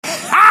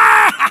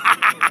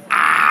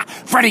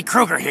Freddy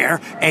Krueger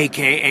here,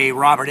 a.k.a.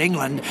 Robert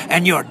England,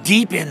 and you're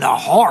deep in the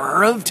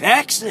horror of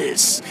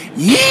Texas.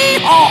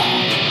 Yeehaw!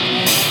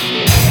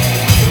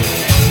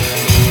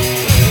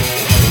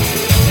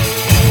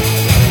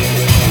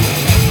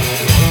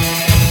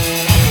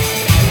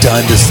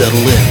 Time to settle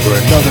in for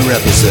another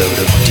episode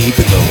of Deep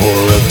in the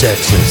Horror of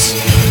Texas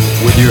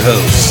with your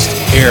hosts,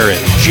 Aaron,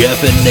 Jeff,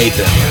 and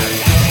Nathan.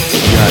 You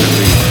gotta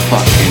be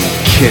fucking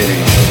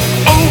kidding.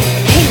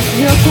 Hey,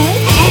 you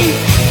okay?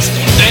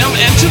 Damn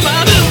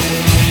enchilada!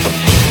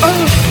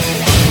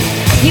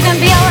 You gonna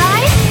be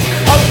alright?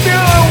 I'm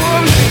feeling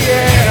woozy,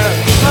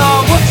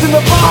 yeah. What's in the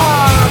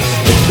box?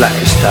 It's black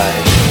as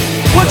tide.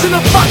 What's in the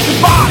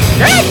fucking box?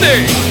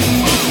 Andy!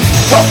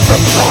 What's the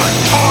prime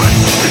time,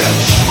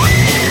 bitch?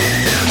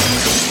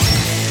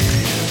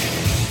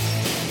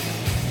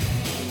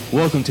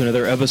 Welcome to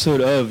another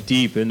episode of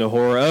Deep in the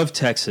Horror of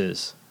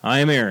Texas. I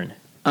am Aaron.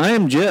 I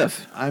am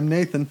Jeff. I'm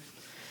Nathan.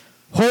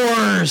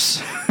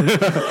 Horrors!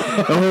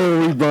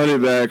 Oh, we brought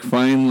it back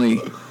finally.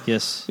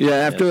 Yes. Yeah,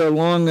 after a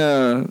long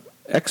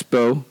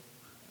expo.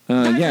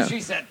 Yeah, She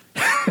said.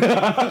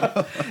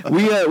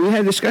 we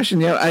had a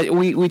discussion. Yeah,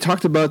 we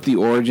talked about the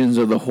origins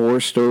of the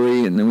horror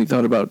story, and then we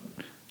talked about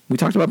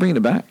bringing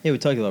it back. Yeah, we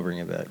talked about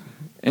bringing it back.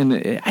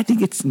 And I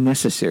think it's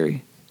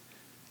necessary,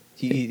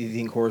 Do you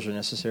think horrors are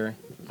necessary?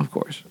 of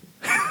course.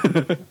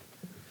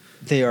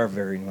 They are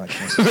very much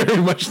necessary.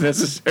 Very much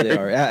necessary. They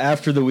are.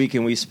 After the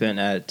weekend we spent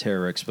at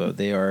Terror Expo,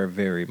 they are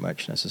very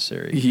much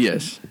necessary.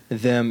 Yes.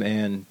 Them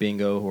and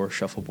bingo or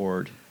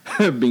shuffleboard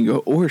Bingo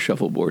or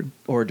shuffleboard.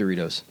 or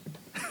Doritos.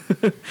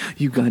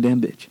 You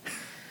goddamn bitch.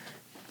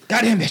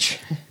 Goddamn bitch!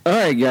 All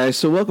right, guys.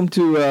 So welcome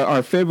to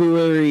our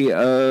February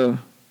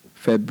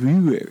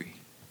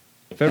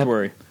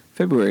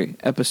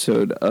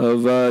episode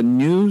of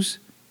news,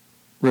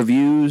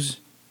 reviews,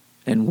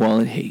 and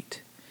wallet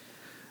hate.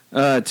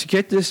 To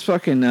get this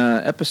fucking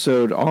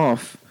episode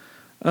off,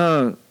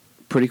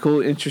 pretty cool,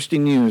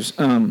 interesting news.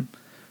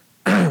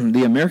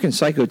 The American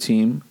Psycho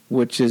team,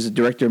 which is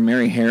director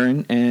Mary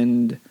Herron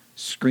and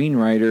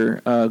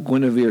screenwriter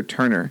Guinevere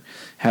Turner,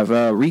 have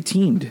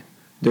reteamed.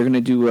 They're going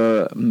to do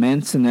a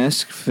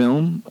Manson-esque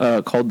film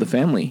called The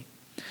Family.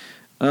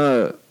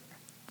 I'm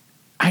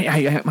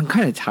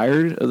kind of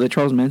tired of the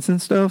Charles Manson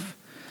stuff,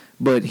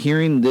 but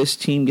hearing this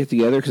team get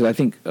together, because I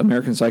think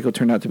American Psycho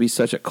turned out to be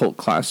such a cult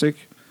classic,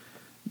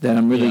 that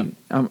I'm really,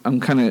 I'm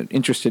kind of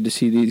interested to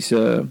see these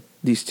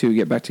two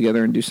get back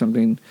together and do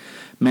something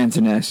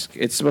Manson-esque.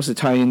 It's supposed to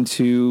tie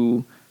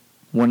into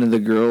one of the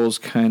girls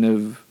kind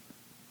of,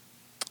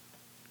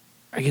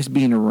 I guess,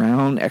 being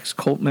around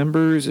ex-cult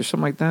members or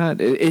something like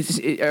that.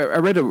 I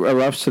read a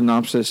rough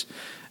synopsis,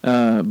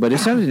 but it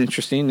sounded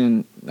interesting,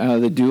 and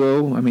the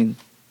duo, I mean,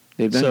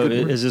 they've done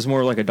good work. Is this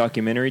more like a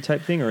documentary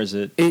type thing, or is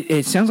it?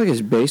 It sounds like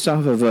it's based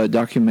off of a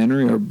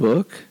documentary or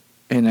book,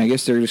 and I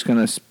guess they're just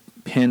going to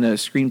pin a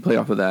screenplay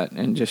off of that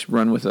and just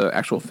run with an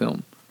actual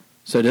film.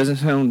 So it doesn't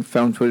sound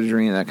found footage or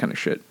any of that kind of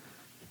shit.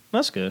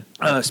 That's good.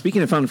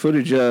 Speaking of found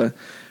footage,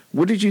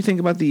 what did you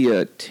think about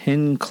the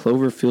 10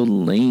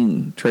 Cloverfield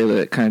Lane trailer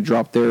that kind of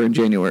dropped there in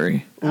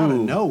January? Out of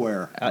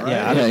nowhere. Right?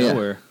 Out of Yeah.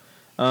 nowhere.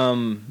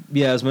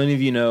 As many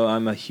of you know,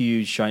 I'm a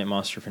huge Giant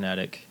Monster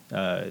fanatic.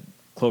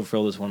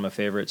 Cloverfield is one of my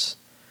favorites.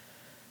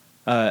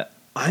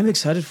 I'm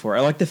excited for it.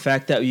 I like the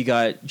fact that you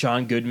got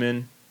John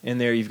Goodman in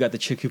there. You've got the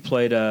chick who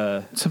played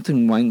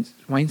Something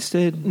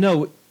Weinstead?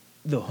 No,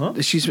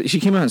 She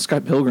came out in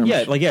Scott Pilgrim.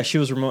 She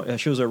was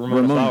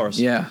Ramona Flowers.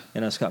 Yeah.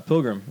 And Scott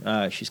Pilgrim.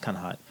 She's kind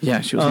of hot.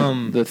 Yeah, she was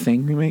in the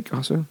Thing remake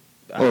also,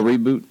 or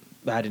reboot.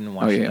 I didn't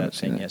watch that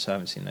thing yet, so I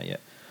haven't seen that yet.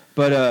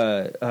 But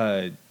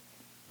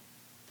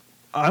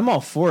I'm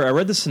all for it. I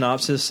read the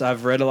synopsis.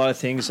 I've read a lot of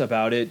things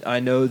about it. I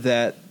know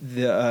that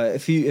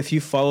if you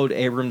followed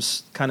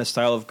Abrams' kind of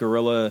style of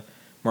guerrilla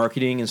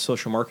marketing and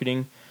social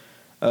marketing.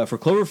 For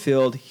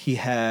Cloverfield, you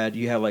had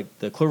like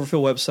the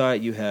Cloverfield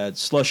website, you had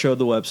Slusho,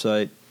 the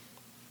website,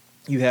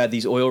 you had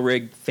these oil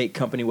rig fake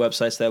company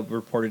websites that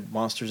reported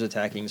monsters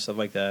attacking, stuff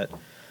like that.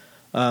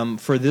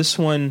 For this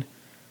one,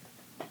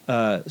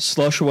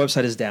 Slusho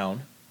website is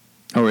down.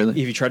 Oh, really?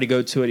 If you try to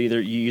go to it,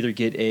 you either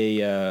get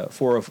a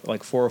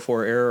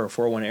 404 error or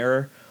 401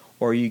 error,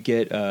 or you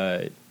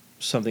get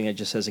something that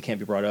just says it can't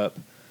be brought up.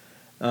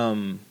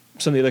 Some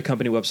of the other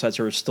company websites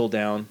are still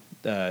down.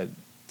 They're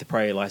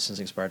probably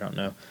licensing expired, I don't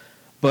know.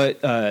 But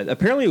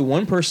apparently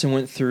one person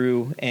went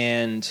through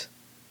and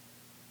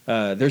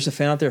there's a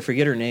fan out there, I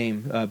forget her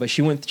name, but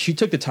she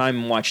took the time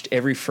and watched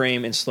every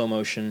frame in slow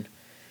motion,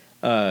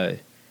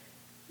 cut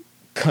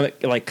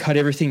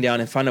everything down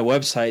and find a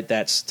website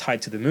that's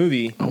tied to the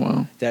movie. Oh,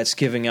 wow. That's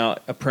giving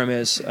out a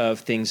premise of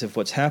things of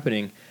what's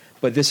happening.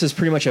 But this is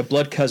pretty much a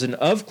blood cousin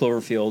of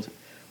Cloverfield,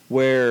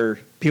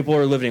 where people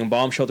are living in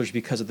bomb shelters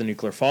because of the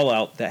nuclear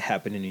fallout that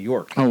happened in New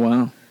York. Oh,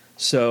 wow.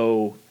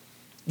 So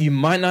you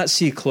might not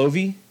see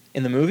Clovey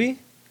in the movie,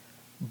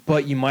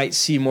 but you might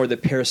see more of the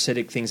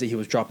parasitic things that he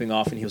was dropping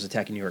off when he was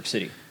attacking New York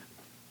City.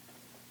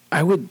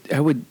 I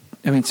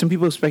mean, some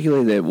people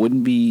speculate that it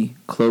wouldn't be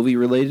Clovey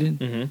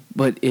related,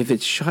 but if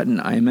it's shot in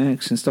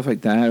IMAX and stuff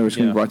like that, or it's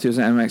going to be brought to us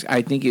in IMAX,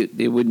 I think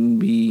it wouldn't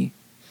be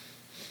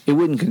it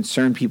wouldn't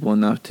concern people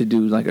enough to do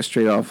like a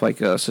straight off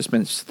like a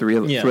suspense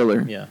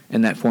thriller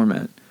in that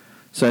format.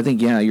 So I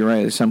think you're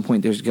right. At some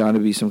point, there's got to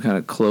be some kind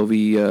of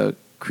Clovey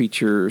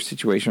creature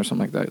situation or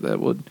something like that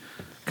would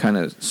kind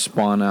of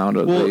spawn out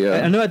of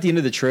I know at the end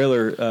of the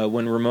trailer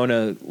when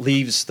Ramona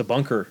leaves the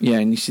bunker. Yeah,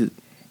 and you see.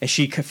 And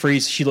she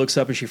looks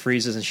up and she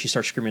freezes and she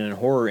starts screaming in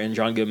horror. And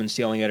John Goodman's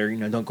yelling at her,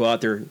 "Don't go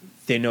out there.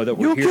 They know that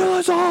we're here. You'll kill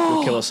us all.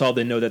 You'll kill us all.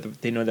 They know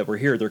that we're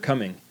here. They're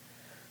coming."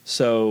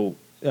 So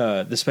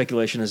the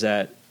speculation is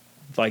that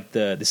like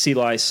the sea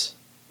lice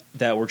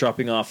that were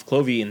dropping off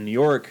Clovey in New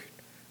York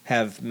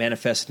have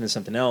manifested into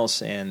something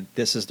else, and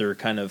this is their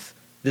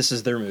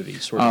movie.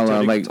 Sort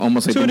of,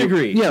 almost like to a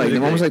degree. Yeah,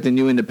 almost like the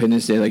new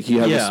Independence Day. Like you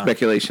have this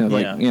speculation of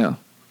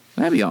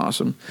that'd be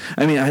awesome.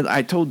 I mean,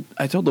 I told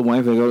the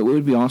wife, I go, it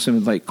would be awesome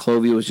if like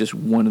Clovey was just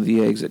one of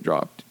the eggs that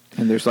dropped.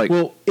 And there's like,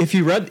 well, if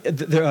you read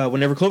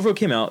whenever Cloverfield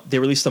came out, they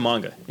released the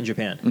manga in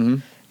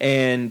Japan,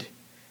 and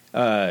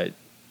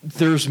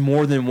there's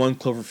more than one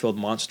Cloverfield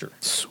monster.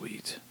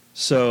 Sweet.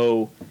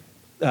 So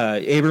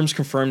Abrams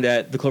confirmed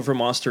that the Cloverfield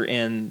monster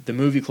in the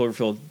movie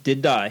Cloverfield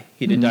did die.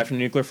 He did die from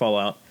the nuclear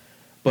fallout,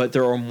 but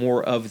there are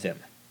more of them.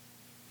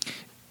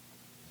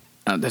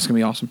 That's gonna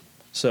be awesome.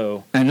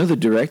 So I know the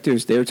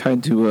directors, they were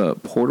tied to a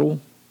Portal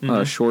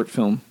short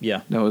film.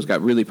 Yeah. That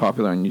got really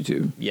popular on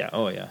YouTube. Yeah.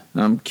 Oh, yeah.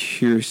 I'm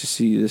curious to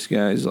see this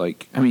guy's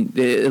like. I mean,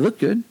 it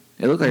looked good.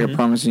 It looked like a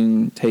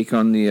promising take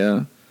on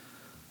the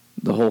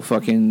whole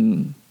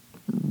fucking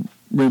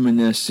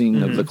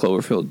reminiscing of the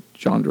Cloverfield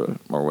genre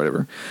or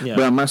whatever. Yeah.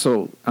 But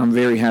I'm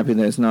very happy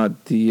that it's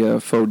not the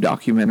faux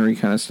documentary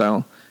kind of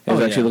style. It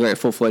actually looked like a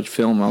full-fledged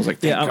film. I was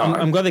like,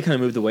 I'm glad they kind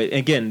of moved away.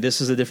 Again, this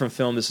is a different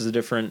film. This is a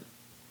different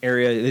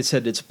area. They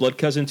said it's blood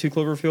cousin to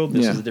Cloverfield.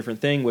 This is a different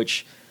thing,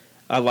 which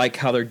I like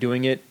how they're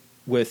doing it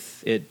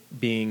with it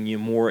being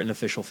more an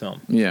official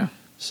film. Yeah.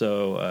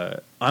 So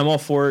I'm all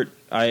for it.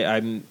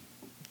 I'm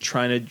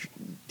trying to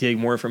dig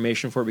more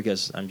information for it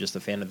because I'm just a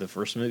fan of the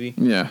first movie.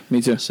 Yeah,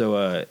 me too.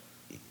 So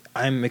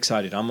I'm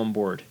excited. I'm on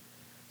board.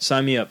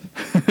 Sign me up.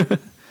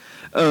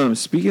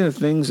 Speaking of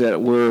things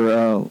that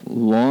were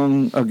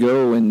long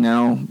ago and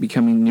now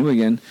becoming new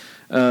again,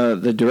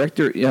 the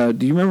director,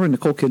 do you remember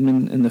Nicole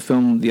Kidman in the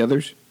film The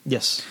Others?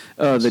 Yes.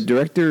 The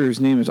director's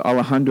name is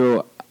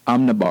Alejandro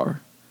Amenabar,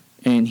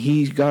 and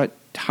he got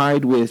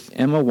tied with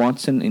Emma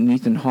Watson and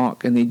Ethan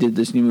Hawke, and they did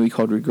this new movie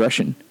called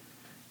Regression,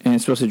 and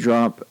it's supposed to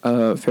drop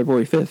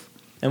February 5th.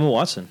 Emma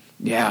Watson.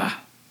 Yeah.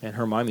 And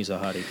her mommy's a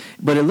hottie.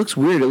 But it looks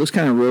weird. It looks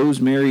kind of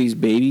Rosemary's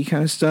Baby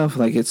kind of stuff.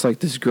 Like it's like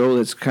this girl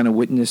that's kind of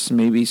witnessed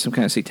maybe some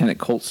kind of satanic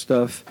cult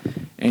stuff.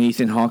 And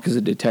Ethan Hawke is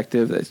a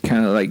detective that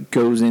kind of like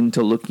goes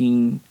into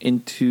looking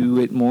into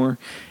it more.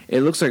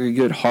 It looks like a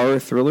good horror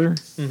thriller.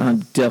 I'm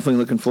definitely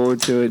looking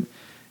forward to it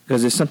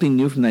because there's something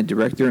new from that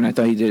director, and I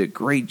thought he did a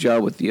great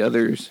job with The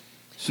Others.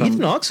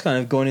 Ethan Hawke's kind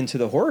of going into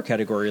the horror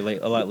category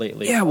a lot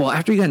lately. Yeah, well,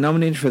 after he got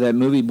nominated for that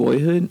movie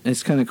Boyhood,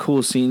 it's kind of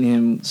cool seeing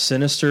him.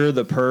 Sinister,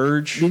 The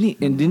Purge.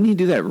 Didn't he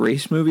do that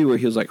race movie where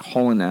he was like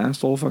hauling ass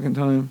the whole fucking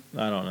time?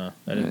 I don't know.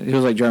 He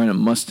was like driving a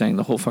Mustang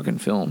the whole fucking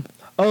film.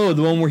 Oh,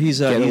 the one where he's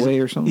Getaway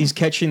or something. He's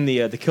catching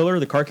the killer,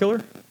 the car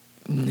killer.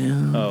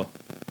 No. Oh,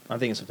 I'm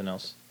thinking something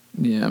else.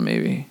 Yeah,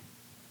 maybe.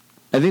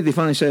 I think they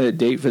finally set a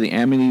date for the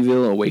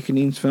Amityville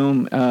Awakenings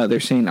film.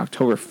 They're saying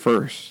October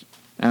 1st.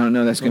 I don't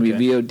know. That's going to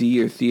be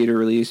VOD or theater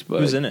release.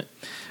 But who's in it?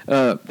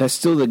 That's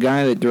still the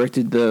guy that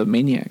directed the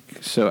Maniac.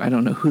 So I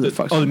don't know who the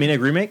fuck. Oh, the Maniac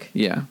remake.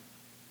 Yeah.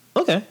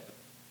 Okay.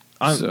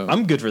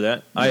 I'm good for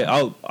that.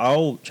 Yeah.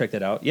 I'll check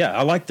that out. Yeah,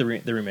 I like the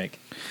remake.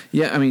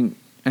 Yeah, I mean,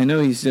 I know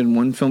he's done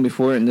one film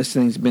before, and this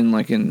thing's been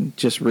like in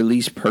just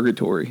release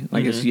purgatory.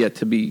 Like it's yet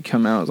to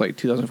come out. It's like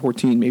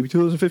 2014, maybe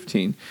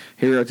 2015.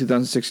 Here at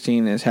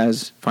 2016, it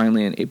has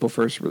finally an April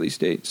 1st release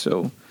date.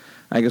 So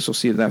I guess we'll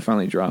see if that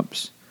finally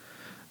drops.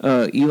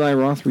 Eli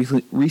Roth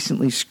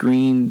recently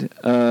screened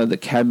the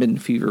Cabin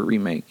Fever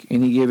remake,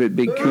 and he gave it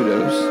big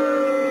kudos.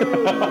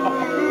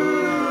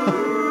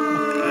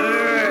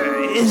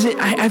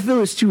 I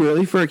feel it's too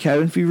early for a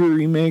Cabin Fever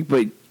remake,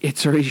 but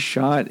it's already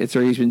shot. It's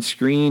already been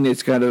screened.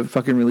 It's got a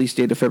fucking release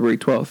date of February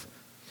 12th.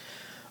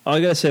 All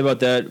I gotta say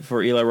about that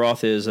for Eli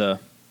Roth is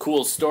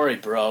cool story,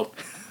 bro.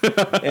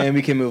 And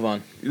we can move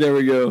on. There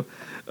we go.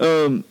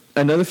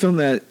 Another film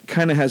that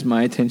kind of has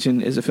my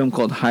attention is a film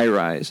called High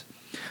Rise.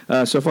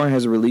 So far, it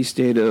has a release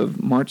date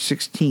of March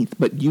 16th,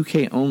 but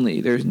UK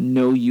only. There's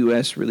no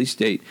US release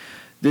date.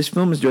 This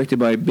film is directed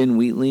by Ben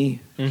Wheatley.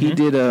 He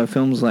did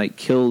films like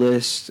Kill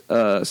List,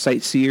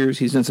 Sightseers.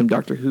 He's done some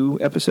Doctor Who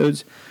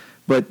episodes.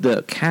 But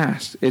the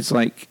cast, it's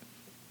like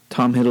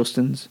Tom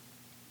Hiddleston's,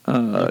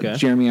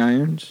 Jeremy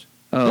Irons,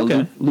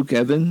 Luke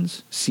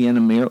Evans,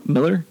 Sienna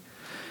Miller.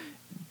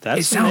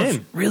 That's the name.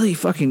 Sounds really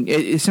fucking...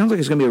 It sounds like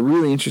it's going to be a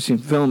really interesting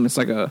film. It's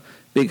like a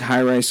big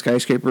high-rise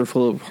skyscraper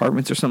full of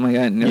apartments or something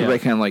like that, and everybody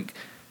kind of like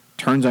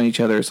turns on each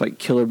other. It's like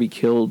kill or be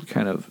killed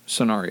kind of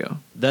scenario.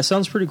 That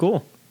sounds pretty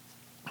cool.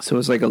 So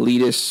it's like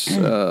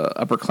elitist,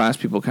 upper-class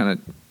people kind of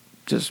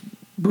just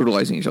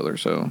brutalizing each other.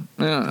 So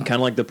yeah. Kind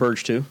of like The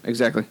Purge 2.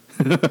 Exactly.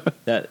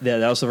 That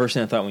was the first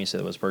thing I thought when you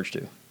said it was Purge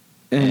 2.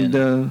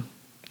 And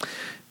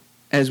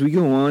as we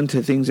go on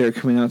to things that are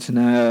coming out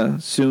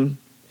tonight soon,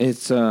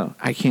 it's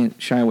I can't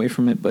shy away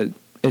from it, but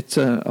it's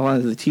a lot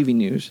of the TV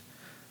news.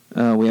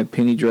 We have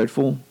Penny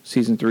Dreadful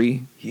season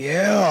 3.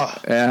 Yeah.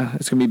 Yeah,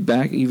 it's gonna be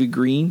back. Eva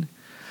Green.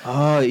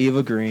 Oh,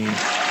 Eva Green.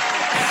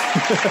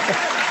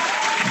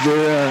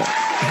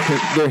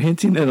 They're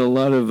hinting at a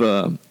lot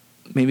of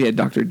maybe a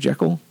Dr.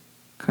 Jekyll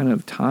kind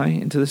of tie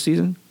into the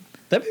season.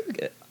 That'd be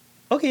good.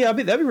 Okay, yeah,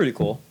 that'd be really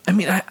cool. I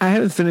mean, I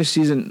haven't finished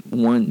season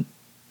 1,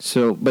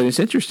 so but it's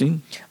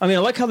interesting. I mean, I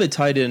like how they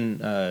tied in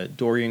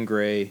Dorian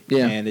Gray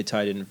Yeah. and they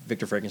tied in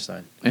Victor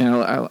Frankenstein. And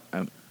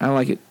I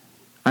like it.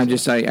 I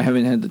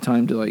haven't had the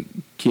time to like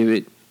give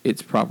it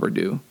its proper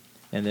due.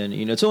 And then,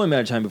 it's only a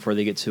matter of time before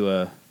they get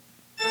to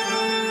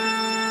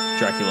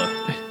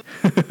Dracula.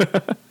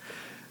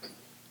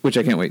 Which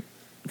I can't wait.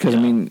 Because, Yeah.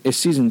 I mean, it's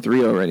season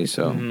 3 already,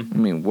 so, Mhm. I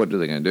mean, what are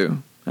they going to do?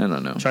 I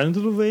don't know.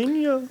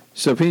 Transylvania.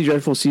 So, Penny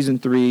Dreadful season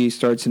 3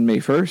 starts in May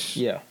 1st.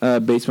 Yeah.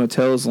 Bates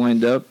Motel is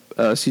lined up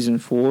season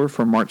 4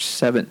 for March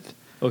 7th,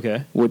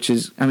 Okay. which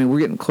is, I mean, we're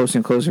getting closer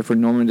and closer for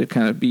Norman to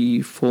kind of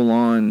be full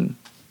on,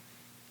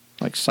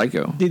 like,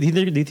 Psycho. Do you think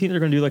they're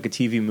going to do like a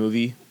TV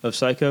movie of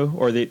Psycho,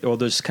 or they'll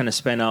just kind of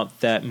span out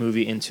that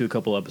movie into a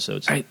couple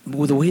episodes?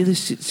 Well, the way this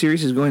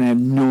series is going, I have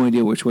no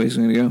idea which way it's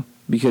going to go.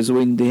 Because the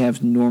way they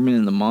have Norman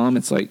and the mom,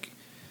 it's like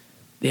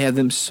they have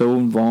them so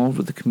involved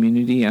with the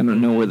community. I don't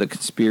know where the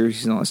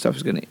conspiracies and all that stuff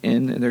is going to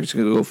end, and they're just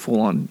going to go full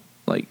on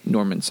like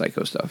Norman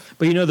Psycho stuff.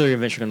 But they're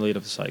eventually going to lead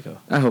up to Psycho.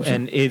 I hope so.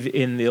 And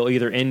they'll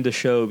either end the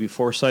show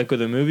before Psycho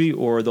the movie,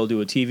 or they'll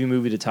do a TV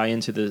movie to tie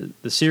into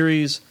the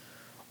series,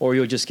 or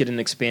you'll just get an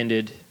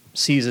expanded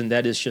season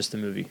that is just the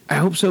movie. I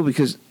hope so,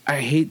 because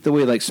I hate the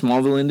way like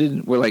Smallville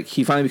ended, where like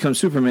he finally becomes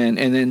Superman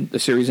and then the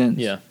series ends.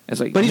 Yeah,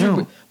 it's like, but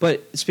no.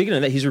 but speaking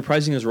of that, he's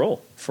reprising his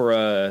role for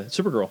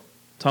Supergirl.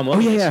 Tom Oh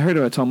Welling. yeah, I heard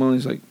about Tom Welling.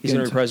 Like He's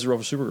going to reprise his role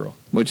for Supergirl,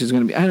 which is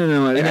going to be, I don't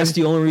know. and that's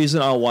the only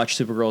reason I'll watch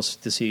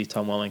Supergirl, to see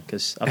Tom Welling,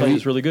 because I thought he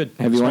was really good.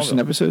 Have you watched Smallville. an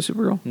episode of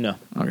Supergirl? No,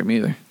 Okay, me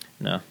either.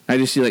 no. I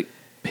just see like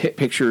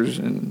pictures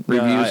and No,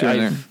 reviews here and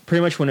there.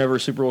 pretty much whenever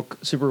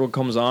Supergirl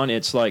comes on,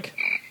 it's like,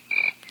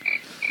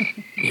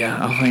 Yeah,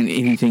 I'll find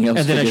anything else.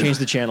 and then to I do. change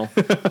the channel.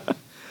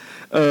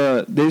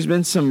 There's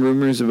been some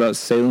rumors about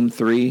Salem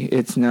 3.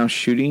 It's now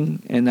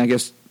shooting, and I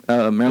guess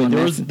Marilyn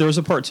Manson. there was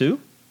a part 2.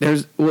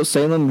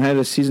 Salem had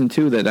a season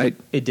 2 that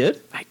It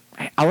did.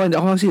 all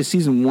I see is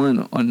season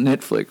 1 on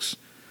Netflix.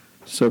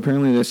 So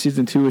apparently the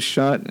season 2 was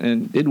shot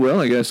and did well,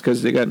 I guess,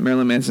 because they got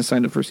Marilyn Manson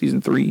signed up for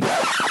season 3.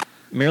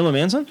 Marilyn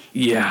Manson.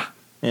 Yeah,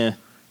 Yeah.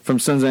 from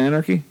Sons of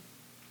Anarchy.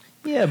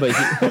 Yeah, but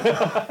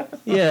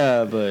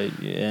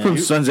yeah. From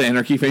Sons of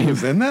Anarchy fame.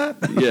 Was in that?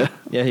 Yeah,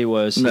 Yeah, he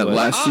was. in that He was.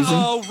 last season.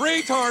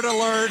 retard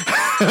alert!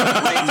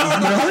 Retard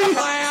alert,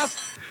 class!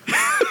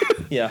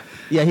 Yeah,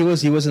 he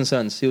was. He was in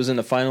Sons. He was in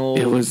the final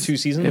It was 2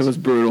 seasons. It was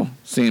brutal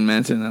seeing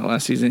Manson in that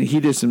last season. He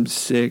did some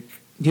sick.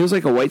 He was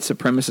like a white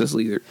supremacist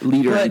leader But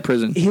in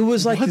prison. He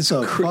was like What this.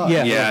 the fuck?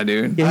 Yeah,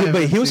 dude. Yeah, I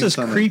but he haven't was seen this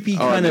Sons of creepy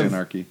kind of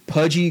Anarchy.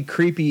 pudgy,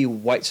 creepy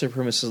white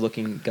supremacist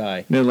looking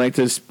guy. He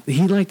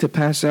liked to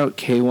pass out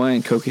KY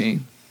and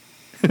cocaine.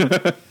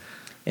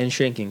 And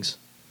shankings.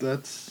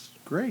 That's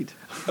great.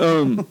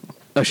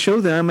 A show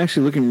that I'm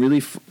actually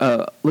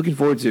looking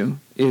forward to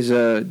is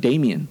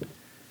Damien.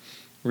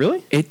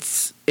 Really?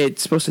 It's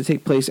supposed to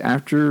take place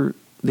after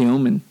The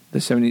Omen, the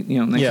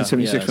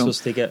 1976 it's film.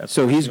 supposed to take it-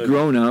 So he's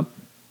grown up,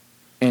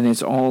 and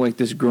it's all like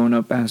this grown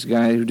up ass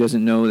guy who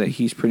doesn't know that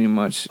he's pretty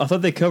much. I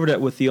thought they covered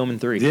it with The Omen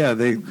 3. Yeah,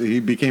 he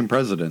became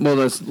president. Well,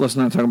 let's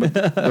not talk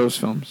about those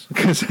films.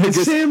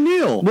 It's Sam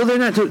Neill. Well, they're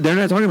not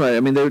talking about it. I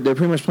mean, they're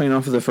pretty much playing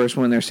off of the first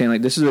one. They're saying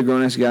like, this is a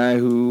grown ass guy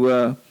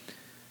who,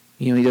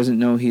 he doesn't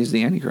know he's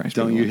the Antichrist.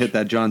 Don't you hit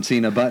that John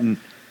Cena button?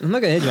 I'm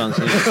not gonna hit John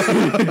Cena.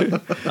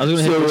 I was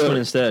gonna hit this one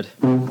instead.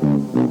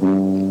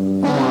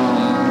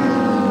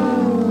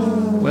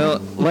 Well,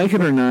 like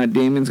it or not,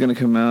 Damien's going to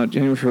come out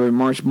January, February,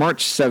 March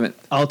 7th.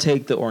 I'll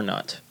take the or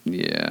not.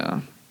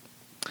 Yeah.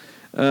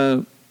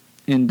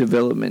 In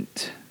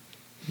development,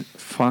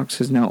 Fox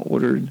has now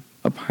ordered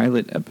a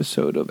pilot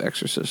episode of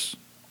Exorcist.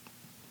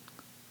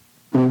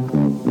 What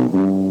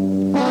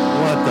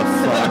the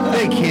fuck?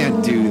 They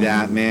can't do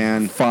that,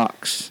 man.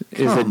 Fox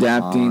is Come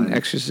adapting on.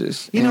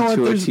 Exorcist You know what?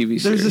 into a There's, TV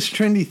series. there's this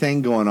trendy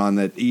thing going on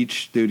that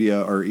each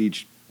studio or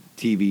each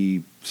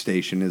TV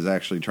station is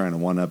actually trying to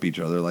one-up each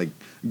other, like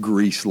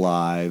Grease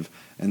Live,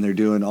 and they're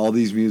doing all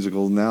these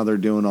musicals. Now they're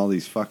doing all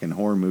these fucking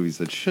horror movies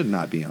that should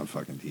not be on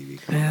fucking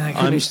TV. Come on.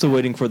 I'm still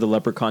waiting for the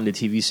Leprechaun to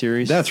TV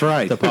series. That's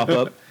right. To pop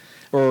up,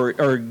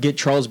 or get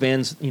Charles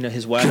Band's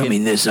his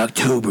wagon. this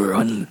October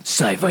on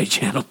Sci-Fi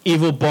Channel.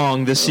 Evil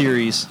Bong the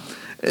series.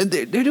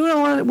 They're doing a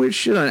lot of weird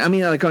shit on. I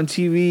mean, like on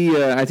TV.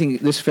 I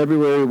think this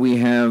February we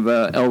have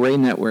El Rey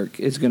Network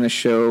is going to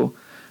show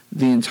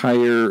the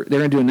entire. They're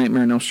going to do a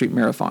Nightmare on Elm Street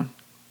marathon.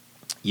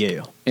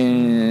 Yeah.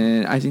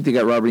 And I think they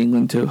got Robert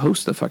Englund to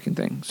host the fucking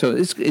thing. So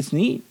it's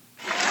neat.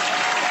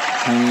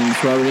 I mean,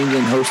 it's Robert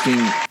Englund hosting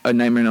a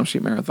Nightmare on Elm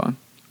Street marathon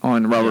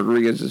on Robert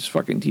Rodriguez's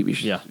fucking TV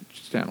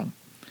channel.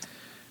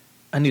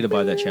 I need to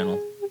buy that channel.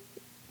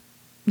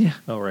 Yeah.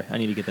 Oh, right. I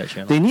need to get that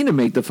channel. They need to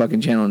make the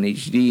fucking channel in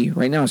HD.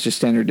 Right now, it's just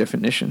standard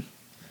definition,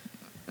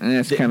 and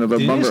that's kind of a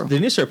bummer. They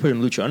need to start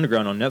putting Lucha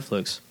Underground on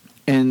Netflix.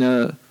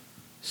 And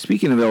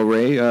speaking of El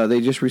Rey, they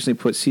just recently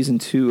put season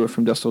 2 of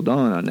From Dusk Till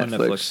Dawn on Netflix.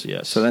 Netflix,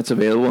 yes. So that's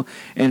available.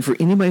 And for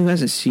anybody who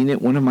hasn't seen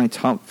it, one of my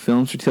top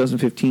films for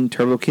 2015,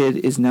 Turbo Kid,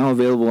 is now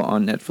available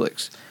on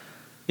Netflix.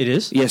 It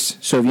is? Yes.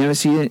 So if you haven't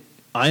seen it,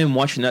 I am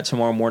watching that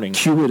tomorrow morning.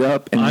 queue it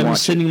up and I'm watch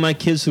sending my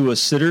kids to a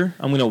sitter.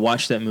 I'm going to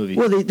watch that movie. it.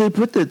 Well, they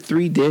put the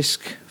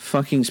 3-disc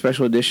fucking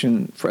special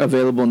edition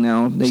available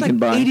now. They it's can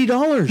like buy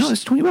 $80. No,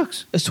 it's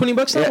 $20. It's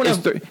 $20 now?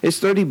 Yeah, it's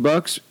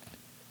 $30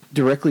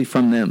 directly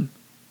from them.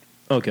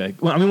 Okay.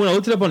 Well, I mean, when I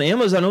looked it up on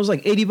Amazon, it was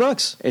like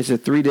 $80. It's a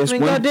 3-disc. I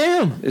mean,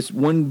 goddamn. It's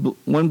one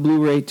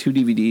Blu-ray, 2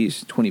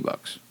 DVDs,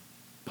 $20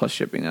 plus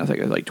shipping. I think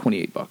it's like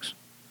 $28.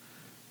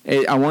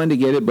 I wanted to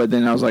get it, but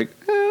then I was like,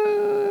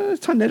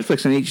 it's on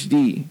Netflix in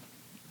HD.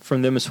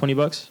 From them, it's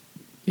 $20.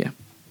 Yeah,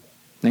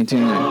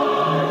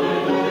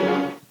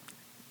 $19.99.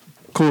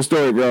 Cool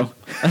story, bro.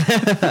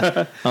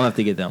 I'll have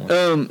to get that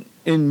one.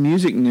 In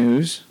music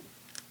news,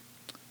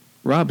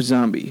 Rob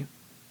Zombie.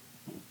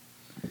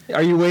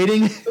 Are you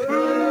waiting?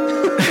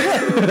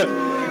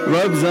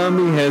 Rob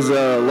Zombie has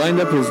lined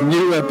up his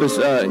new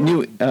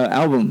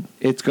album.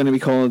 It's going to be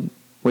called,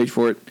 wait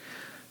for it,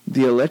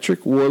 The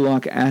Electric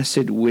Warlock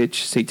Acid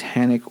Witch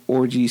Satanic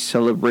Orgy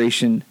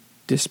Celebration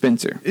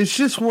Dispenser. It's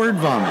just word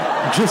vomit,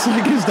 just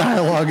like his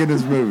dialogue in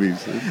his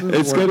movies.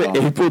 It's got an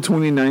April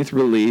 29th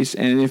release,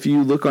 and if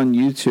you look on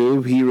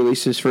YouTube, he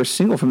released his first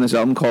single from this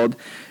album called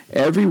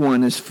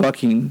Everyone is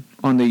Fucking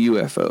on the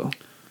UFO.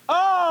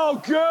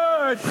 Oh,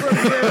 good.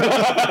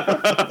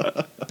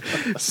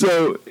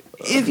 So,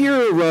 if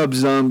you're a Rob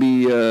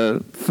Zombie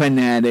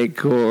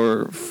fanatic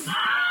or...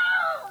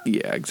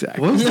 Yeah,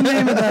 exactly. What was the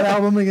name of that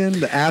album again?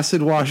 The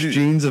Acid Wash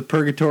Genes of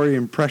Purgatory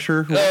and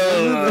Pressure?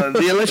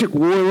 The Electric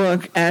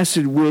Warlock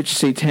Acid Witch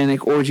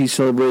Satanic Orgy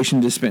Celebration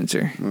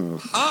Dispenser.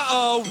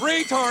 Uh-oh,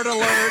 retard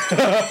alert.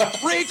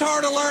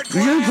 Retard alert.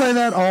 You gonna play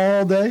that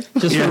all day?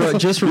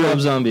 Just for Rob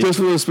Zombie. Just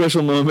for those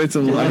special moments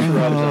in life.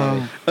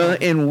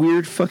 And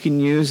weird fucking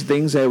news,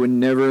 things I would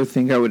never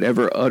think I would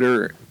ever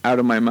utter out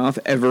of my mouth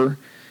ever,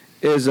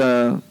 is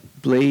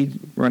Blade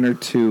Runner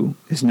 2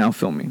 is now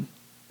filming.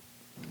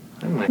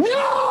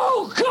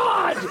 No,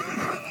 God!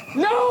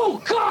 No,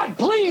 God,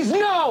 please,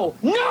 no!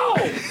 No!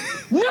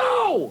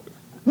 No!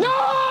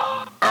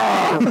 No!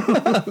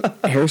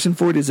 Harrison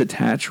Ford is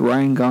attached.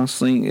 Ryan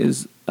Gosling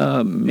is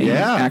a main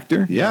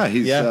actor. Yeah,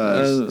 he's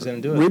he's going to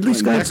do it. Ridley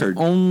Scott's Deckard.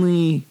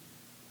 only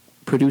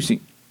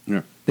producing.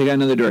 Yeah. They got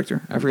another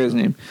director. I forget his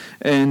name.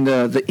 And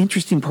the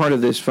interesting part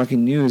of this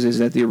fucking news is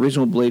that the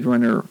original Blade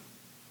Runner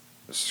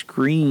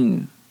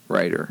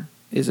screenwriter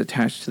is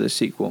attached to the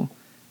sequel.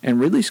 And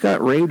Ridley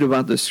Scott raved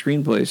about the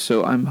screenplay,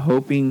 so I'm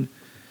hoping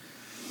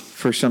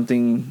for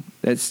something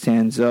that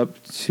stands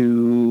up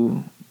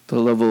to the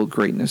level of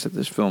greatness that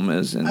this film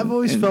is. And I've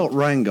always felt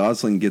Ryan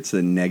Gosling gets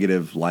a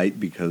negative light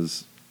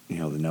because, The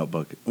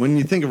Notebook. When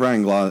you think of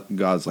Ryan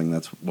Gosling,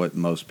 that's what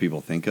most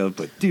people think of.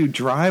 But, dude,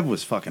 Drive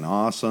was fucking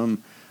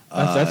awesome.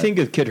 I think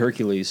of Kid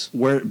Hercules.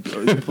 Where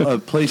A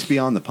Place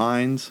Beyond the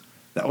Pines.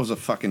 That was a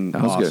fucking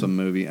awesome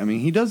movie. I mean,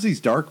 he does these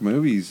dark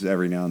movies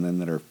every now and then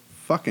that are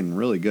fucking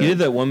really good. He did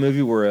that one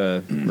movie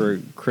where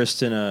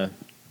Kristen, I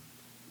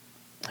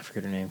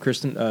forget her name,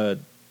 Kirsten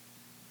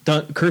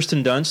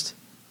Dunst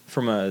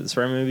from the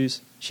Spider-Man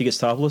movies. She gets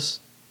topless.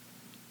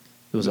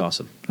 It was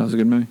awesome. That was a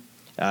good movie.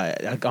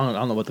 I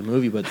don't know what the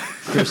movie, but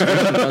Kristen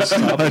Dunst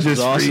I topless was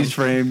just awesome. freeze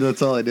framed.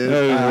 That's all I did.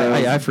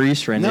 I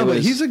freeze framed. No,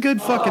 but he's a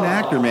good fucking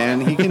actor,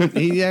 man.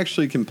 He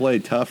actually can play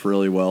tough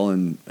really well,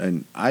 and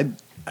I'm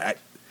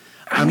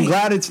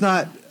glad it's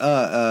not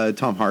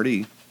Tom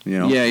Hardy.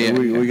 Yeah.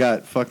 We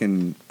got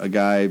fucking a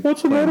guy.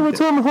 What's the matter with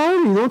Tom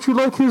Hardy? Don't you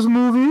like his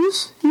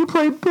movies? He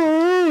played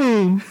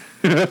Bane.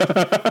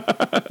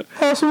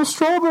 Has some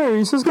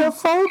strawberries. It's got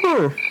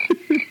fiber.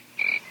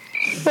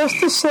 That's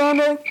the sound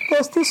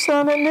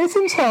at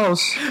Nathan's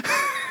house.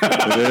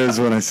 It is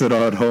when I sit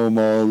at home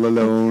all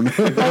alone.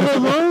 all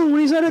alone when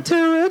he's at a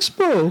Terror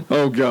Expo.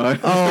 Oh, God.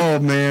 Oh,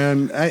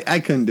 man. I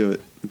couldn't do it.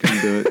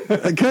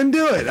 I couldn't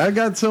do it. I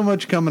got so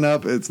much coming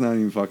up, it's not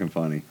even fucking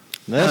funny.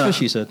 That's what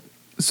she said.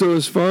 So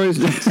as far as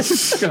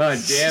God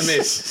damn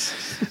it.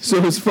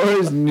 So as far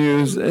as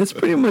news, that's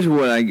pretty much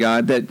what I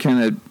got. That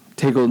kind of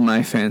tickled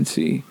my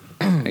fancy,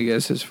 I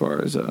guess. As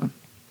far as I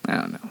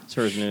don't know, As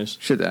far as news,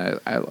 shit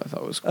that I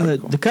thought was cool.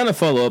 to kind of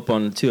follow up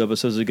on 2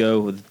 episodes ago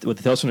with the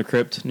Tales from the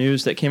Crypt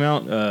news that came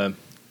out. No.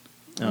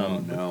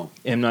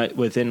 M. Night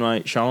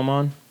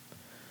Shyamalan.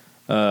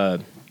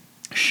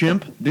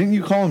 Shimp? Didn't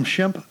you call him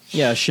Shimp?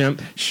 Yeah,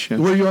 Shimp.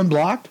 Were you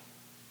unblocked?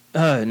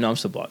 No, I'm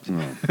still blocked.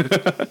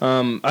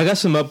 I got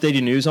some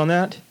updated news on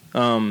that.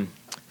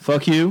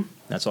 Fuck you.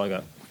 That's all I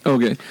got.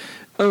 Okay.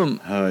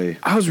 Hi.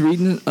 I was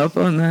reading up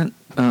on that.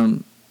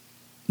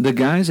 The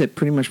guys that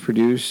pretty much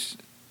produced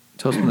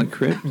Tales from the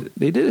Crypt,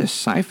 they did a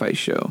sci-fi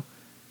show.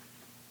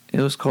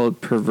 It was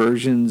called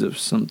Perversions of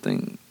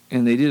Something,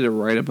 and they did a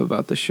write-up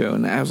about the show.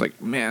 And I was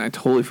like, man, I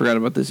totally forgot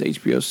about this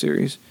HBO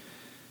series.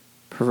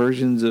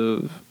 Perversions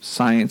of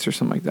Science or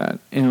something like that,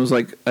 and it was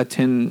like a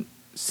 10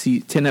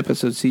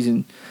 episode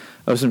season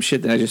of some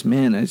shit that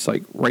it's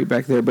like right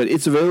back there. But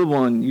it's available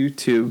on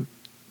YouTube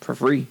for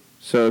free.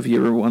 So if you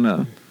ever want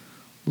to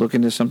look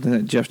into something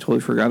that Jeff totally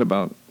forgot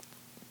about,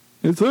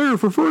 it's there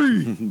for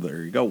free.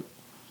 There you go. Is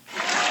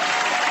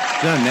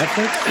that on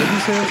Netflix? Did you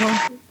say it was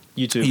on?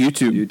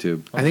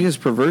 YouTube. I think it's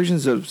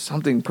Perversions of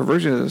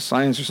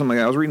Science or something like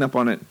that. I was reading up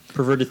on it.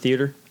 Perverted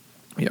theater.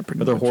 Yeah,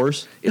 pretty Are there much.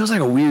 whores? It was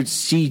like a weird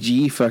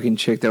CG fucking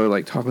chick that would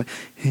like talk like,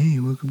 "Hey,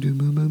 welcome to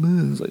blah blah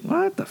blah." I was like,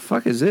 "What the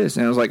fuck is this?"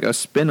 And it was like a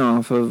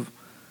spin-off of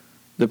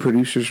the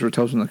producers for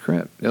Tales from the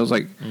Crypt. It was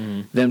like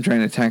them trying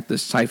to attack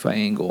this sci-fi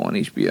angle on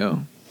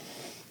HBO.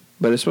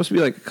 But it's supposed to be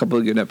like a couple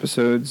of good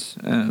episodes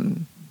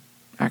and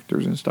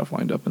actors and stuff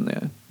lined up in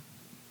there.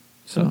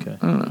 So Okay.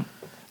 I don't know.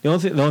 The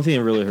only thing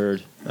I really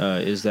heard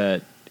is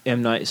that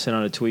M. Night sent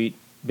out a tweet,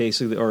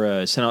 basically,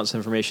 or sent out some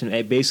information,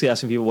 basically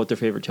asking people what their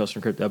favorite Tales from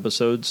the Crypt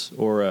episodes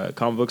or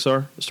comic books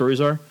stories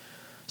are,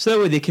 so that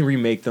way they can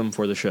remake them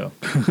for the show.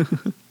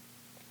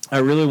 I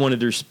really wanted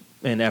to,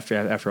 and after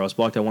I was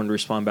blocked, I wanted to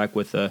respond back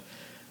with, "Why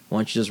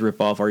don't you just rip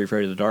off Are You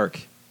Afraid of the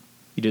Dark?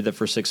 You did that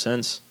for 6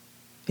 cents,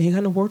 and you got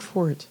an award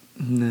for it.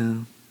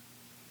 No.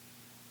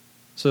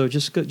 So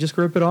just go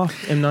rip it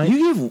off, M. Night."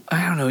 You give,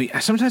 I don't know,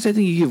 sometimes I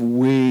think you give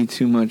way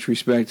too much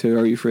respect to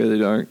Are You Afraid of the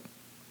Dark?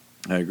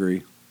 I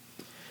agree.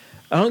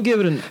 I don't give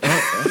it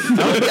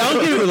I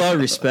don't give it a lot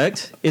of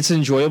respect. It's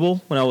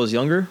enjoyable when I was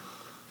younger,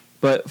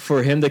 but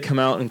for him to come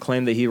out and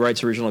claim that he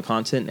writes original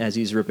content as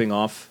he's ripping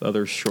off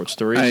other short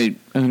stories, I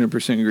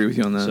 100% agree with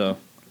you on that. so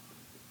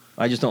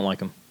I just don't like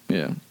him.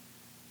 Yeah.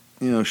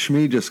 You know,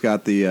 Shmi just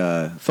got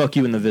the Fuck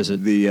you in the visit.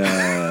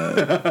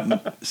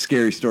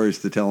 Scary Stories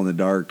to Tell in the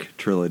Dark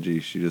trilogy.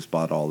 She just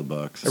bought all the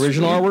books.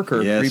 Original artwork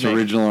or yes, remake?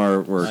 original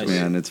artwork, Nice.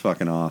 man. It's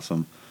fucking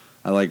awesome.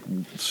 I like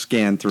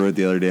scanned through it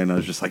the other day and I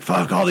was just like,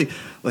 fuck all the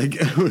like.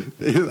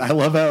 I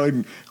love how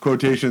in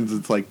quotations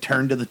it's like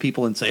turn to the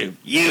people and say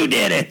you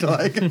did it.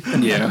 Like,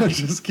 Yeah. I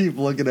just keep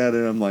looking at it.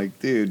 And I'm like,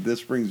 dude,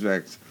 this brings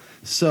back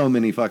so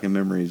many fucking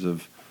memories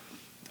of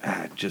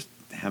just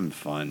having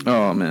fun.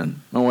 Oh,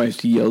 man. My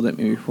wife yelled at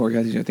me before.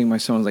 I think my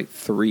son was like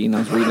 3, and I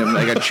was reading him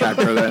like a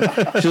chapter of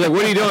that. She's like,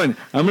 "What are you doing?"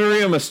 "I'm going to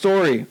read him a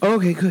story." "Oh,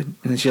 okay, good." And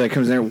then she like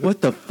comes in there,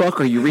 "What the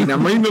fuck are you reading?"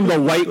 "I'm reading him The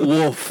White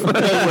Wolf."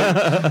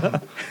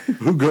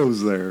 Who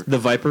goes there? The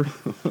Viper.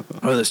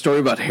 Or the story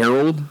about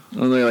Harold.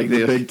 Oh, they're like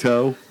The Big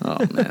Toe. Oh,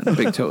 man. The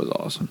Big Toe is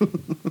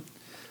awesome.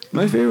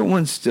 My favorite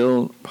one's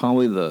still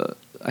probably the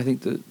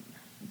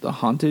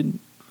Haunted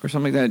or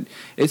something like that.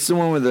 It's the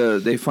one where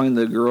they find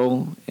the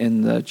girl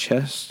in the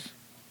chest.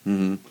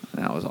 Mm-hmm.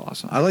 That was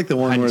awesome. I like the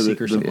one Hide and where seek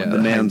or something like the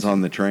that. man's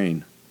on the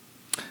train.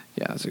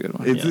 Yeah, that's a good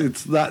one.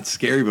 It's not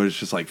scary, but it's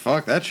just like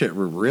fuck that shit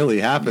really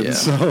happened. Yeah.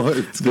 So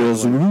it's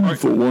There's room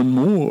for one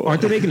more.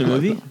 Aren't they making a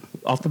movie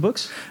off the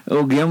books?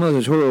 Oh, Guillermo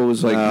del Toro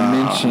was like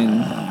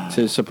mentioned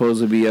to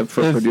supposedly be up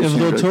for If producing.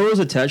 Del but- Toro's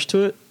attached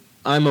to it,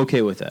 I'm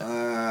okay with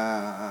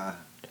that.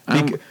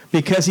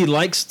 Because he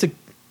likes to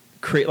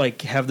create,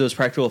 like, have those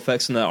practical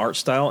effects and the art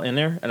style in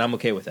there, and I'm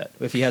okay with that.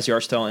 If he has the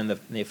art style and the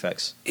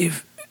effects.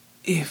 If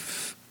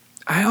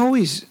I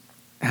always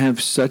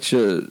have such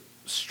a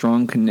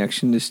strong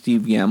connection to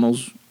Steve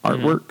Gammel's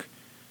artwork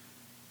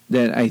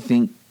that I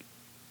think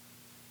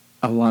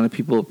a lot of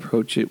people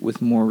approach it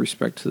with more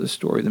respect to the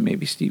story than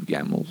maybe Stephen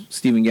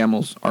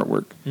Gammel's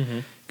artwork.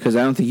 Because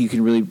I don't think you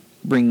can really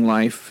bring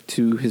life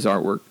to his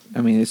artwork.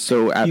 I mean, it's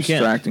so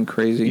abstract and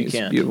crazy.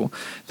 It's beautiful.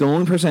 The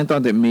only person I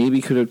thought that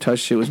maybe could have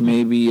touched it was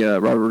maybe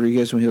Robert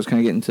Rodriguez when he was kind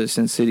of getting to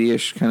Sin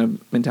City-ish kind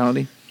of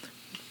mentality.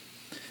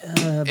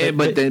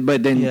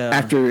 But then yeah.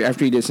 after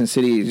he did Sin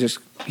City,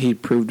 he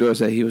proved to us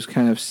that he was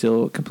kind of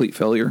still a complete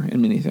failure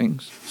in many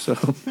things. So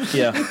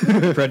Yeah.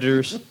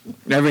 Predators.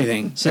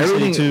 everything. Sin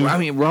City 2. I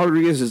mean, Robert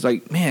Rodriguez is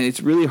like, man, it's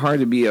really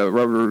hard to be a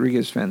Robert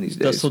Rodriguez fan these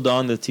days. Dust Till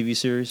Dawn, the TV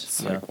series.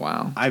 It's like,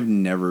 wow. I've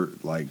never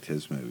liked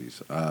his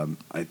movies.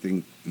 I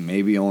think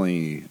maybe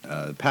only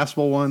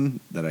passable one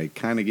that I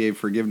kind of gave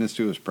forgiveness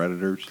to was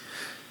Predators.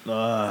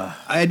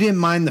 I didn't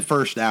mind the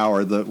first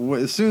hour.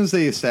 As soon as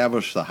they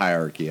established the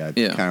hierarchy, I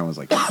kind of was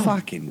like,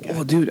 "Fucking God."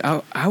 Well, dude,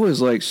 I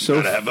was like so.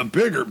 Gotta have a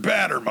bigger,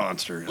 badder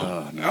monster.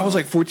 Oh, no. I was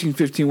like 14,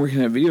 15 working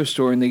at a video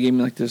store, and they gave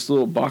me like this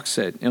little box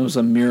set. It was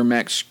a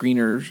Miramax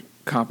screener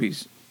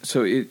copies.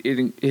 So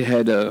it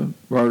had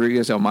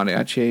Rodriguez El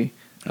Mariachi,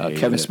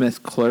 Kevin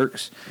Smith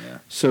Clerks. Yeah.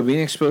 So being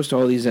exposed to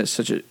all these at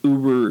such an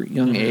uber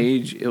young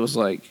age, it was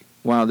like,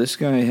 wow, this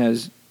guy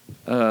has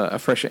a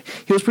fresh.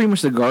 He was pretty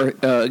much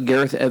the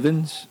Gareth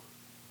Evans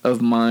of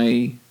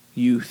my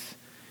youth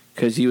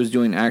because he was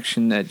doing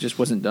action that just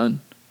wasn't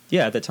done.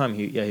 Yeah, at that time,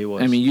 he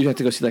was. I mean, you'd have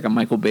to go see like a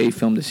Michael Bay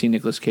film to see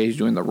Nicolas Cage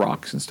doing The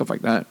Rocks and stuff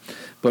like that.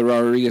 But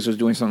Rodriguez was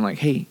doing something like,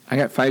 hey, I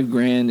got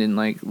 $5,000 and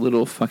like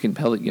little fucking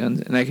pellet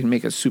guns, and I can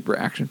make a super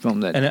action film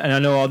that. And I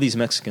know all these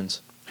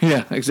Mexicans.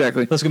 Yeah,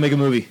 exactly. Let's go make a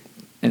movie.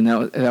 And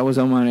that was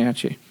El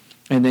Mariachi.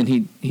 And then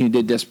he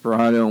did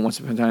Desperado and Once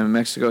Upon a Time in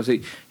Mexico. So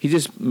he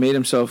just made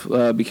himself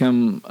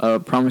become a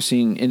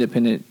promising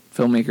independent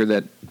filmmaker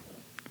that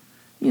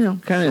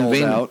kind of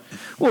Sold out.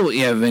 Well,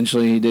 yeah,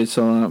 eventually he did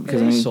sell out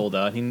because He sold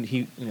out.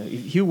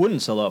 He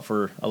wouldn't sell out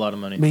for a lot of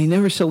money. but he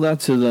never sold out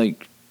to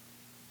like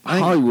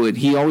Hollywood.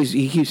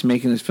 He keeps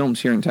making his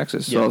films here in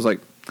Texas. So Yeah. I was like,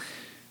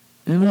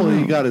 I don't Well, know.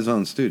 he got his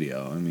own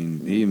studio. I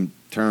mean, he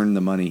turned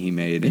the money he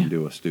made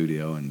into a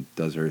studio and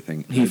does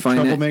everything. He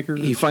financed. Troublemaker.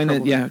 He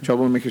financed. Yeah,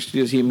 Troublemaker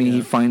Studios.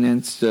 He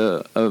financed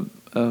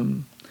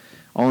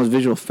all his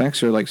visual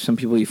effects, or like some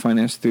people he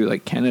financed through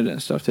like Canada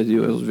and stuff to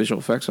do his visual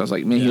effects. So I was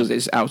like, man, he was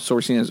just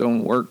outsourcing his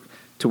own work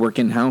to work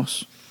in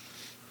house.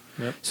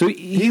 Yep. So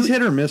He's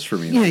hit or miss for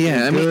me. Yeah,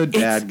 yeah. I mean, Good,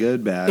 it's- bad,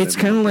 good, bad. It's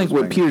kind of like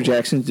what Peter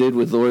Jackson did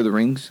with Lord of the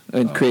Rings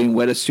and creating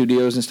Weta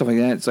Studios and stuff like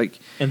that. It's like,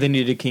 And then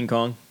you did King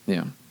Kong.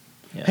 yeah.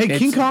 Yeah. Hey,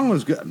 King It's- Kong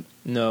was good.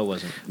 No, it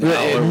wasn't.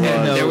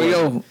 There we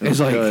go. It was It's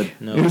like good.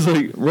 No. it was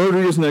like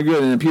Rotary is not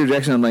good, and then Peter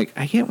Jackson. I'm like,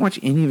 I can't watch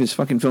any of his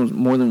fucking films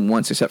more than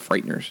once, except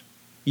Frighteners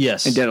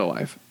Yes. and Dead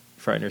Alive.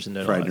 Frighteners and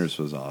Dead Alive. Frighteners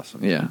was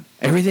awesome. Yeah,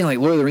 everything like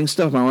Lord of the Rings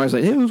stuff. My wife's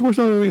like, "Hey, let's watch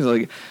Lord of the Rings."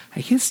 Like,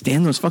 I can't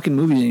stand those fucking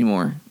movies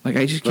anymore. Like,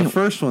 I just The can't.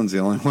 first one's the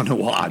only one to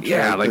watch.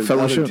 Yeah, like the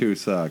Fellowship. other two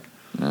suck.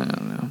 I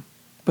don't know,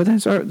 but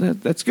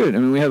that's good. I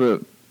mean, we have a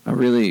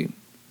really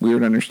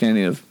weird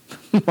understanding of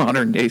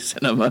modern day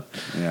cinema.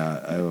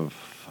 Yeah, oh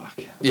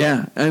fuck.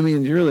 Yeah, I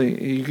mean,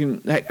 really, you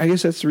can. I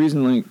guess that's the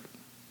reason. Like,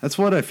 That's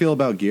what I feel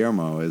about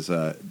Guillermo. Is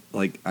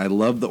like I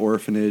love The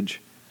Orphanage,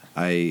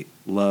 I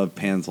love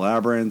Pan's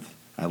Labyrinth,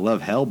 I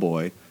love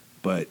Hellboy,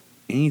 but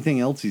anything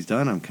else he's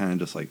done, I'm kind of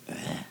just like,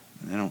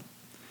 I don't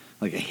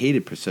like. I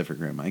hated Pacific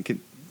Rim. I could.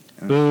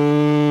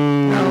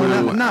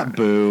 No, not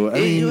boo. I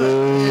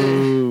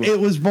mean, it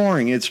was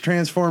boring. It's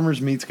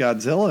Transformers meets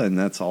Godzilla, and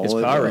that's all It's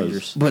it Power was.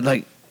 Rangers. but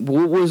like,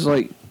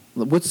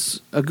 what's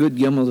a good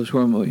Guillermo del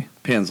Toro movie?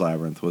 Pan's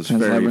Labyrinth was Pan's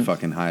very Labyrinth?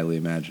 fucking highly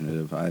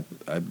imaginative. I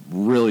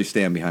really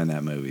stand behind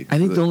that movie. I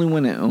think the only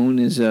one I own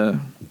is The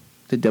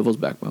Devil's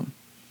Backbone.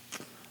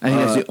 I think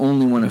that's the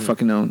only one I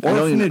fucking own. I don't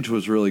even- Orphanage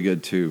was really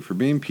good too for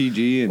being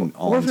PG and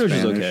all in Orphanage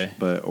is Spanish. okay.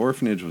 But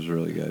Orphanage was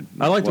really good.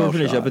 I liked Well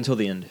Orphanage shot. up until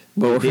the end.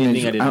 But The Orphanage,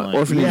 ending I didn't like.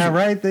 Orphanage, Yeah,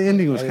 right. The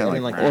ending was I kind of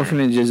didn't like, like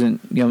Orphanage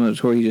isn't Guillermo del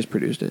Toro. He just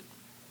produced it.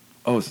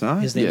 Oh, it's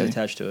not. His name's Yeah.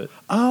 attached to it.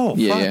 Oh,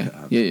 Yeah,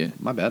 fuck. yeah.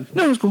 My bad.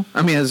 No, it's cool.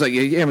 I mean, it's like,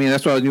 yeah, I mean,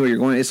 that's why I knew where you're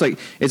going. It's like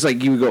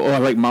you would go, oh, I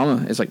like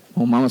Mama. It's like,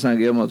 oh, Mama's not a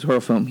Guillermo del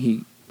Toro film.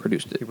 He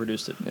produced it. He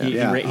produced it. Yeah. He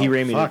Yeah. he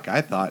Raimi'd fuck. it.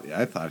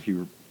 I thought he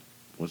was.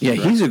 Yeah,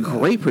 he's a directing that.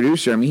 great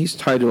producer. I mean, he's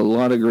tied to a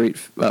lot of great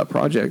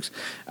projects.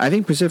 I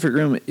think Pacific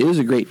Rim is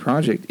a great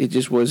project. It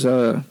just was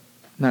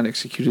not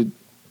executed.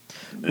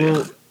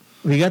 Well,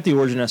 we got the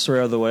origin story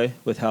out of the way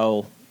with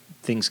how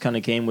things kind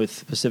of came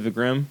with Pacific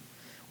Rim.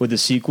 With the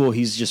sequel,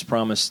 he's just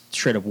promised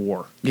straight up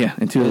war. Yeah,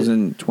 in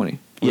 2020.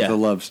 With Yeah. a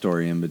love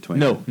story in between.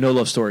 No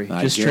love story.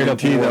 I Just straight up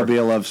guarantee war. there'll be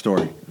a love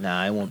story.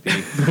 Nah, it won't be.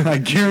 I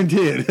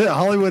guarantee it.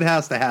 Hollywood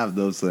has to have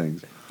those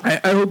things.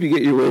 I hope you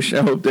get your wish.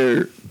 I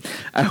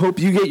hope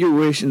you get your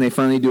wish and they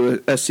finally do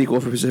a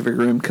sequel for Pacific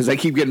Rim, because I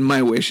keep getting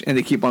my wish and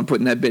they keep on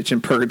putting that bitch in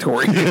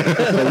purgatory. Like,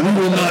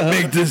 we will not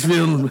make this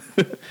film.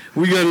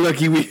 We got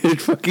lucky we hit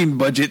fucking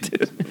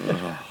budget.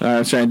 I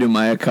was trying to do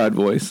my Akkad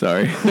voice.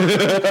 Sorry.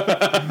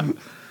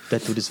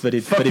 That dude is very,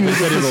 very,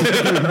 very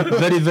terrible.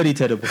 Very, very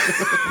terrible.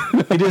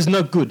 It is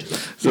not good. It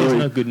is Sorry.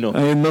 not good, no.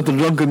 I am not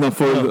drunk enough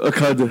for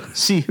Akkad.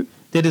 See,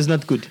 that is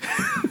not good.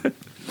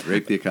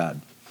 Rape the Akkad.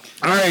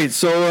 All right,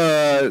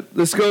 so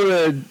let's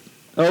go to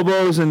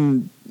elbows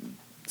and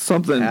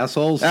something.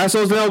 Assholes.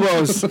 Assholes and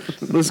elbows.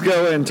 Let's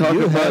go and talk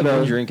You have about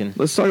been drinking.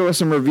 Let's talk about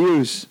some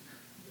reviews.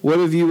 What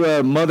have you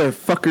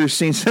motherfuckers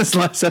seen since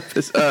last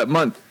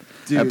month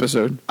Dude,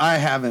 episode? I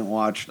haven't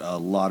watched a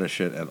lot of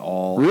shit at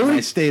all. Really? I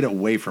stayed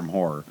away from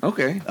horror.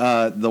 Okay.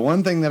 The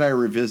one thing that I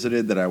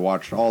revisited that I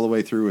watched all the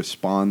way through was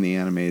Spawn, the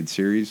animated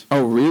series.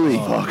 Oh, really?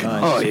 nice.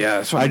 Oh, yeah.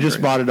 That's I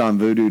just bought it on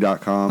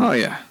Voodoo.com. Oh,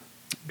 yeah.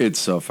 It's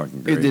so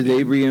fucking great. Did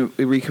they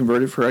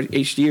reconvert it for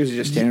HD, or is it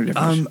just standard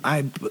definition?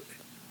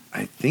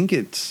 I think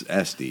it's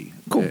SD.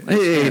 Cool. It's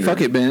Hey, standard.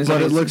 fuck it, Ben.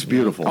 But it looks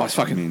beautiful. Oh, it's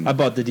fucking- I mean, I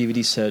bought the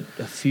DVD set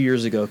a few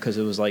years ago because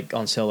it was like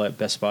on sale at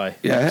Best Buy.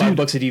 Yeah, Like dude,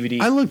 $5 a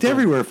DVD. I looked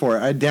everywhere for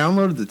it. I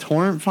downloaded the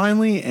torrent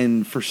finally,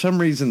 and for some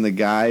reason the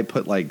guy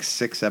put like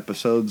 6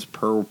 episodes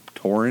per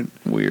torrent.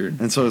 Weird.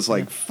 And so it's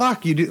like,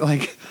 fuck, you do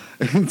like,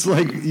 it's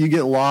like you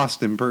get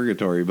lost in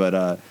purgatory.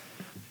 But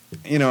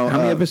you know, How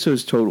many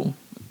episodes total?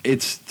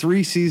 it's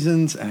 3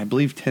 seasons, and I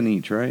believe 10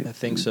 each, right? I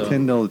think so.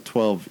 10 to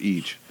 12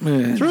 each.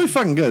 Man. It's really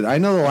fucking good. I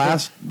know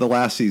the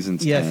last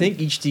season's Yeah, 10. I think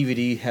each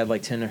DVD had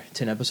like 10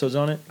 episodes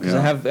on it. Because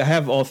Yeah. I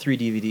have all 3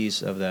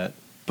 DVDs of that.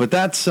 But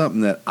that's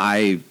something that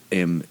I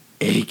am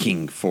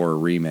aching for a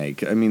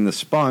remake. I mean, the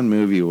Spawn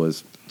movie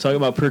was Talking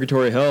about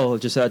Purgatory Hell,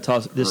 just asked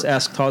Todd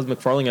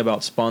McFarlane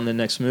about Spawn, the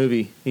next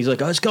movie. He's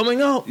like, oh, it's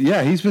coming out.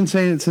 Yeah, he's been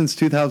saying it since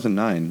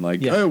 2009.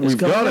 Like, Yeah, oh, it's we've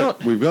got coming it.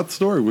 out. We've got the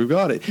story. We've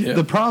got it. Yeah.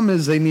 The problem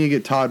is they need to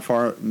get Todd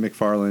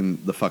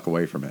McFarlane the fuck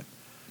away from it.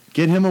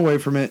 Get him away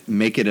from it.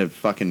 Make it a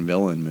fucking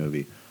villain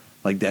movie,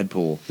 like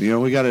Deadpool. You know,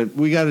 we got a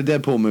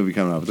Deadpool movie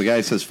coming up. The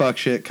guy says fuck,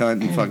 shit,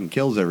 cunt, and fucking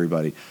kills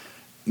everybody.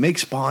 make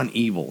Spawn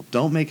evil.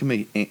 Don't make him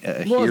a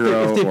Well,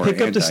 hero. if they or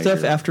pick up the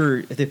stuff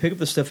anti-hero.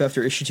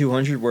 after issue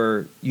 200,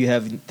 where you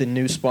have the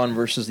new Spawn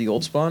versus the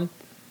old Spawn,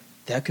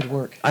 that could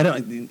work.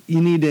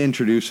 You need to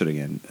introduce it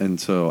again, and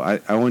so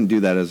I wouldn't do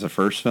that as a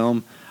first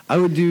film. I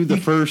would do the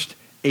first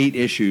 8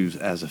 issues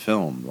as a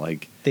film,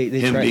 like They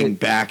him tried- being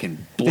back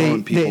and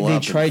blowing people They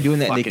up. try and doing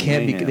that. They fucking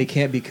can't. mayhem. They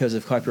can't because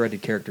of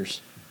copyrighted characters.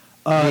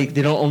 They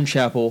don't own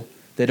Chapel.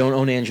 They don't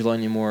own Angela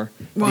anymore.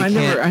 Well,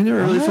 They I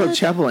never really thought What?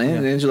 Chapel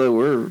and Angela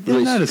were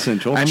really not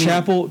essential. I mean,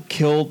 Chapel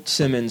killed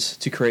Simmons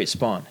to create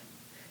Spawn.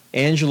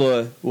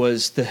 Angela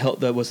was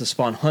the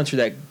Spawn hunter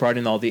that brought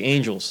in all the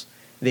angels.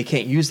 They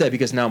can't use that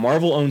because now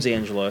Marvel owns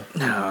Angela.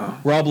 No,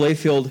 Rob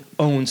Liefeld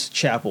owns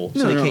Chapel,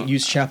 so No, they no. can't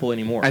use Chapel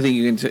anymore. I think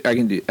you can.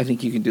 I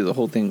think you can do the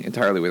whole thing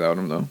entirely without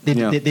him, though. They,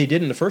 Yeah. they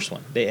did in the first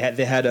one. They had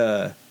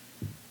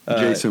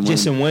Jason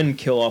Jason Wynn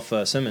kill off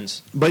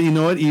Simmons. But you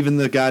know what? Even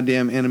the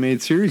goddamn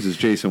animated series is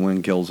Jason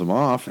Wynn kills him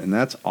off, and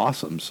that's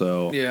awesome.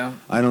 So Yeah.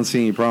 I don't see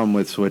any problem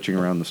with switching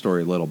around the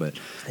story a little bit.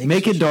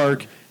 Make it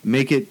dark,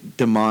 make it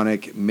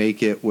demonic,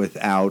 make it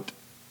without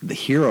the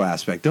hero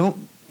aspect.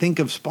 Don't think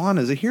of Spawn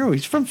as a hero.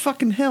 He's from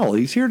fucking hell.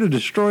 He's here to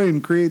destroy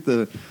and create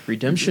the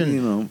Redemption.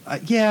 You know,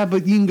 yeah,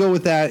 but you can go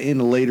with that in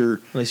a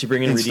later Unless you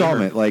bring in a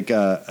installment, like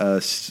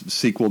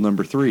sequel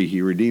number 3.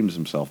 He redeems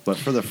himself, but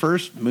for the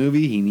first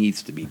movie, he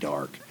needs to be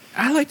dark.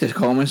 I like to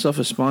call myself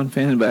a Spawn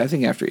fan, but I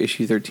think after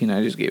issue 13,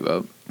 I just gave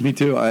up. Me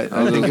too. I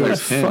think it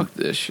was 10. Fuck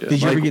this shit.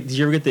 Did you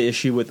ever get the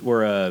issue with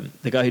where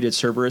the guy who did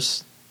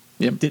Cerberus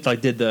Yep. did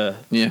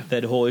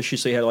that whole issue?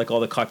 So you had like all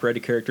the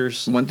copyrighted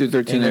characters. 1 through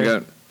 13,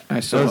 I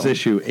That saw. was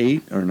issue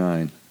 8 or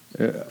 9.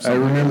 I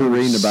remember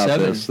reading about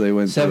this. They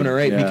went 7 through- or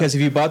 8 yeah. because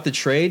if you bought the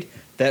trade,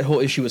 that whole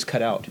issue was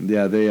cut out.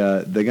 Yeah, they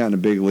got in a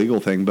big legal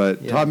thing,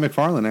 but Yeah. Todd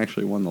McFarlane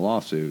actually won the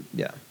lawsuit.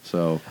 Yeah,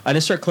 So I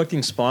didn't start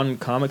collecting Spawn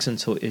comics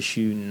until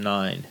issue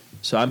 9,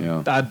 so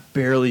Yeah. I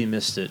barely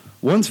missed it.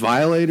 once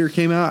Violator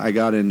came out, I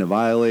got into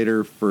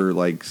Violator for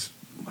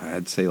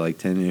I'd say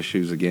 10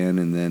 issues again,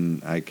 and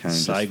then I kind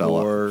of just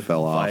Cygor,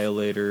 fell off.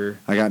 Violator,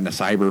 I got into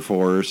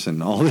Cyberforce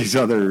and all these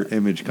other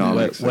Image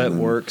comics. Wet and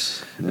then-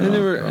 Works.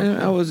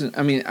 I wasn't.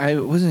 I mean, I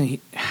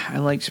wasn't. I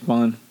liked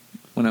Spawn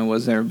when I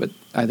was there, but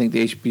I think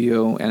the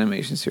HBO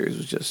animation series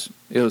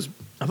was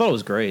I thought it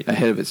was great. I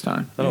ahead of its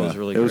time. thought it was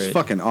really It was great.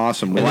 fucking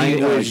awesome. And Like,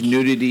 language,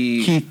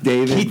 nudity. Keith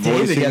David Keith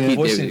David voicing got it.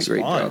 voicing David did a great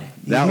Spawn. job.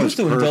 That he was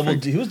doing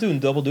perfect. He was doing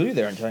double duty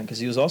there in time because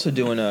he was also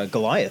doing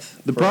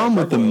Goliath. The for problem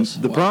with Gargoyles.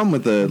 the problem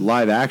with the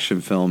live action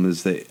film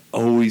is they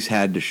always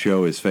had to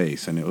show his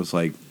face, and it was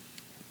like,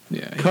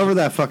 Yeah. cover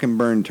that fucking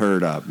burned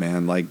turd up,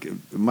 man. Like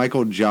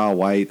Michael Jai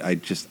White,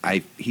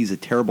 he's a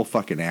terrible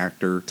fucking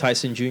actor.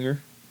 Tyson Jr.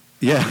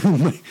 Yeah,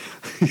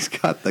 he's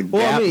got the.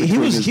 Well, gap I mean, he between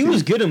was his he was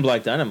teeth. good in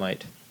Black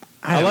Dynamite.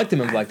 I liked him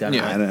in Black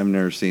Dynamite. I've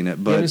never seen it,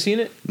 You but haven't seen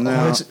it?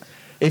 No. Oh,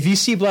 if you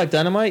see Black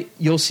Dynamite,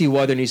 you'll see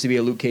why there needs to be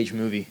a Luke Cage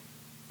movie.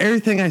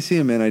 everything I see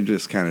him in, I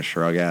just kind of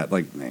shrug at,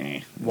 like, nah.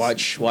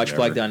 Watch whatever.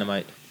 Black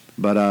Dynamite.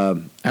 But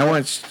I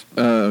watched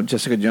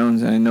Jessica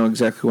Jones, and I know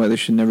exactly why there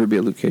should never be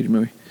a Luke Cage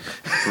movie.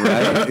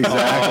 right,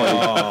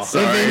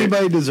 exactly. If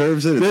anybody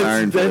deserves it, it's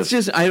Iron That's Fist.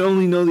 just I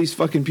only know these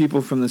fucking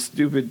people from the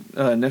stupid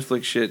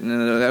Netflix shit, and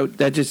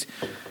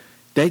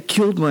that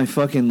killed my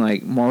fucking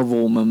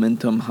Marvel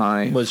momentum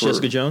high. Was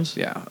Jessica Jones?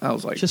 Yeah, I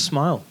was like, Just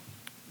smile.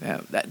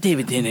 yeah, that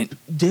David didn't.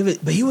 David,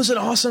 but he was an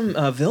awesome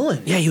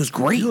villain. Yeah, he was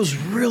great. He was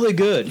really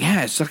good.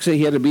 Yeah, it sucks that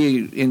he had to be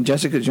in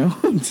Jessica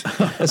Jones.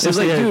 It's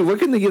like, dude, what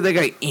can they give that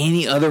guy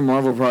any other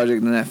Marvel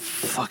project than that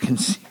fucking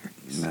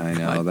series? I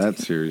know, that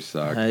series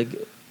sucked.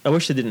 I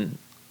wish it didn't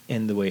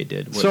end the way it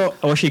did. So-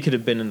 I wish he could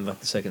have been in the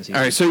second season.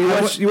 All right, so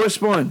you watch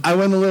Spawn. I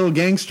went a little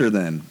gangster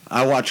then.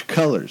 I watched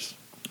Colors.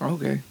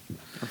 Okay.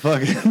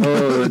 Fucking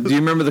Do you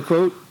remember the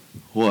quote?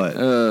 what?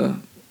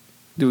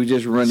 Do we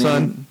just run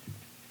Son. in?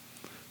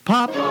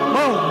 Pop.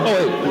 Oh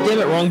wait, damn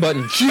it, wrong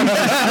button.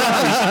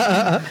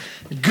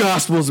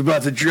 Gospel's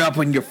about to drop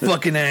on your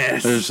fucking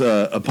ass. There's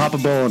a Papa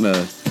Bowl and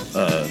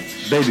a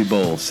Baby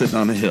Bowl sitting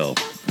on a hill.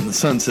 And the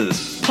son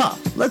says, Pop,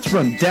 let's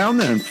run down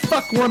there and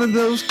fuck one of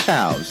those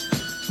cows.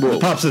 Well,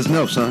 Pop says,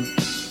 no, son.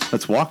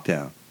 Let's walk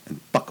down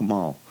and fuck them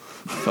all.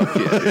 Fuck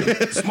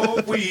yeah.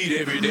 Smoke weed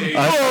every day.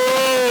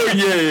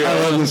 I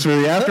love this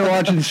movie. After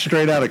watching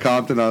Straight Outta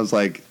Compton, I was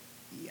like,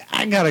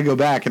 I gotta go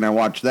back, and I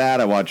watched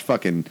that. I watched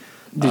fucking.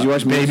 Did you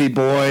watch Baby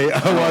Boy?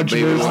 I watched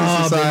Baby Ministry Boy.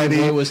 Oh, Society.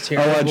 Baby Boy was I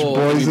watched terrible.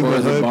 Boys Baby in Boy the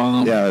was a Hood.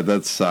 bomb. Yeah,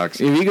 that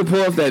sucks. If you could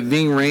pull off that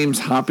Ving Rhames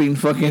hopping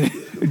fucking.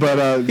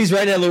 But He's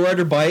riding a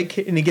lowrider bike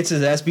and he gets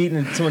his ass beaten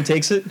and someone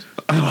takes it.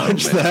 I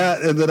watched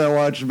that, and then I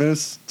watched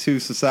Menace to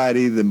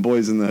Society, then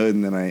Boys in the Hood,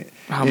 and then I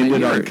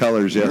ended on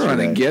Colors You're on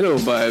a yesterday. ghetto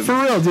vibe. For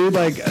real, dude.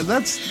 Like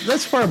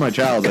that's part of my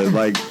childhood.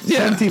 Like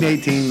Yeah. 17,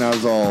 18,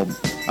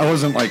 I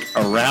wasn't like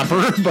a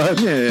rapper, but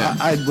Yeah.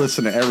 I'd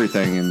listen to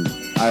everything, and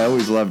I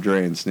always loved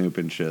Dre and Snoop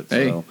and shit. So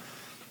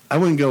Hey. I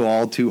wouldn't go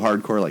all too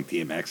hardcore like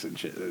DMX and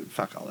shit.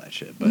 Fuck all that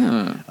shit.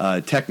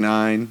 But Tech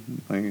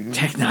 9. Like,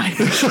 Tech 9.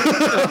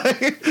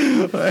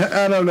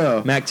 I don't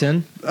know. Mac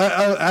 10.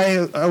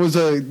 I was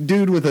a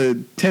dude with a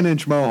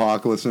 10-inch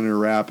mohawk listening to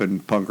rap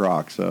and punk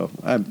rock, so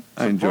I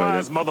enjoyed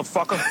it.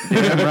 Motherfucker.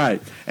 Yeah,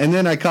 right. And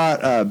then I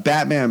caught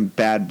Batman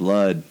Bad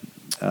Blood,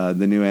 the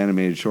new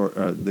animated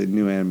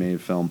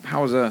film.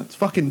 How was that? It's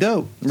fucking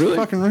dope. It's Really?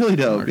 fucking really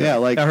dope. Okay. Yeah,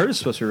 like I heard it's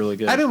supposed to be really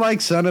good. I didn't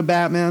like Son of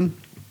Batman.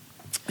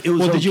 It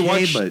was Did you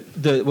watch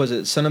but was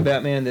it Son of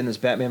Batman? Then there's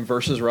Batman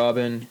versus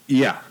Robin,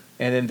 yeah.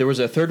 and then there was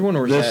a third one.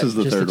 Or was This that is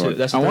the just third two? one.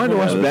 That's the I third wanted to one?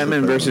 watch that's the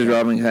Batman third versus one.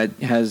 Robin.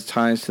 Has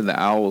ties to the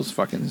Owls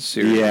fucking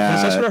series.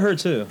 Yeah. That's what I heard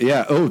too.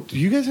 Yeah. Oh,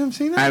 you guys haven't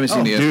seen that? I haven't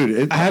seen it yet.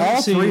 Dude, I haven't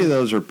all seen- three of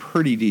those are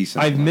pretty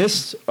decent. I've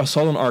missed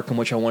Assault on Arkham,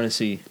 which I want to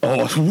see,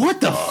 Oh, what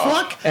the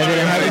fuck? and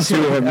then I haven't seen.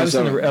 I haven't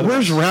seen the other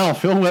Where's ones.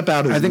 Ralph? He'll whip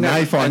out his I think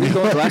knife on I think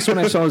you. the last one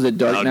I saw was the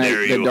Dark How Knight.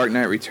 dare The you. Dark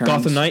Knight Returns.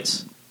 Gotham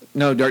Knights.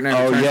 No, Dark Knight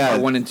Oh Returns. yeah,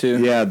 Part 1 and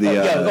 2. Yeah,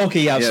 the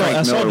Okay, yeah, I saw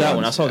Frank Miller that one.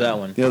 ones. I saw that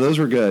one. Yeah, those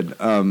were good.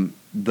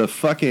 The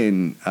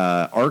fucking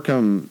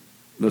Arkham,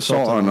 the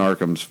Assault on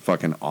Arkham's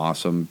fucking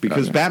awesome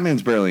because Okay.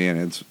 Batman's barely in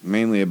it. It's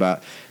mainly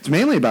about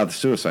the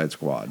Suicide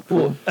Squad.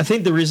 Well, I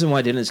think the reason why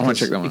I didn't is I wanna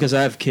check that one. because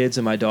I have kids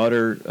and my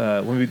daughter.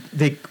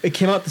 It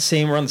came out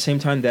around the same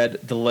time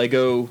that the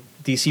Lego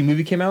DC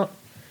movie came out,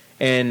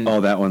 and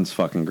Oh, that one's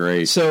fucking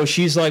great. so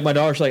she's like, my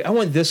daughter's like, I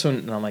want this one,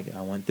 and I'm like,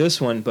 I want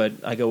this one, but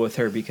I go with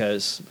her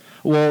because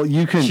Well,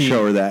 you can She-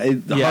 show her that.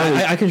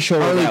 Yeah, I can show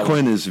her Harley that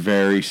Quinn is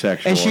very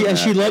sexual, And she- in and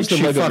she that. loves the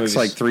she Lego fucks movies.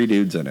 like 3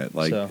 dudes in it.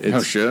 Like, So- it's,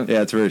 Oh, shit.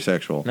 Yeah, it's very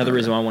sexual. another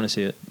reason why I want to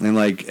see it. And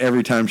like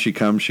every time she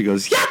comes, she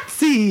goes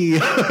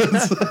Yahtzee.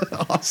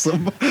 It's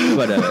awesome.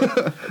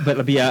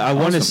 But yeah, I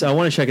want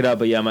to check it out.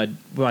 But yeah, my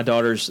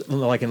daughter's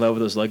like in love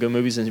with those Lego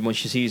movies, and when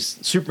she sees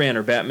Superman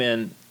or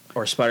Batman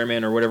or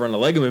Spider-Man or whatever in the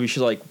Lego movie,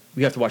 she's like,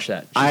 we have to watch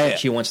that.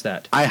 She wants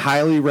that. I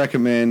highly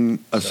recommend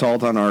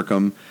Assault on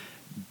Arkham.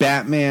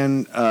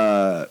 Batman.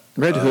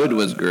 Red Hood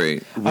was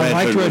great. I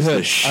liked Red was the Hood.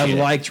 I shit.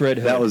 liked Red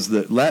Hood.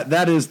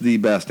 That is the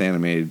best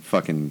animated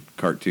fucking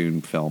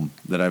cartoon film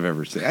that I've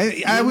ever seen.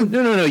 I would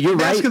No. You're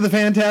Mask right. of the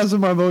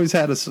Phantasm. I've always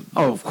had a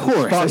Oh, of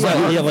course. spot-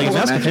 yeah, like Of course.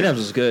 Mask of Phantasm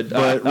was good. But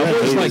I've Red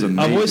always Hood liked is I've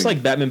always amazing.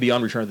 liked Batman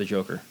Beyond: Return of the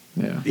Joker.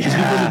 Yeah. With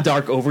the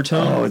dark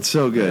overtone. Oh, it's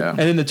so good. Yeah. And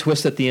then the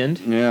twist at the end.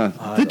 Yeah.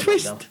 Oh, I The love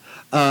twist. that.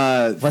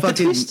 What, the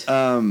fucking, twist?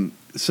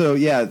 So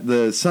yeah,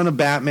 the Son of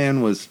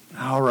Batman was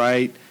all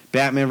right.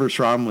 Batman vs.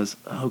 Robin was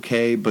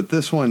okay, but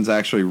this one's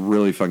actually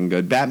really fucking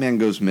good. Batman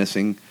goes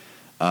missing,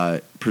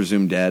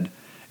 presumed dead,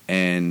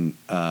 and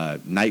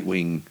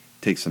Nightwing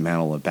takes the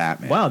mantle of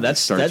Batman. Wow, that's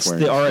Starts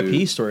the wearing RIP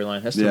a suit.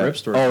 storyline. That's the Yeah. Rip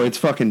story. Oh, it's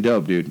fucking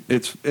dope, dude.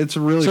 It's a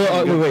really so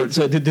fucking good wait.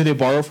 So did they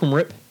borrow from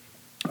Rip?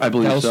 I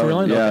believe That was so.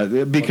 storyline? Yeah,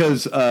 Okay.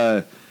 because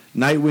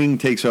Nightwing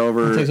takes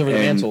over. He takes over the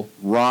and mantle.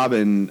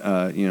 Robin,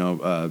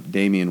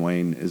 Damian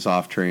Wayne is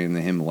off training in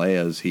the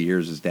Himalayas. He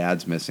hears his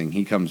dad's missing.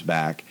 He comes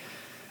back,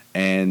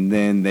 and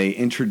then they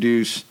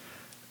introduce.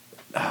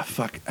 I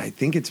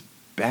think it's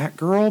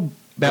Batgirl.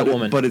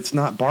 Batwoman. but it's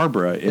not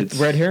Barbara. It's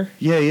red hair?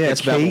 Yeah,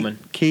 That's Batwoman.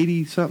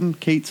 Kate something.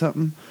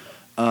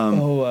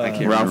 I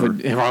can't Ralph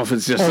remember. Ralph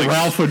is just Oh, like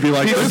Ralph would be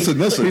like,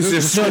 listen. He's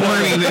just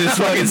squirming in his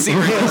fucking seat.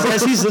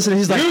 As he's listening,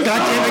 he's like, God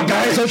damn it,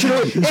 guys, don't you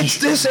know?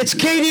 It's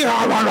Katie.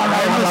 I'm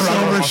a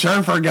Silver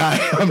Surfer guy.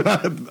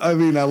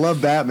 I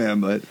love Batman,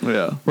 but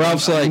Yeah.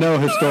 Ralph's like, no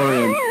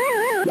historian.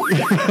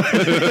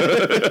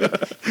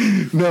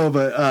 No,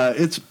 but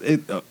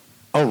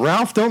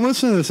Ralph, don't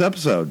listen to this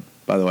episode.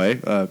 By the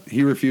way,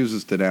 he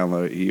refuses to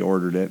download it. He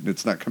ordered it, and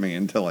it's not coming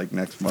in until like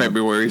next month.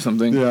 February or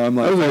something. Yeah, I'm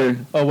like,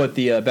 oh, what,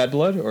 the Bad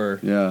Blood? Or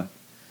yeah.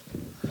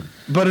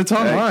 But it's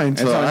online,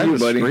 It's so on I you,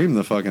 just buddy. stream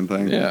the fucking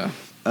thing. Yeah.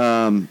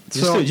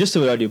 just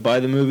do what I do. Buy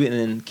the movie and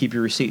then keep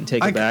your receipt and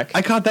take it back.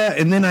 I caught that,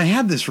 and then I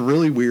had this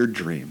really weird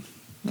dream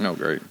Oh,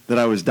 great. that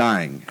I was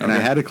dying, and I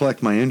Okay. had to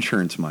collect my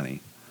insurance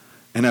money.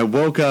 And I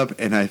woke up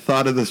and I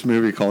thought of this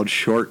movie called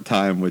Short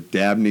Time with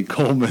Dabney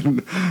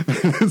Coleman.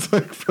 It's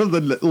like from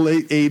the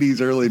late 80s,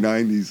 early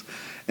 90s.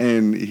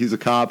 And he's a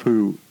cop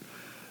who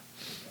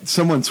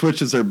someone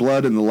switches their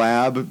blood in the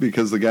lab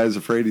because the guy's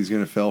afraid he's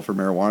going to fail for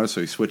marijuana. So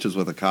he switches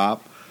with a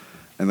cop.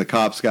 And the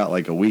cop's got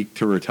like a week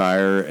to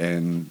retire.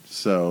 And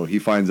so he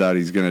finds out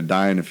he's going to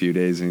die in a few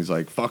days. And he's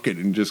like, fuck it.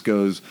 And just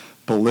goes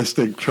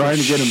ballistic trying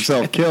to get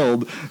himself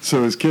killed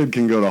so his kid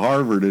can go to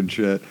Harvard and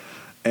shit.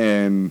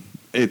 And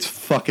it's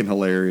fucking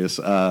hilarious.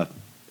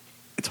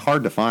 It's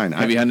hard to find.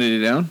 Have you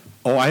hunted it down?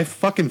 Oh, I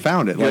fucking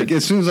found it. Good. Like,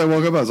 as soon as I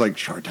woke up, I was like,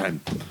 Short Time.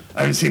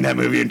 I haven't seen that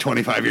movie in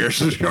 25 years.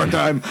 Short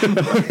Time.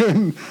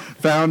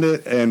 Found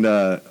it,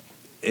 and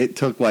it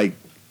took like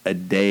a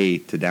day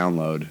to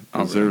download. Oh,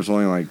 'Cause really? there was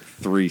only like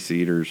 3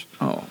 seaters.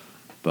 Oh.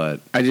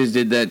 But I just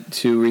did that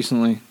too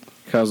recently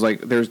because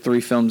like there's 3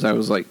 films I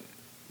was like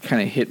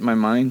kind of hit my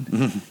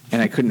mind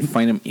and I couldn't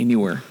find them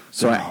anywhere.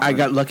 So I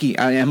got lucky.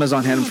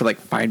 Amazon had them for like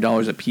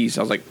 $5 a piece.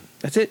 I was like,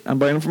 that's it. I'm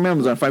buying them from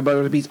Amazon,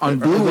 $5 a piece on are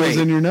Blu-ray. those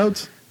in your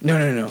notes?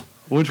 No.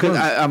 Which 'Cause one?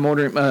 I'm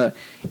ordering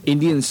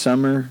Indian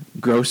Summer,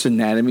 Gross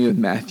Anatomy with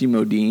Matthew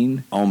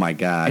Modine. Oh, my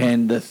God.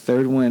 And the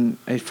third one,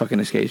 it fucking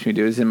escapes me,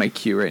 dude. It's in my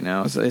queue right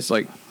now. It's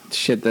like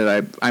shit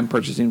that I'm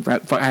purchasing.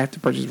 I have to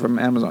purchase from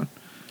Amazon.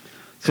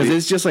 Because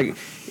it's just like,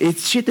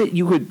 it's shit that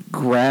you could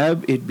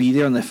grab. It'd be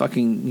there on the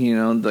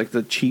fucking, like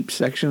the cheap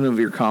section of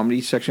your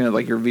comedy section of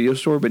like your video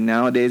store. But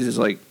nowadays it's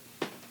like,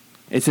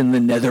 it's in the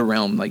nether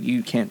realm. Like,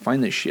 you can't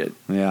find this shit.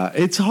 Yeah,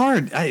 it's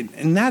hard.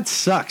 And that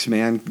sucks,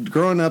 man.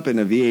 Growing up in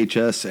a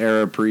VHS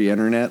era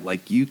pre-internet,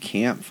 like, you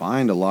can't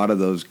find a lot of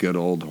those good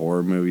old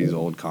horror movies,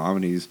 old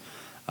comedies.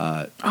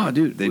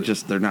 Dude.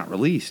 They're not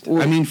released.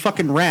 Well, I mean,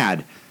 fucking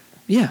Rad.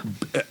 Yeah.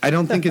 I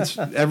don't think it's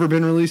ever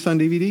been released on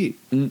DVD.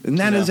 And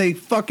that is a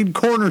fucking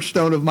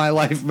cornerstone of my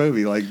life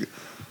movie. Like,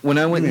 when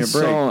I went and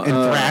saw... And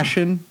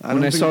Thrashin'.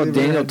 When I saw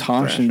Daniel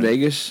Tosh in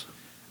Vegas,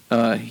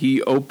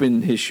 he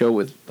opened his show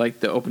with,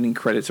 like, the opening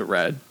credits of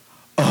Rad.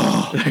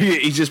 Oh.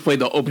 He just played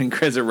the opening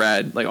credits of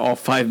Rad, like, all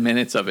 5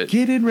 minutes of it.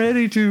 Getting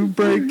ready to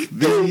break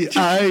the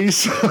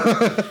ice.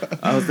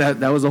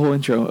 That was the whole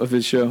intro of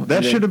his show.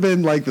 That should have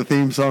been, like, the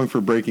theme song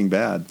for Breaking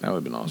Bad. That would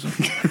have been awesome.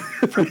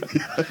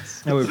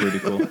 That would be pretty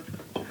cool.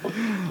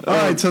 All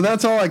right, so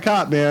that's all I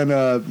caught,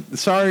 man.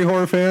 Sorry,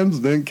 horror fans,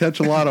 didn't catch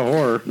a lot of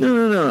horror.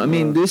 No. I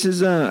mean, this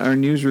is our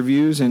news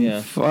reviews,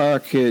 and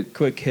fuck it.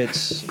 Quick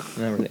hits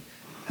and everything.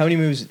 How many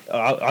movies?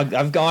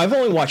 I've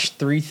only watched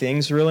 3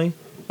 things, really.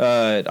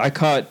 I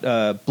caught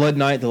Blood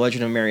Night, The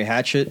Legend of Mary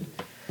Hatchet,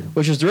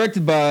 which was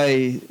directed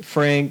by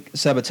Frank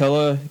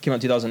Sabatella. It came out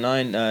in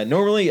 2009.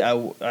 Normally,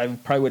 I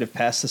probably would have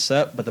passed this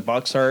up, but the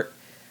box art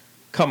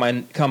caught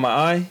my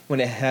eye when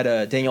it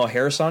had Danielle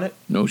Harris on it.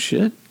 No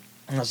shit.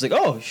 And I was like,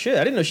 oh, shit,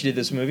 I didn't know she did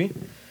this movie.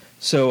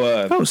 So,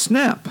 oh,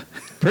 snap.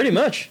 Pretty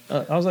much.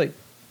 I was like,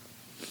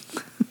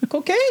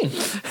 cocaine.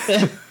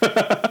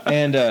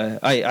 And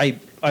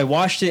I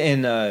watched it,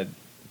 and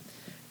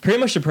pretty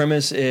much the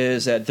premise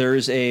is that there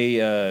is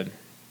a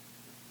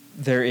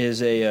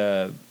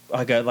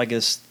I got like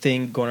this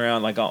thing going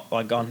around like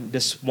on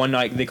this one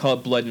night, they call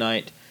it Blood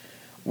Night,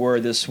 where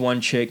this one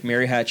chick,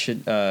 Mary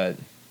Hatchet, they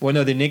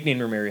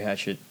nicknamed her Mary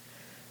Hatchet,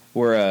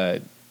 where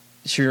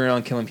she ran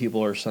around killing people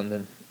or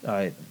something.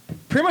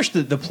 Pretty much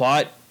the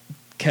plot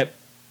kept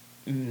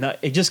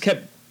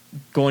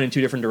going in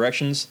 2 different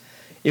directions.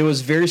 It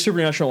was very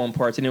supernatural at one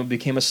part, then it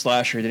became a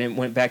slasher, then it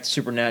went back to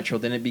supernatural,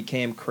 then it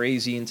became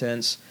crazy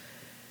intense.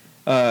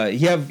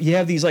 You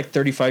have these like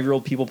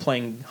 35-year-old people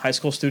playing high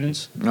school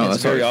students. No,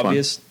 it's very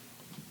obvious. Fun.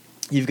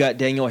 You've got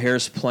Danielle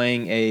Harris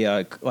playing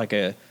a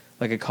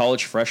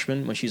college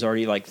freshman when she's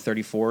already like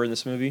 34 in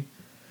this movie.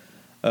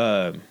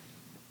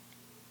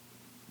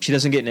 She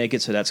doesn't get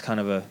naked, so that's kind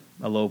of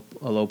a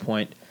low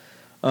point.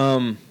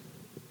 I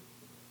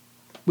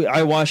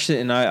watched it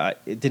and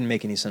it didn't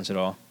make any sense at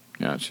all.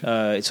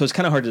 Gotcha. So it's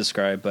kind of hard to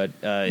describe. But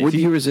what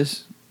year was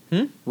this?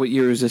 What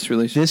year was this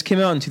released? This came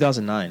out in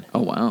 2009.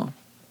 Oh wow.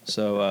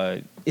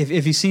 So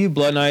if you see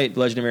Blood Night,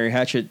 Legend of Mary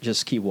Hatchet,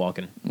 just keep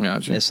walking.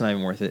 Gotcha. It's not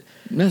even worth it.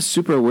 I'm not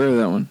super aware of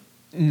that one.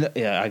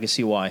 Yeah, I can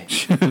see why.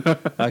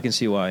 I can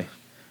see why.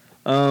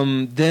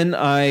 Then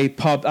I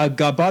bought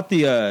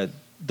the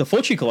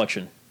Fulci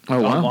collection.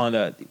 Oh wow!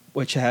 On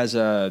which has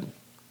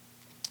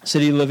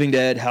City of the Living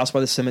Dead, House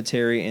by the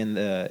Cemetery, and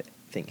I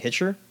think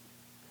Hitcher,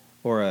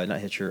 or not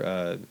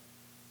Hitcher,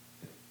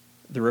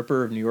 the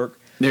Ripper of New York.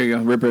 There you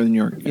go, Ripper of New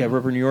York. Yeah,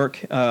 Ripper of New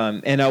York.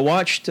 And I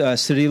watched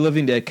City of the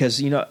Living Dead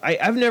because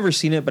I've never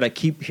seen it, but I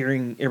keep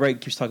hearing everybody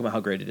keeps talking about how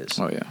great it is.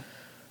 Oh yeah.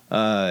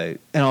 And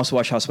I also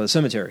watched House by the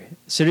Cemetery.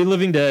 City of the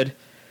Living Dead,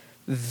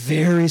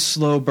 very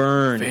slow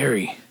burn.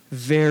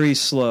 Very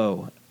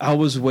slow. I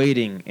was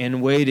waiting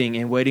and waiting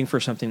and waiting for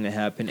something to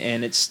happen,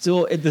 and it's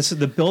still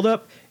the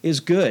build-up is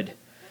good,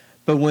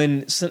 but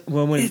when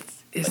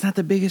it's not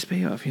the biggest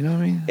payoff, you know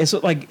what I mean? It's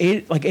like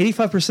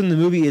 85% of the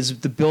movie is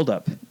the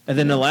build-up, and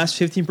then the last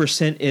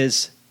 15%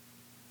 is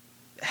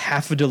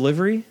half a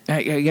delivery.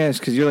 I guess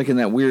because you're like in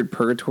that weird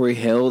purgatory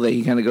hell that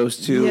he kind of goes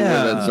to,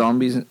 where the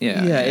zombies.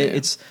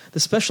 It's the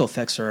special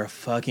effects are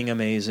fucking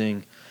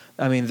amazing.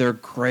 I mean, they're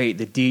great.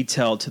 The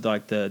detail to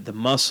like the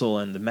muscle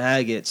and the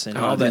maggots and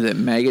all that. That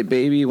maggot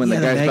baby when the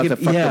guy's about to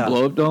fuck the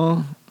blow up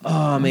doll. Oh,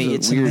 I mean,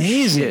 it's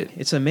amazing. Shit.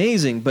 It's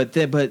amazing. But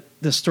the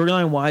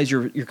storyline wise,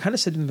 you're kind of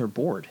sitting there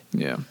bored.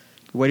 Yeah,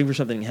 waiting for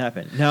something to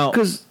happen. Now,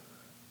 because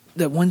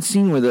that one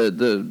scene where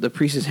the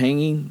priest is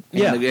hanging,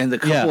 and the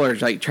couple are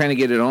like trying to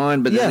get it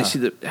on, but then they see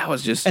that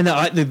was just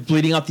the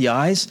bleeding out the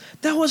eyes.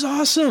 That was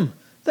awesome.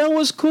 That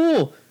was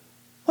cool.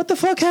 What the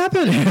fuck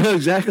happened?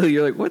 Exactly.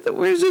 You're like,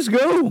 where does this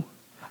go?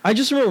 I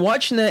just remember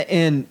watching that,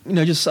 and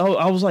I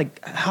was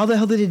like, how the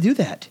hell did he do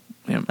that?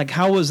 Yeah. Like,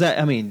 how was that?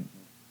 I mean,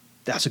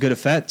 that's a good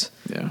effect.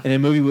 Yeah. And the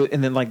movie,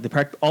 and then like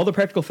all the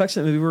practical effects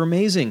in the movie were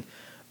amazing,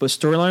 but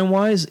storyline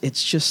wise,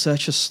 it's just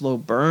such a slow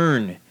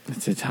burn.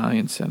 It's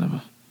Italian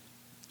cinema.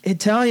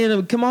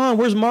 Come on,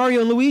 where's Mario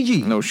and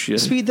Luigi? No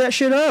shit. Speed that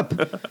shit up.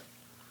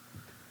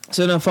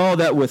 So then I followed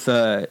that with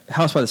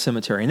House by the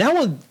Cemetery, and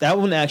that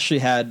one actually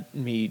had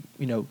me,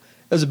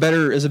 as a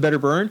better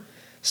burn.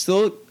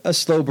 Still a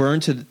slow burn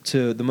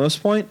to the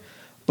most point,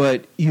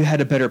 but you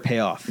had a better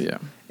payoff. Yeah.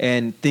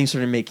 And things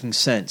started making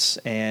sense.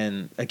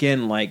 And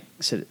again, like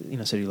City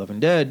of the Living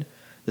Dead,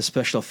 the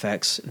special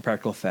effects and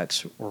practical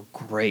effects were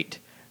great.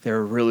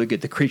 They're really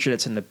good. The creature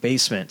that's in the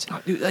basement.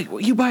 Oh, dude, like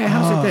you buy a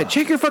house like that,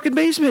 check your fucking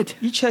basement.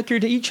 You check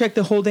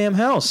the whole damn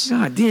house.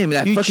 God damn,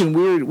 that You fucking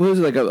weird. What was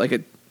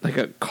it, like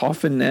a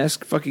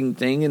coffin-esque fucking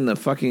thing in the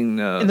fucking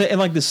And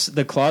like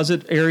the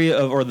closet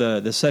area or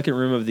the second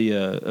room of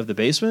the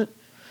basement.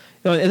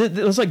 You know, and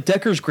it was like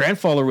Decker's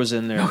grandfather was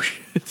in there. Oh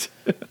shit.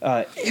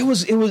 It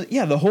was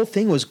the whole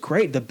thing was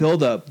great. The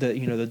build up,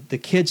 the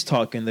kids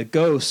talking, the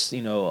ghosts,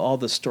 all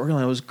the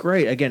storyline was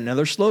great. Again,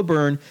 another slow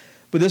burn,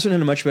 but this one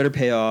had a much better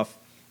payoff.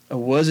 It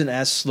wasn't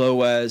as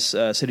slow as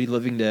City of the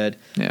Living Dead.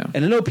 Yeah.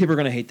 And I know people are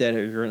going to hate that.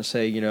 They're going to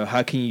say,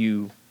 how can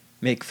you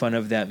make fun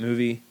of that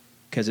movie?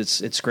 Because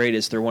it's great.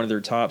 They're one of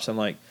their tops. I'm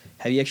like,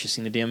 have you actually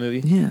seen the damn movie?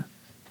 Yeah.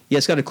 Yeah,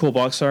 it's got a cool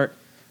box art.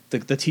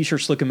 The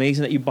T-shirts look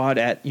amazing that you bought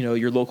at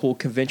your local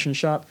convention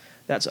shop.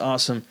 That's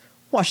awesome.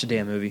 Watch the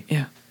damn movie.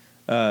 Yeah.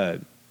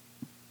 And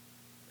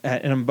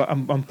I'm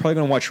probably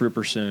going to watch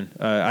Ripper soon.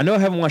 I know I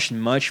haven't watched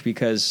much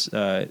because me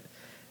and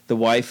the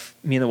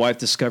wife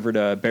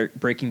discovered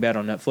Breaking Bad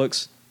on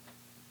Netflix,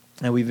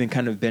 and we've been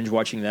kind of binge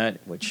watching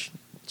that, which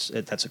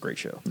that's a great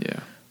show.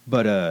 Yeah.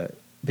 But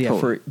yeah,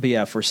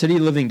 Totally. for City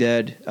of Living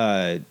Dead,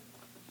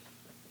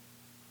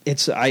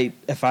 if I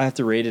have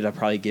to rate it, I'd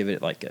probably give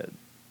it like a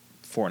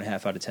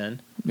 4.5 out of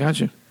 10.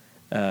 Gotcha.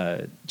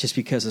 Just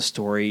because the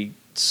story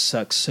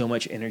sucks so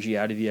much energy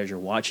out of you as you're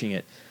watching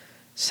it.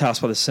 House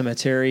by the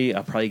Cemetery,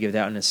 I'll probably give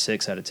that one a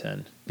 6 out of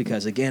 10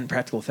 because again,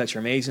 practical effects are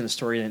amazing. The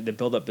story and the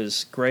build up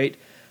is great,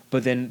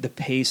 but then the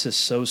pace is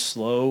so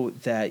slow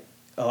that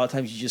a lot of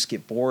times you just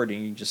get bored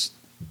and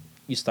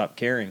you stop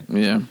caring.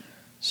 Yeah.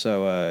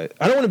 So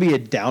I don't want to be a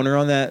downer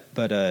on that,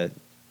 but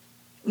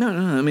No.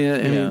 I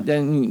mean,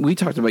 then we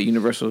talked about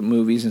Universal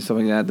movies and stuff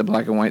like that, the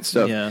black and white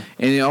stuff. Yeah.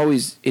 And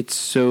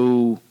it's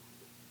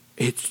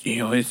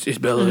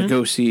Bela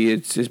Lugosi,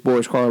 it's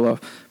Boris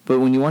Karloff. But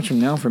when you watch them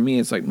now, for me,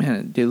 it's like,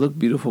 man, they look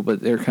beautiful,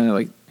 but they're kind of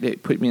like, they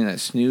put me in that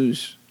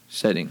snooze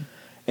setting.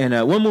 And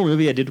one more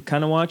movie I did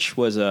kind of watch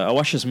was I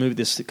watched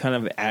this kind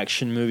of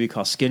action movie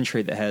called Skin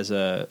Trade that has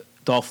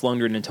Dolph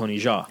Lundgren and Tony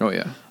Jaa. Oh,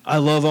 yeah. I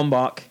love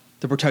Bach.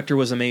 The Protector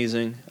was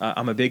amazing.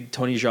 I'm a big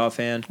Tony Jaa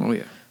fan. Oh,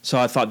 yeah. So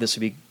I thought this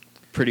would be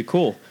pretty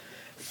cool.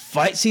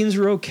 Fight scenes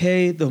are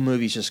okay. The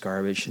movie's just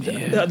garbage.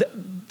 Yeah.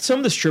 Some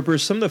of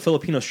the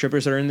Filipino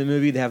strippers that are in the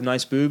movie, they have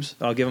nice boobs.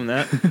 I'll give them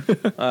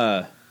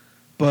that.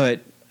 But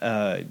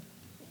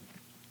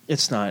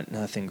it's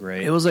nothing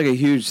great. It was like a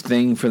huge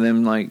thing for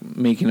them, like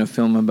making a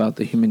film about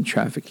the human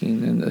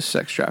trafficking and the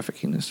sex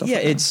trafficking and stuff. Yeah,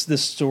 like that. it's the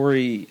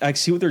story. I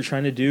see what they're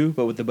trying to do,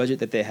 but with the budget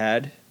that they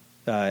had,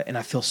 and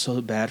I feel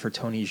so bad for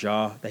Tony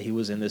Jaa that he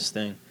was in this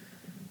thing.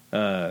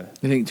 I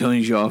think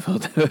Tony Jaa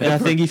felt that. And I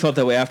think he felt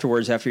that way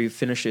afterwards. After he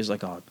finished, he's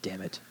like, "Oh,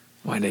 damn it!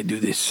 Why'd I do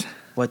this?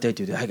 Why'd they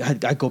do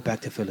that? I go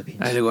back to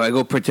Philippines. I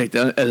go protect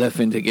the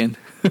elephant again.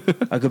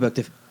 I go back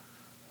to.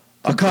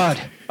 Oh God!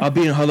 I'll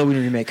be in Halloween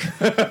remake.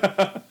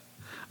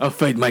 I'll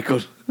fight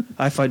Michael.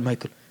 I fight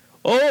Michael.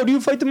 Oh, do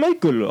you fight the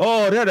Michael?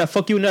 Oh, yeah,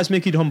 fuck you and ass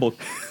make it humble.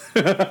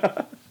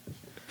 But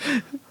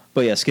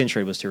yeah, Skin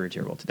Trade was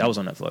terrible. That was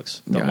on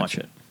Netflix. Don't watch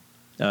it.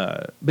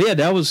 But yeah,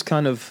 that was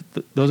kind of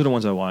those are the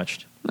ones I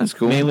watched. That's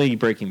cool. Mainly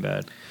Breaking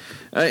Bad.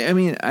 I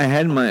mean, I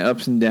had my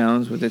ups and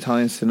downs with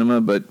Italian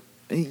cinema, but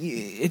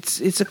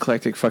it's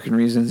eclectic fucking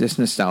reasons. It's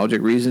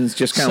nostalgic reasons.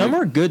 Just kind of Some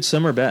are good,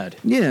 some are bad.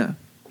 Yeah,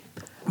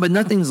 but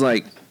nothing's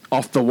like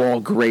off the wall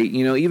great.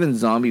 Even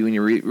Zombie, when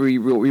you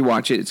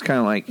rewatch it, it's kind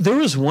of like There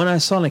was one I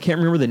saw, and I can't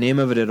remember the name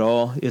of it at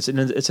all. It's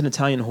an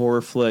Italian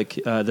horror flick.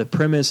 The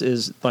premise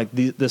is like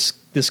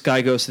this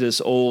guy goes to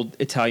this old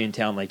Italian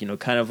town,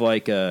 kind of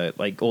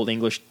like old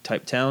English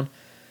type town,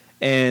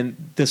 and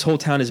this whole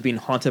town is being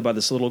haunted by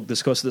this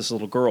ghost of this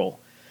little girl.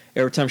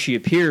 Every time she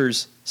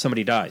appears,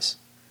 somebody dies,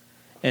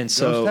 and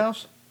so Ghost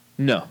House?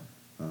 no,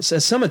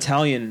 it's some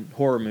Italian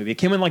horror movie. It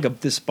came in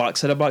this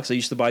box set-up box. I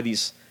used to buy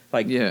these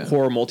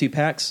horror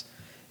multi-packs.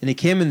 And it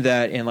came in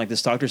that, and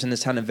this doctor's in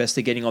this town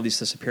investigating all these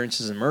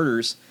disappearances and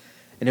murders.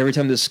 And every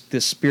time this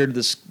spirit of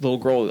this little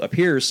girl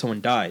appears,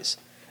 someone dies.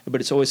 But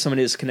it's always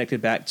somebody that's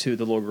connected back to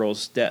the little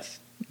girl's death.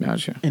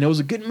 Gotcha. And it was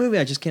a good movie.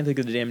 I just can't think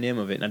of the damn name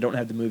of it, and I don't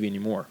have the movie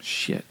anymore.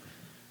 Shit.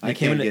 I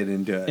can't get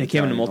into it. And it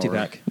came in a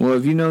multi-pack. Well,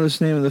 if you know this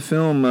name of the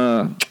film,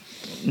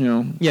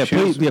 Yeah,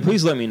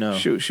 please let me know.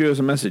 Shoot us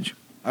a message.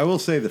 I will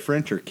say the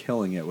French are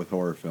killing it with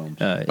horror films.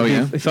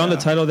 If you found the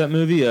title of that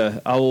movie,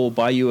 I will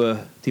buy you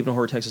a Deep in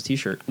Horror Texas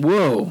t-shirt.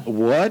 Whoa.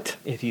 What?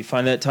 If you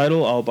find that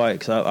title, I'll buy it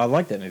because I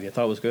like that movie. I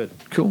thought it was good.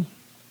 Cool.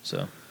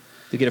 So,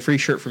 you get a free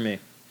shirt from me.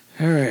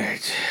 All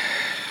right.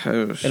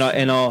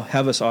 And I'll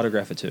have us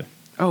autograph it too.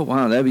 Oh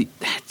wow,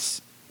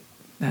 that's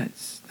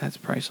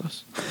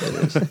priceless.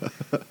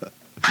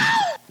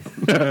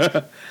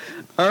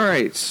 All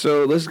right,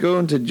 so let's go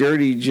into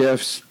Dirty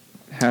Jeff's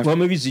What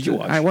movies did you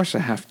watch? I watched a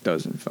half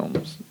dozen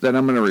films that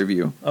I'm going to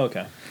review.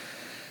 Okay.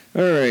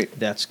 All right.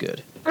 That's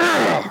good.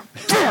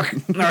 Fuck.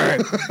 All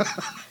right.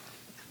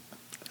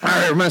 All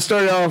right, we're going to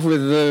start off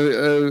with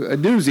a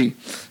doozy.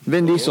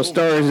 Vin Diesel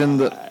stars in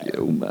the...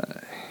 Oh, my.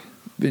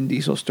 Vin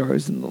Diesel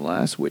stars in The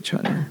Last Witch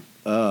Hunter.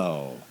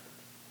 Oh.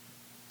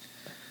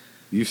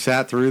 You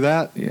sat through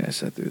that? Yeah, I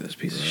sat through this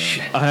piece of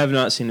shit. I have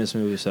not seen this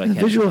movie, so I The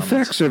can't. visual make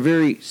comments. effects are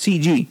very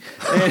CG.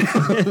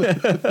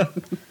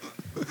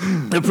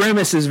 The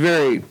premise is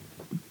very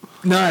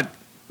not.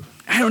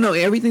 I don't know.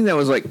 Everything that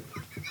was like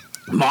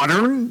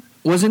modern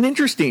wasn't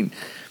interesting.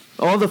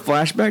 All the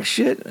flashback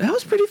shit, that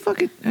was pretty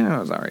fucking. That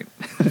was all right.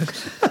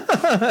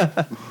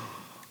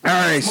 All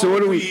right, so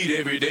what do we?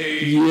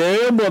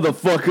 Yeah,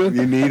 motherfucker.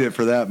 You need it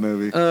for that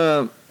movie.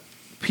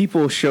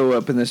 People show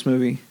up in this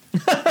movie.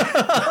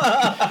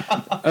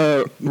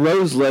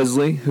 Rose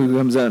Leslie, who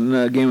comes out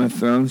in Game of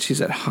Thrones, she's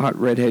that hot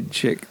redhead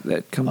chick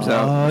that comes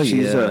out.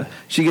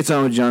 She gets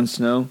on with Jon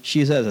Snow. She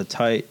has a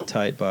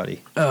tight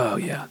body. Oh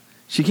yeah,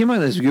 she came out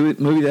in this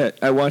movie that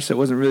I watched that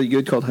wasn't really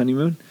good called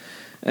Honeymoon,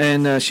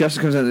 and she also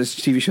comes out in this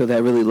TV show that I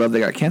really love that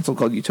got canceled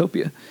called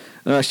Utopia.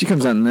 She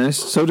comes out in this.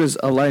 So does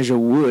Elijah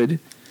Wood,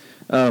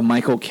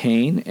 Michael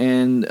Caine,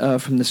 and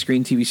from the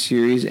Screen TV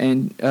series,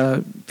 and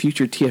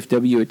future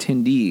TFW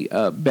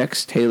attendee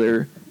Bex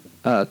Taylor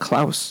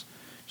Klaus.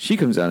 She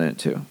comes out in it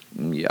too.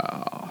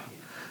 Yeah.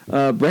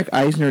 Breck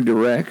Eisner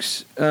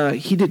directs.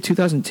 He did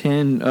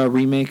 2010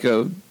 remake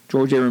of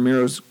George A.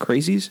 Romero's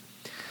Crazies.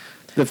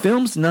 The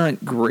film's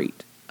not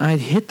great. I'd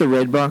hit the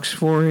red box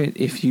for it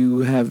if you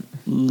have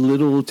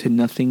little to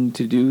nothing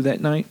to do that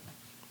night.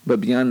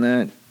 But beyond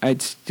that,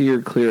 I'd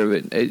steer clear of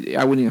it.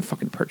 I wouldn't even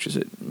fucking purchase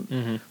it.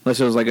 Mm-hmm. Unless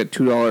it was like a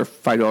 $2,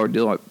 $5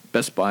 deal at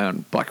Best Buy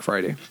on Black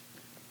Friday.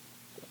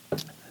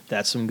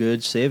 That's some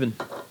good saving.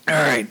 All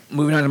right,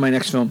 moving on to my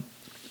next film.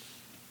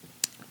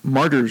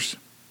 Martyrs.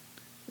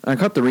 I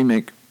caught the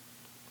remake.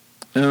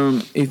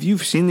 If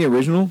you've seen the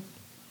original,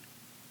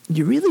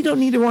 you really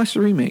don't need to watch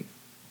the remake.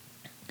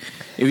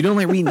 If you don't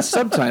like reading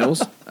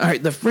subtitles, all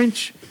right, the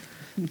French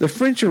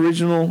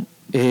original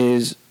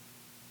is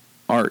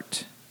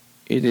art.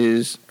 It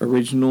is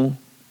original.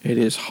 It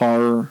is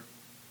horror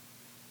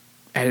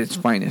at its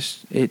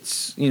finest.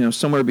 It's,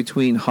 somewhere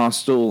between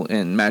Hostel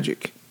and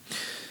Magic,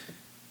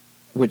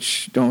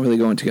 which don't really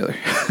go in together.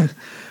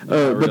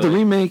 But the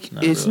remake,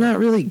 it's not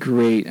really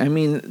great. I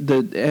mean,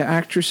 the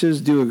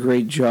actresses do a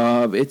great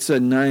job. It's a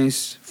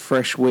nice,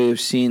 fresh way of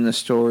seeing the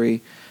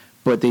story,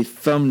 but they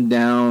thumb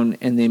down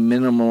and they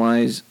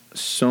minimalize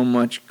so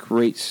much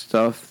great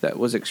stuff that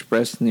was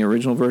expressed in the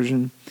original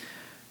version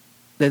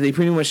that they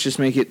pretty much just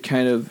make it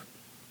kind of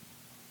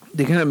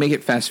make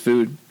it fast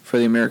food for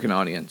the American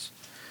audience.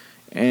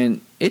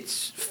 And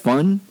it's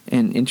fun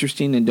and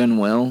interesting and done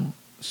well.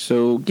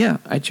 So, yeah,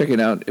 I'd check it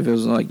out if it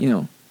was like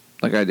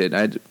I did.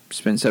 I'd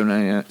spend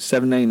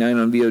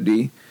 $7.99 on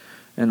VOD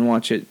and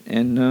watch it.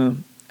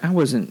 And I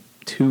wasn't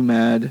too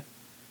mad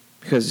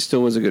because it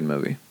still was a good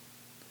movie.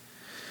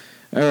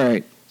 All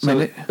right.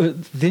 So,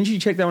 didn't you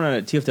check that one out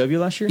at TFW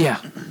last year?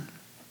 Yeah.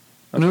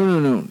 Okay.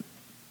 No.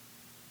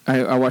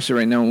 I watched it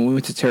right now. When we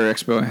went to Terror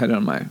Expo, I had it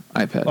on my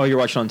iPad. Oh, you're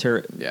watching on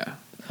Terror? Yeah.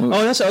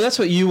 That's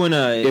what you and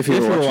if you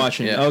were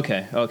watching. Yeah.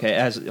 Okay.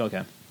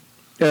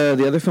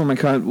 The other film I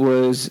caught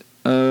was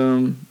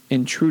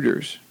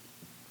Intruders.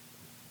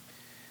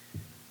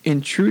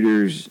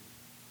 Intruders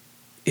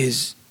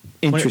is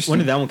interesting. When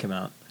did that one come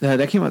out?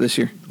 That came out this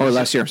year. Or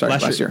last year. I'm sorry.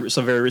 Last year.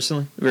 So very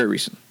recently? Very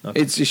recent. Okay.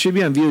 It should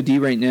be on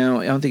VOD right now.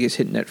 I don't think it's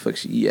hit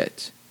Netflix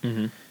yet.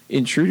 Mm-hmm.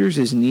 Intruders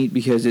is neat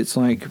because it's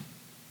like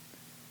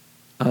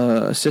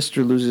a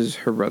sister loses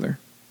her brother.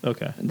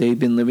 Okay. They've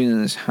been living in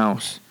this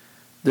house.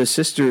 The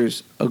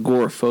sister's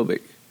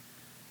agoraphobic,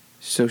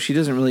 so she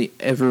doesn't really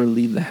ever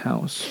leave the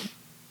house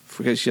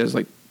because she has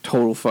like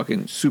total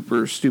fucking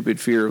super stupid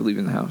fear of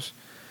leaving the house.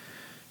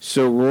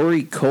 So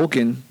Rory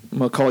Culkin,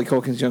 Macaulay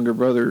Culkin's younger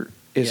brother,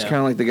 is kind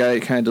of like the guy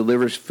that kind of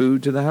delivers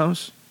food to the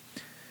house.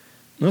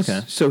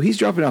 Okay. So he's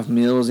dropping off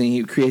meals and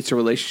he creates a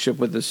relationship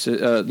with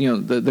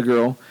the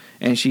girl,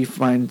 and she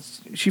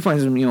finds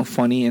him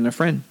funny and a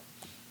friend.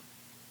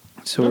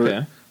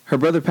 So her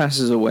brother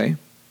passes away.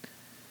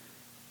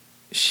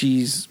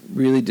 She's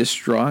really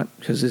distraught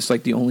because it's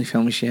like the only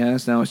family she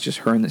has. Now it's just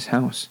her in this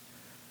house.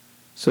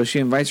 So she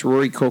invites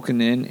Rory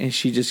Culkin in, and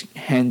she just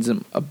hands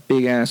him a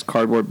big-ass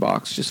cardboard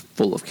box just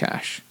full of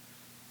cash.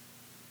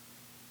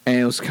 And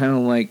it was kind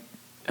of like,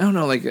 I don't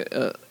know, like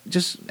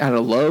just out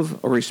of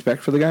love or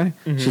respect for the guy.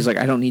 Mm-hmm. She's like,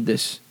 I don't need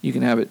this. You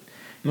can have it.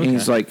 Okay. And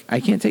he's like, I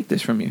can't take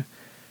this from you.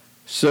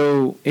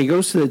 So it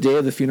goes to the day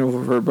of the funeral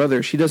of her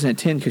brother. She doesn't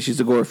attend because she's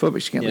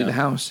agoraphobic. She can't leave the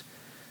house.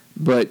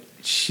 But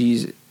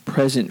she's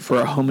present for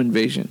a home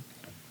invasion.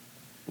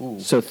 Ooh.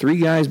 So 3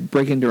 guys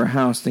break into her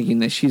house thinking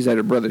that she's at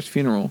her brother's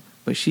funeral,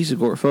 but she's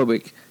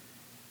agoraphobic,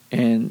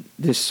 and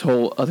this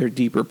whole other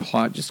deeper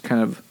plot just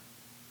kind of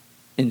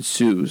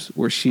ensues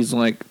where she's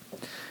like,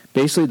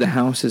 basically the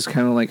house is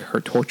kind of like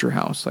her torture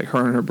house. Like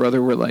her and her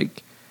brother were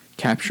like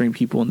capturing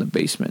people in the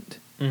basement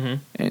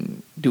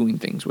and doing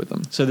things with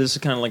them. So this is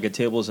kind of like a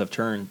tables have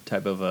turned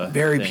type of a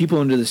very thing. people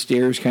under the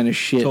stairs kind of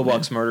shit.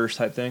 Toolbox murders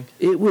type thing.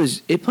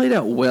 It played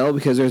out well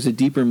because there's a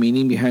deeper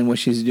meaning behind what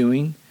she's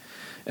doing.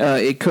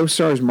 It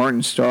co-stars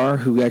Martin Starr,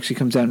 who actually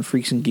comes out in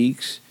Freaks and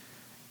Geeks,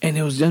 and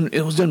it was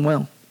done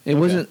well. It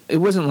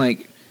wasn't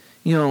like,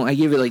 I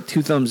gave it like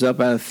 2 thumbs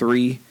up out of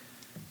 3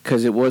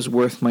 because it was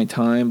worth my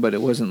time, but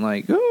it wasn't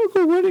like, oh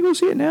go run and go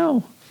see it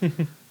now.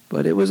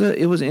 But it was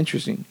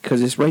interesting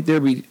because it's right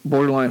there,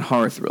 borderline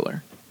horror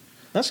thriller.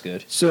 That's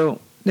good.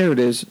 So there it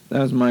is.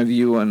 That was my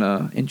view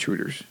on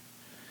Intruders.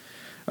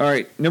 All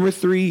right, number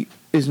 3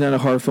 is not a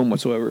horror film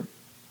whatsoever.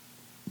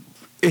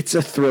 It's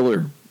a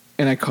thriller,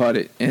 and I caught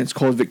it, and it's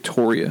called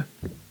Victoria.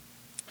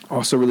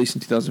 Also released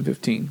in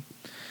 2015.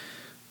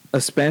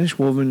 A Spanish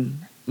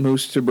woman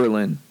moves to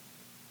Berlin.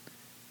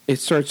 It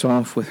starts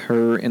off with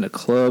her in a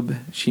club.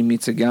 She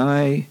meets a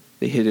guy.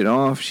 They hit it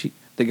off.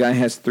 The guy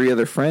has 3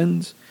 other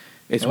friends.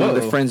 It's one of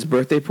the friends'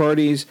 birthday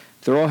parties.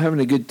 They're all having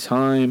a good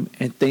time,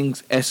 and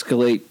things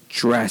escalate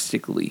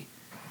drastically.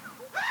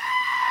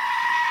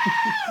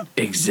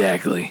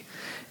 Exactly.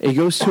 It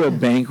goes to a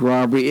bank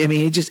robbery. I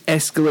mean, it just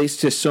escalates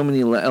to so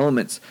many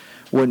elements.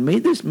 What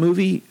made this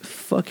movie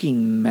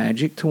fucking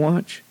magic to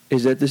watch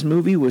is that this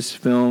movie was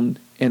filmed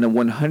in a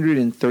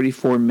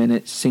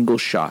 134-minute single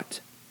shot.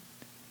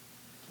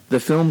 The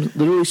film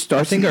literally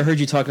starts... I think I heard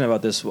you talking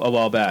about this a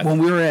while back. When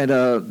we were at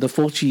the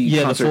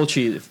Fulci concert. The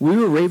Fulci. We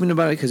were raving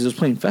about it because it was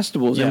playing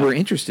festivals, and we were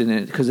interested in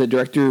it because the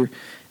director...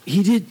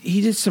 He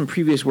did some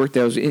previous work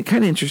that was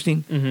kind of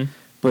interesting. Mm-hmm.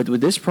 But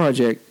with this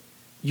project,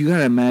 you got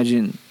to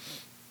imagine...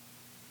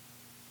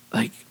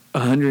 like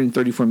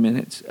 134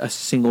 minutes, a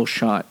single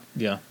shot.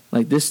 Yeah.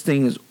 Like this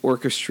thing is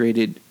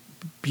orchestrated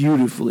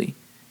beautifully.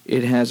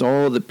 It has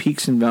all the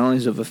peaks and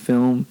valleys of a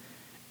film,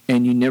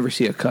 and you never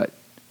see a cut.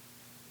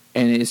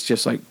 And it's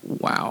just like,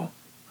 wow.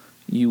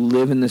 You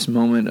live in this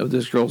moment of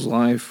this girl's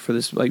life for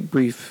this like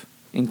brief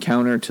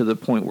encounter to the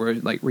point where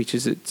it like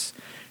reaches its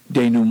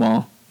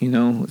denouement, you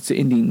know, it's the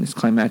ending, this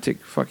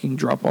climactic fucking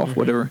drop off,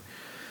 whatever.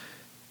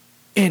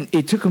 And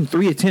it took them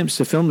 3 attempts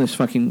to film this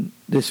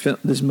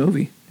this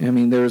movie. I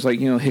mean, there was like,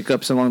 you know,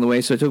 hiccups along the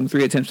way. So it took them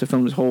 3 attempts to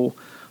film this whole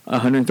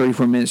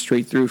 134 minutes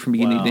straight through from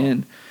beginning to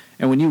end.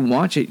 And when you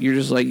watch it, you're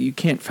just like, you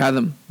can't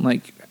fathom,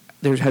 like,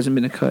 there hasn't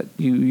been a cut.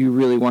 You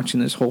really watching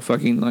this whole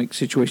fucking like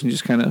situation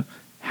just kind of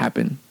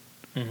happen.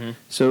 Mm-hmm.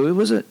 So it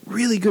was a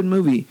really good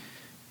movie.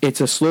 It's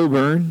a slow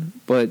burn,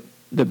 but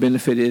the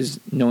benefit is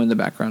knowing the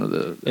background of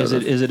the... Is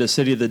it a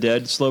City of the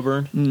Dead slow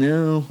burn?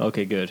 No.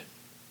 Okay, good.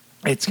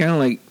 It's kind of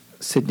like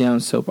sit down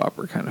soap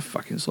opera kind of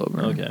fucking slow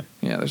burn. Okay.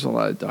 Yeah, there's a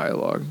lot of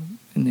dialogue,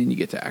 and then you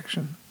get to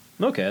action.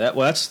 Okay,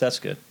 that's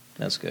good.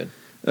 That's good.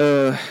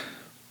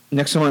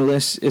 Next on my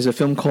list is a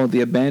film called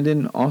The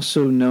Abandoned,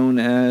 also known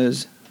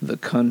as The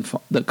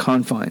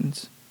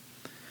Confines.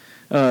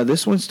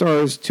 This one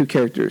stars 2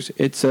 characters.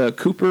 It's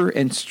Cooper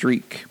and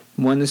Streak.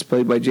 One is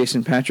played by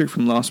Jason Patric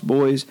from Lost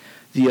Boys.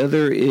 The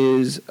other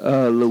is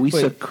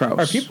Louisa Krause.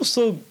 Are people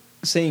still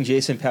saying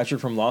Jason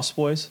Patric from Lost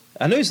Boys?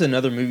 I know he's in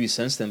another movie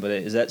since then, but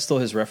is that still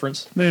his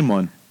reference? Name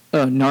one.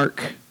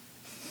 Narc.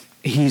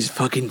 He's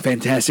fucking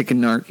fantastic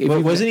in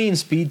Narc. Wasn't he in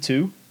Speed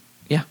 2?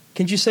 Yeah.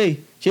 Can't you say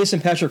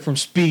Jason Patric from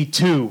Speed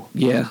 2?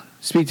 Yeah.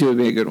 Speed 2 would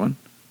be a good one.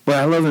 But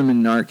I love him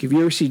in Narc. If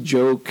you ever see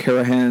Joe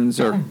Carahans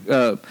or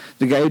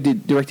the guy who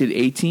directed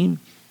A-Team,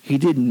 he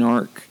did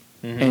Narc.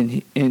 Mm-hmm.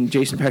 And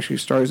Jason Patric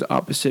stars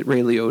opposite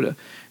Ray Liotta.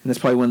 And that's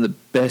probably one of the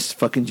best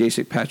fucking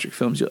Jason Patric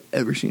films you'll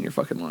ever see in your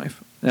fucking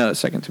life.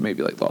 Second to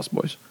maybe like Lost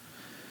Boys.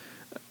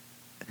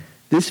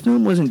 This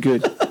film wasn't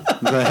good.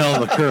 The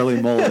hell of a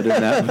curly mullet in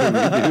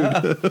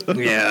that movie, dude.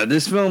 Yeah,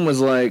 this film was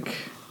like...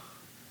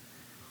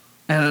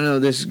 I don't know,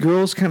 this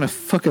girl's kind of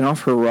fucking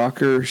off her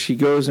rocker. She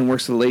goes and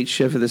works the late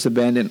shift at this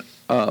abandoned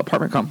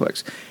apartment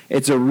complex.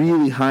 It's a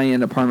really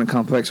high-end apartment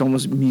complex,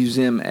 almost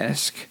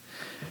museum-esque.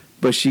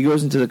 But she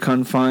goes into the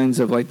confines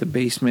of, like, the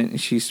basement, and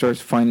she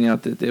starts finding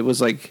out that it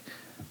was, like,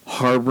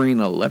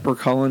 harboring a leper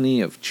colony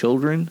of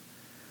children.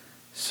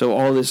 So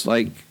all this,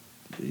 like,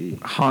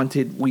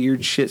 haunted,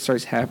 weird shit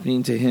starts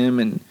happening to him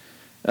and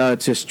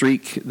to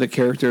Streak, the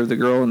character of the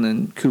girl, and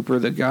then Cooper,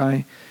 the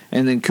guy.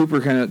 And then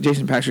Cooper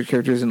Jason Patric's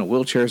character is in a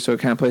wheelchair, so it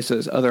kind of plays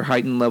this other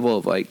heightened level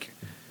of, like,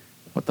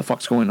 what the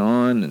fuck's going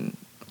on, and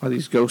are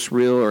these ghosts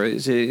real, or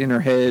is it in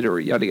her head,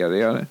 or yada, yada,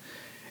 yada.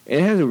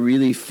 It has a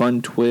really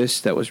fun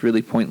twist that was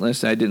really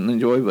pointless that I didn't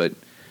enjoy, but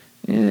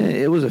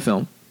it was a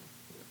film.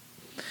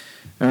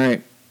 All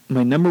right.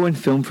 My number 1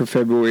 film for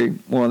February,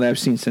 well, that I've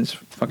seen since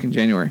fucking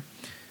January,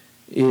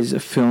 is a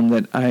film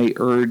that I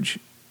urge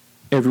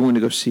everyone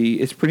to go see.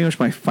 It's pretty much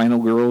my final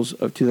girls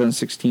of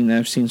 2016 that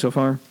I've seen so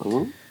far.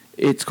 Mm-hmm.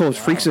 It's called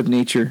Freaks of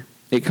Nature.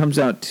 It comes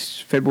out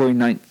February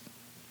 9th.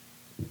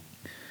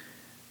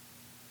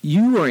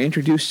 You are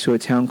introduced to a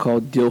town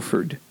called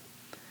Dilford,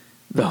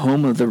 the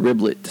home of the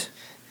Riblet.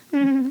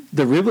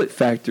 The Riblet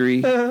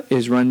factory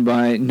is run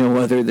by no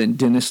other than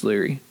Dennis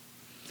Leary.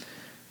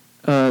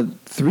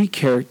 3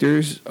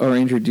 characters are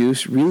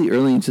introduced really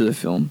early into the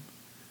film.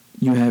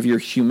 You have your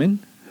human,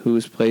 who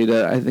is played,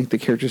 I think the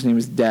character's name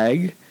is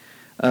Dag,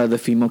 the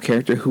female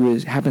character who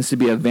happens to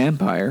be a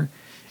vampire,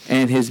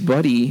 and his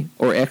buddy,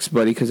 or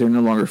ex-buddy, because they're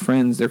no longer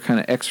friends, they're kind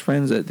of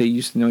ex-friends that they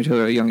used to know each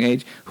other at a young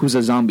age, who's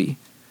a zombie.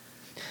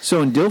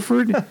 So in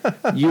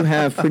Dilford, you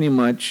have pretty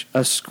much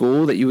a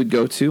school that you would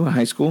go to, a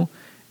high school,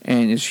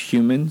 and it's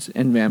humans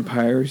and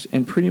vampires,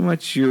 and pretty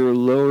much your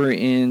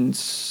lower-end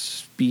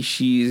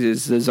species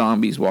is the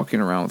zombies walking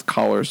around with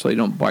collars so they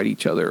don't bite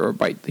each other or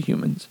bite the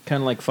humans.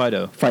 Kind of like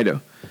Fido.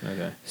 Fido.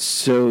 Okay.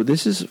 So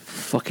this is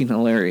fucking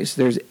hilarious.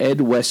 There's Ed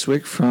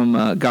Westwick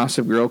from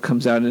Gossip Girl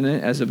comes out in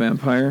it as a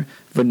vampire.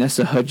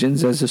 Vanessa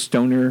Hudgens as a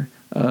stoner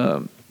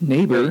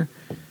neighbor.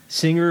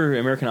 Singer,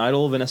 American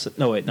Idol, Vanessa.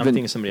 No, wait, I'm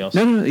thinking of somebody else.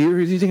 No.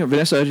 You think of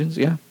Vanessa Hudgens?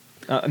 Yeah.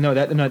 No,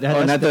 that. Oh,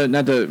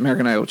 not the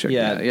American Idol chick.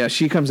 Yeah. Yeah.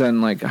 She comes out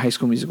in like High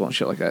School Musical and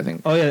shit like that, I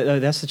think. Oh yeah,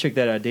 that's the chick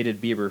that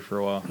dated Bieber for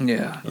a while.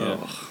 Yeah.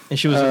 And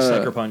she was in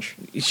Sucker Punch.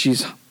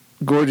 She's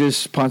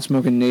gorgeous, pot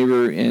smoking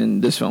neighbor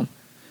in this film.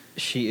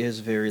 She is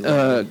very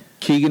lovely.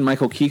 Keegan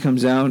Michael Key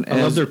comes out I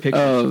love as their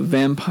pictures. a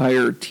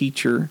vampire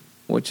teacher,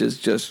 which is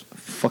just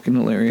fucking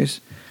hilarious.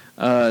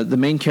 The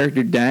main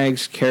character,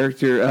 Dag's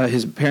character,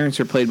 his parents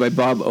are played by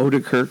Bob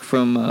Odenkirk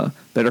from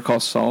Better Call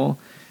Saul,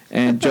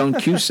 and Joan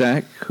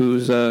Cusack,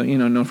 who's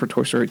known for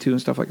Toy Story 2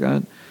 and stuff like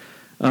that.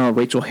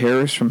 Rachel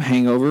Harris from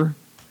Hangover.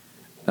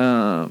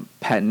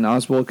 Patton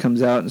Oswalt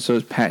comes out, and so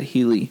is Pat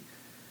Healy.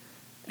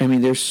 I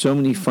mean, there's so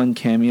many fun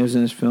cameos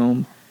in this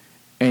film,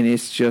 and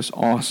it's just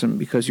awesome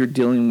because you're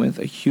dealing with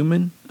a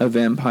human, a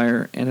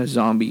vampire, and a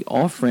zombie,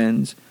 all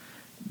friends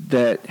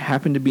that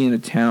happen to be in a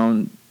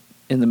town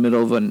in the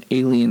middle of an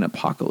alien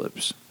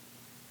apocalypse.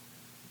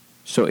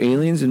 So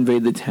aliens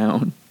invade the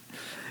town.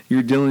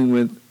 You're dealing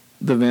with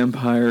the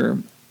vampire,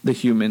 the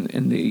human,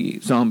 and the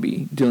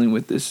zombie dealing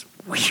with this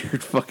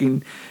weird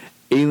fucking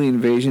alien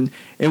invasion.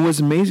 And what's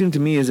amazing to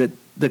me is that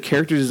the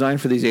character design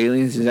for these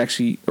aliens is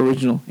actually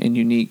original and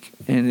unique,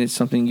 and it's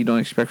something you don't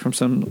expect from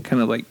some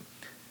kind of like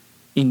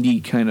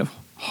indie kind of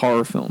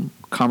horror film,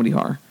 comedy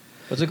horror.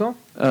 What's it called?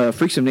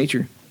 Freaks of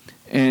Nature.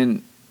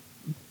 And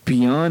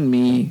beyond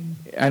me,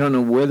 I don't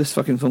know where this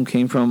fucking film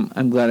came from.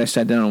 I'm glad I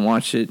sat down and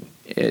watched it.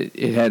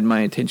 It had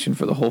my attention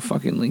for the whole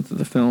fucking length of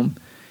the film.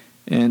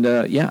 And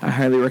I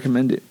highly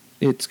recommend it.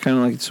 It's kind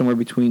of like somewhere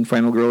between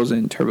Final Girls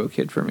and Turbo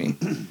Kid for me.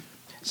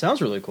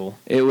 Sounds really cool.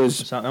 It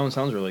was That one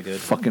sounds really good.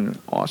 fucking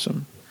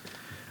awesome.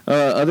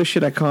 Other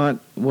shit I caught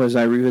was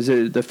I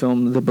revisited the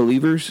film The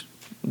Believers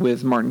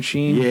with Martin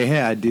Sheen.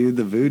 Yeah, dude,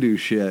 the voodoo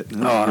shit.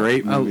 That's a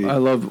great movie. I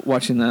love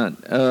watching that.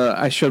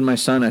 I showed my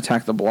son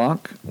Attack the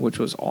Block, which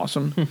was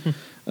awesome.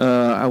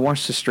 I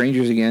watched The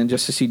Strangers again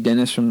just to see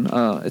Dennis from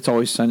It's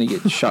Always Sunny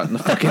get shot in the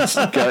fucking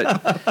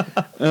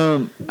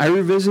gut. I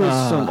revisited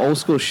some old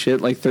school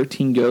shit like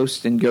 13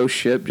 Ghosts and Ghost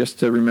Ship just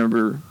to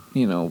remember,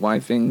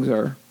 why things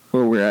are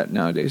where we're at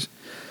nowadays.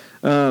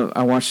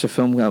 I watched a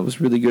film that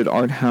was really good,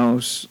 art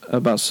house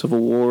about Civil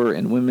War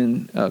and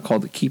women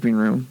called The Keeping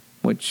Room,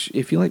 which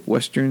if you like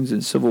westerns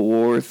and Civil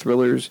War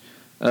thrillers,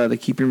 The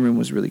Keeping Room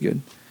was really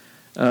good.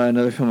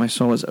 Another film I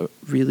saw was a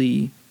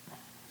really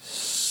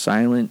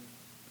silent,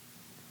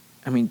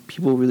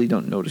 people really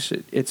don't notice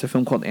it. It's a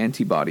film called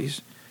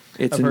Antibodies.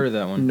 I've heard of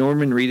that one.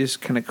 Norman Reedus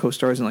kind of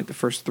co-stars in like the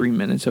first 3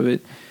 minutes of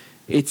it.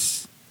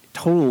 It's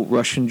total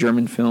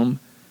Russian-German film,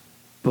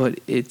 but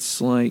it's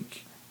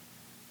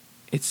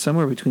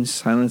somewhere between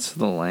Silence of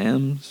the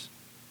Lambs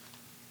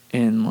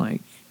and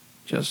like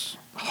just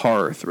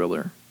horror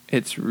thriller.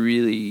 It's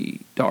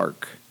really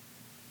dark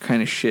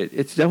kind of shit.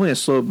 It's definitely a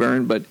slow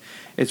burn, but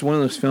it's one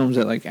of those films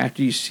that like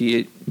after you see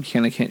it, you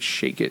kind of can't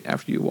shake it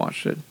after you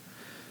watch it.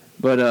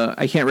 But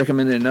I can't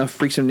recommend it enough.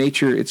 Freaks of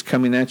Nature, it's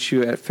coming at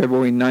you at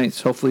February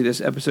 9th. Hopefully this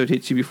episode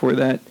hits you before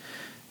that.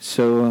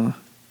 So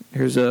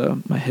here's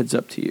my heads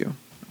up to you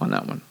on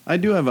that one. I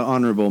do have an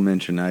honorable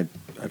mention. I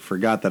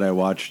forgot that I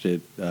watched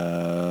it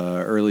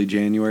early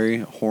January.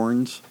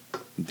 Horns,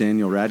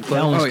 Daniel Radcliffe.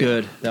 That one's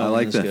good. I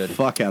like the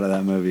fuck out of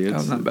that movie.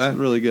 It's not bad. It's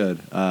really good.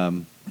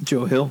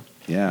 Joe Hill.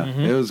 Yeah,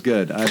 It was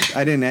good.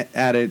 I didn't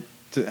add it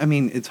to.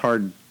 It's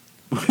hard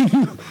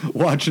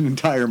watch an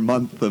entire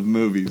month of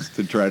movies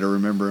to try to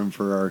remember them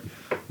for our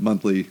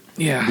monthly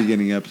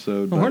beginning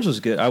episode. Well, Horns was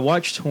good. I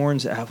watched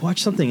Horns. I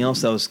watched something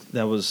else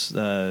that was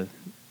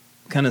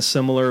kind of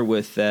similar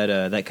with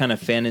that kind of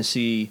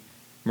fantasy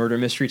murder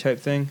mystery type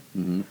thing.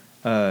 Mm-hmm.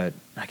 I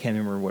can't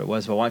remember what it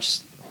was, but I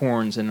watched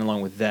Horns and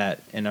along with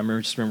that, and I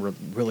remember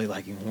really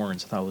liking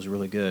Horns. I thought it was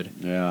really good.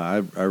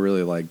 Yeah, I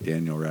really like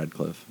Daniel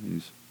Radcliffe.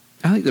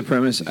 I like the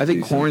premise. I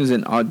think Horns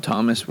and Odd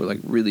Thomas were like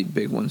really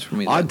big ones for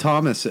me. Odd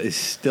Thomas is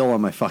still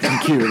on my fucking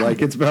queue.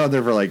 Like it's been out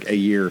there for like a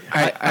year.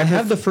 I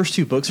have the first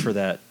 2 books for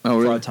that. Oh,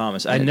 really? For Odd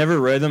Thomas. I never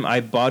read them.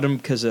 I bought them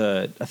because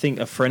I think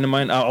a friend of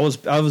mine. I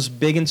was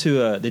big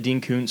into the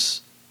Dean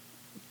Koontz,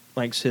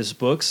 like his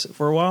books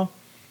for a while,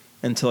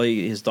 until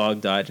his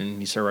dog died and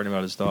he started writing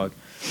about his dog.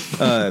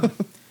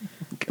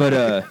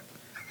 But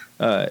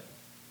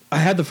I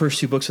had the first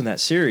 2 books in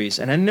that series,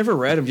 and I never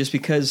read them just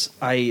because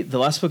the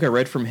last book I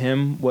read from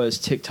him was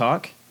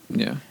TikTok.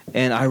 Yeah.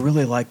 And I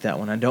really like that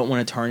one. I don't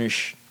want to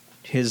tarnish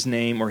his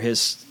name or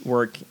his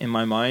work in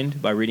my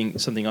mind by reading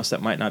something else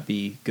that might not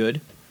be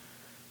good.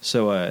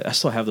 So I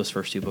still have those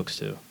first 2 books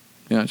too.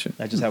 Gotcha.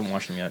 I just haven't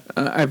watched them yet.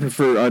 I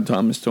prefer Odd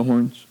Thomas to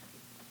Horns.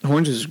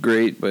 Horns is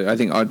great, but I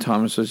think Odd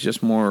Thomas is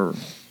just more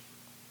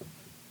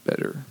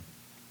better.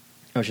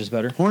 Oh, it's just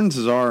better? Horns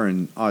is R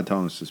and Odd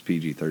Thomas is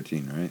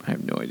PG-13, right? I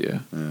have no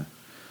idea. Yeah.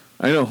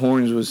 I know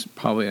Horns was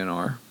probably an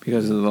R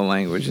because of the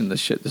language and the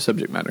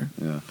subject matter.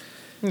 Yeah.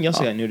 You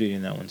also got nudity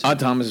in that one, too. Odd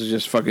Thomas is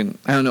just fucking...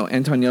 I don't know.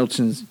 Anton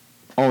Yelchin's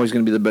always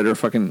going to be the better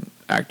fucking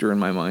actor in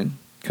my mind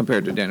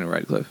compared to Daniel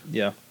Radcliffe.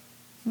 Yeah.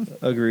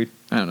 Agreed.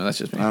 I don't know. That's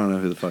just me. I don't know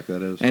who the fuck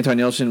that is. Anton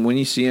Yelchin, when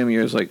you see him,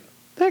 you're just like,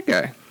 that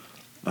guy.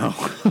 Oh,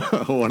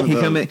 one of He,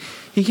 those.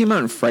 he came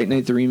out in Fright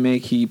Night, the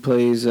remake. He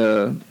plays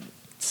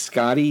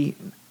Scotty.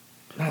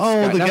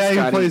 Oh, the guy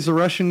who plays the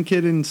Russian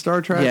kid in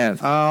Star Trek? Yeah.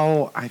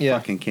 Oh, I Yeah.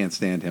 fucking can't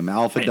stand him.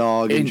 Alpha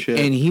Dog and shit.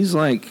 And he's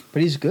like...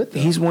 But he's good, though.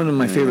 He's one of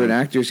my favorite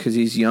actors because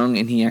he's young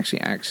and he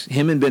actually acts.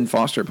 Him and Ben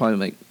Foster are probably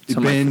like... some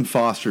of my- Ben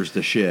Foster's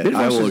the shit. Ben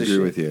I will Foster's the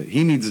agree shit. with you.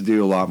 He needs to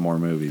do a lot more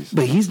movies.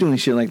 But he's doing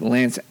shit like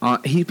Lance...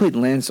 he played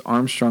Lance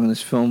Armstrong in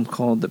this film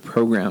called The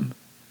Program.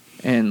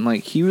 And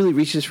like he really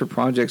reaches for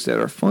projects that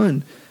are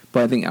fun.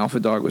 But I think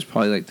Alpha Dog was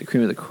probably like the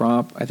cream of the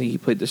crop. I think he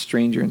played The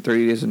Stranger in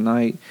 30 Days a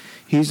Night.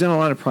 He's done a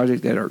lot of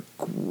projects that are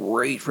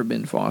great for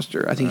Ben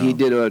Foster. I think he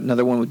did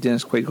another one with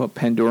Dennis Quaid called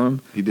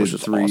Pandorum. He did which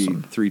was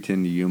awesome.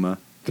 310 to Yuma.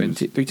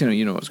 310,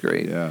 you know, was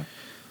great. Yeah.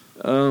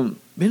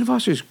 Ben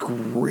Foster is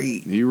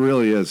great. He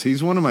really is.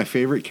 He's one of my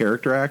favorite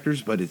character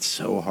actors, but it's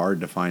so hard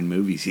to find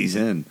movies he's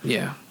in.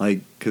 Yeah.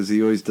 Like, because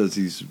he always does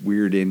these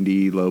weird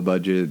indie, low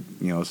budget,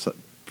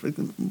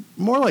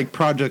 more like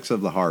projects of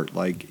the heart.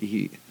 Like,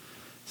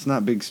 it's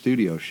not big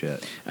studio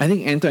shit. I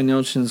think Anton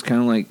Yelchin's kind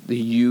of like the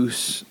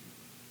youth's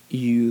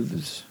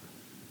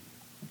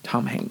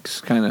Tom Hanks,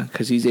 kind of,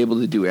 because he's able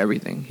to do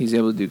everything. He's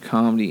able to do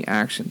comedy,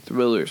 action,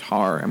 thrillers,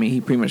 horror. I mean,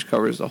 he pretty much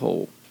covers the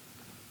whole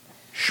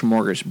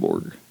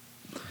smorgasbord.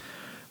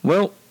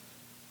 Well,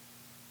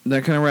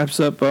 that kind of wraps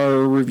up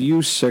our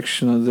review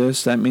section of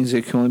this. That means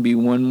there can only be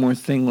one more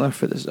thing left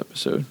for this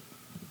episode.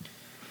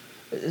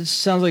 It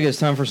sounds like it's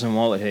time for some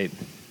wallet hate.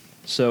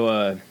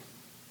 So,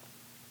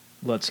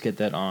 let's get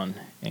that on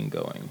and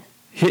going.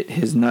 Hit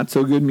his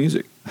not-so-good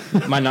music.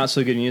 My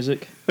not-so-good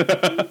music? All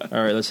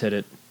right, let's hit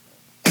it.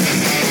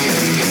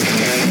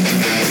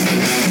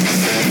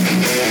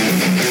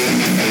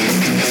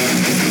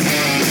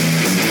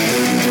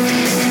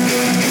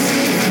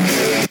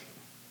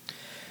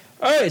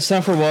 All right, it's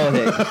time for wallet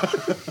hate.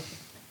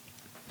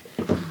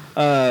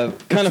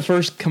 Kind of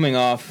first coming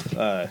off.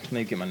 Let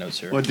me get my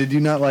notes here. What, did you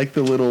not like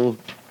the little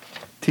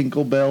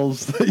tinkle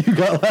bells that you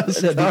got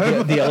last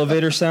time? The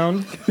elevator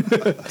sound.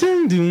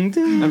 Ding, ding,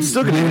 ding. I'm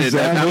still going to edit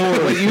that.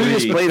 Now, what you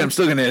just played, I'm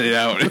still going to edit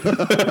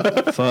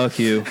out. Fuck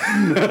you.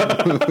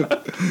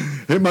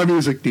 Hit my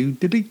music.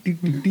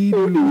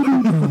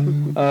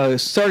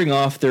 Starting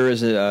off, there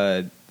is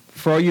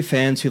for all you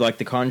fans who like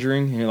The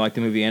Conjuring and who like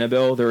the movie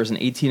Annabelle, there is an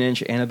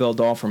 18-inch Annabelle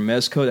doll from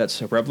Mezco that's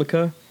a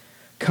replica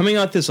coming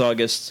out this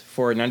August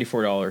for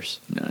 $94.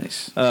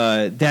 Nice.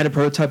 They had a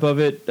prototype of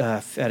it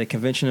at a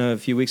convention a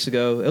few weeks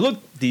ago. It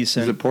looked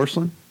decent. Is it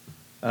porcelain?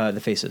 The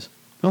faces.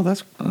 Oh,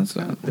 that's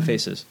The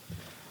faces.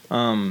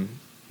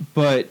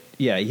 But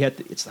yeah,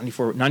 it's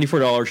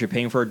 $94. You're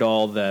paying for a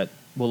doll that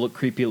will look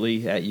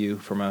creepily at you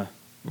from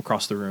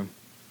across the room.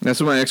 That's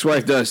what my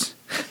ex-wife does.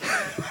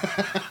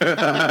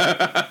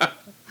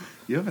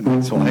 You have an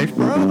ex-wife,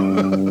 bro?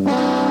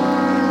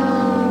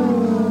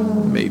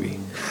 Maybe.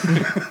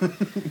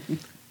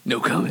 No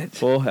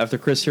comment. Well, after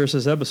Chris hears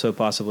this episode,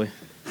 possibly.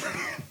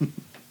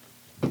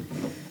 And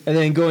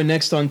then going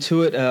next on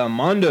to it,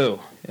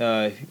 Mondo.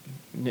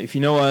 If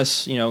you know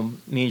us, me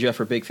and Jeff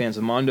are big fans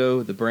of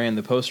Mondo, the brand,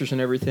 the posters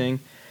and everything.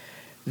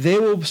 They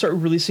will start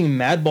releasing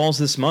Mad Balls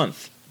this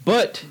month.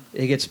 But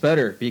it gets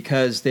better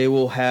because they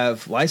will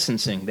have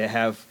licensing. They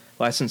have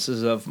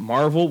licenses of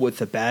Marvel with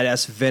the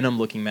badass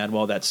Venom-looking Mad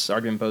Ball that's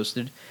already been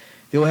posted.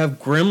 They will have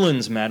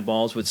Gremlins Mad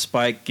Balls with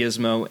Spike,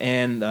 Gizmo,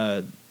 and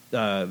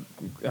the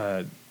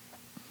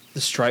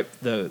Stripe,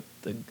 the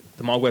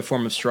Mogwai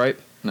form of Stripe.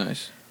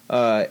 Nice.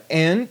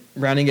 And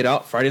rounding it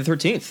out, Friday the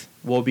 13th,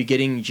 we'll be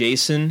getting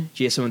Jason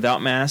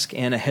without mask,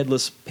 and a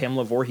headless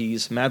Pamela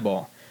Voorhees Mad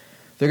Ball.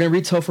 They're going to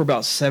retail for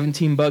about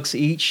 $17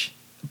 each,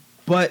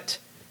 but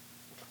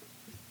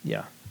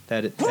yeah,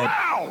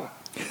 Wow!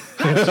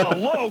 That's a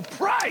low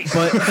price!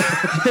 But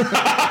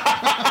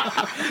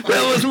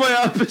That was my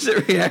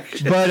opposite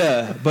reaction.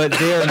 but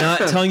they are not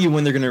telling you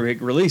when they're going to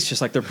release,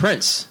 just like their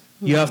prints.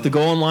 You have to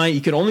go online.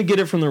 You can only get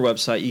it from their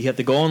website. You have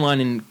to go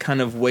online and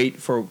kind of wait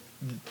for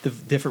the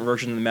different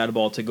version of the Mad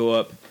Ball to go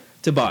up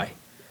to buy.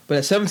 But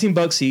at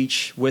 $17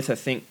 each, with I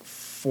think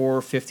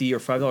 $4.50 or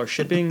 $5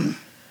 shipping,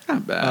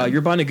 Not bad.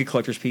 you're buying a good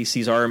collector's piece.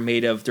 These are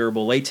made of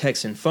durable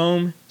latex and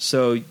foam,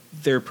 so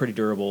they're pretty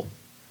durable,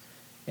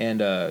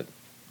 and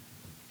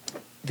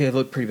they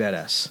look pretty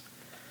badass.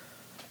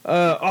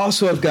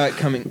 Also got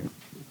coming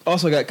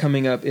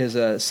up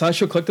is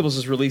Sideshow Collectibles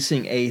is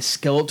releasing a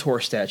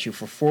Skeletor statue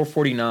for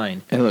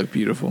 $4.49. They look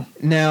beautiful.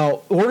 Now,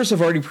 pre-orders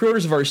have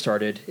already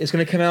started. It's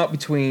going to come out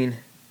between.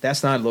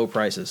 That's not low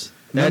prices.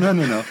 No.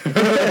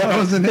 That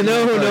wasn't it.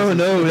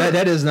 No.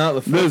 That is not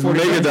the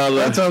 $4.49.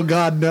 That's oh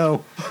God,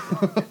 no.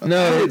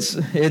 No, it's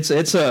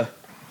a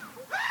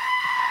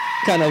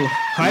kind of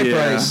high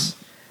price.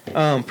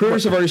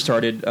 Pre-orders have already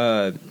started.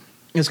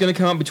 It's going to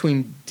come out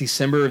between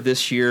December of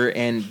this year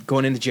and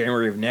going into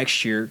January of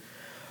next year.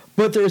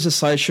 But there is a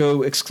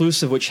Sideshow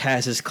exclusive which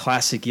has his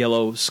classic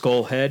yellow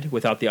skull head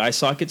without the eye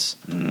sockets.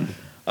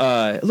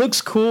 It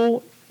looks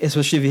cool,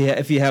 especially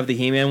if you have the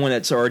He-Man one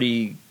that's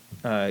already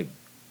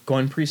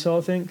going pre-sale,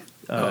 I think.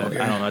 Okay.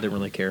 I don't know. I didn't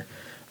really care.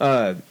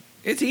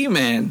 It's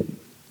He-Man.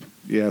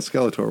 Yeah,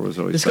 Skeletor was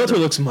always The Skeletor better.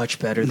 looks much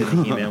better than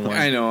the He-Man one.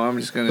 I know. I'm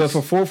just gonna. But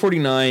for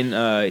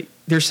 $4.49,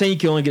 they're saying you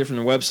can only get it from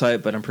their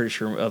website, but I'm pretty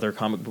sure other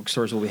comic book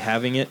stores will be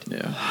having it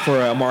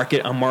for a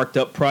marked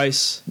up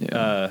price.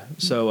 Yeah.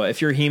 So if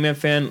you're a He-Man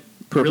fan,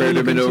 Prepare really to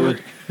look bend into over.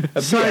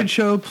 it.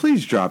 Sideshow,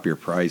 please drop your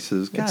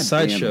prices. God It's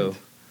damn Sideshow. it.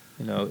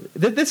 You know,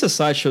 that's a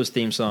Sideshow's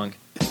theme song.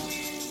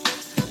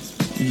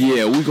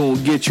 Yeah, we gonna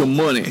get your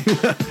money,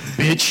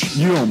 Bitch.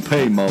 You don't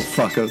pay,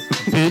 motherfucker.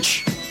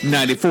 Bitch.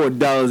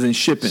 $94 in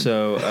shipping.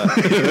 So,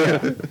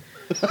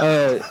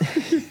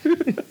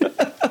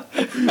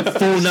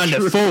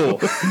 494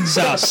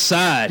 South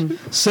Side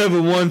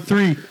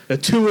 713 the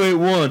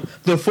 281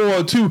 the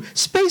 402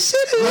 Space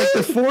City. Like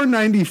the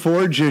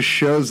 494 just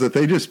shows that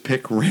they just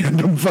pick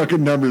random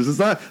fucking numbers. It's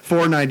not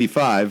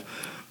 495.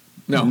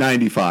 No.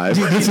 95.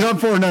 It's not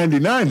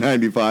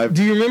 499.95.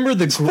 Do you remember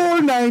the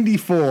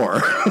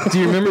 494. Do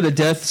you remember the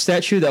death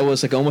statue that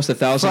was like almost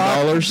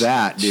 $1,000?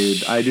 That,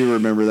 dude. I do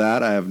remember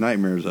that. I have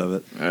nightmares of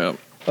it. Yep.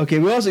 Okay,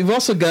 we've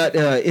also got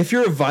if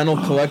you're a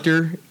vinyl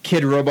collector,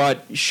 Kid Robot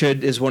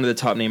is one of the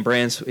top name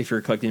brands if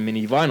you're collecting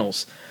mini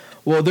vinyls.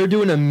 Well, they're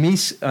doing a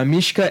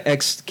Mishka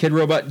X Kid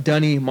Robot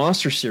Dunny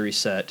Monster Series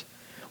set,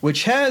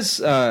 which has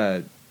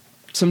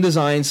some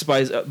designs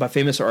by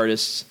famous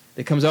artists.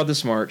 It comes out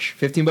this March,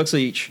 $15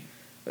 each.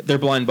 They're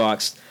blind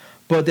boxed,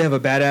 but they have a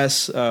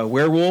badass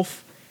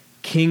werewolf,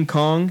 King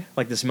Kong,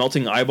 like this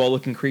melting eyeball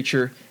looking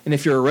creature, and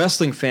if you're a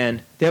wrestling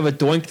fan, they have a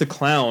Doink the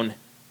Clown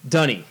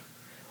Dunny,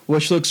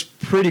 which looks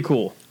pretty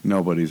cool.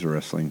 Nobody's a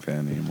wrestling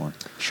fan anymore.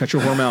 Shut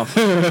your whore mouth.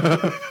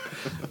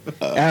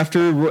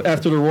 After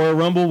the Royal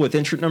Rumble with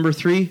entrant number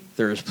 3,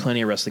 there's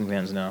plenty of wrestling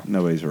fans now.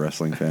 Nobody's a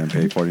wrestling fan.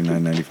 Pay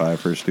 $49.95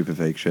 for stupid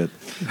fake shit.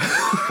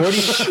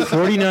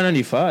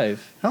 $49.95.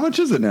 How much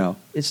is it now?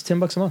 It's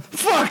 $10 a month.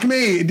 Fuck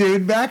me,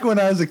 dude. Back when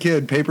I was a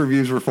kid,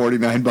 pay-per-views were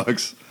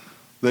 $49.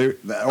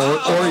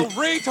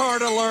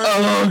 Retard alert!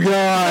 Oh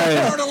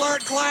god, Retard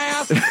alert,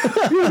 class!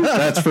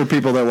 that's for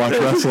people that watch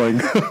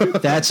wrestling.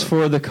 That's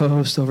for the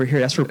co-host over here.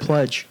 That's for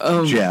Pledge.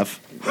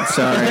 Jeff.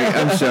 Sorry,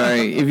 I'm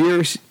sorry. If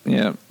you're,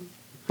 yeah,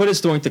 But it's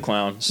Doink the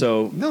Clown,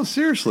 so No,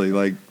 seriously,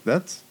 like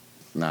that's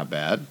not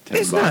bad.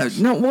 it's $10. not.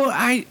 No, well,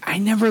 I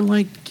never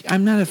liked.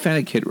 I'm not a fan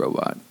of Kid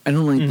Robot. I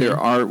don't like their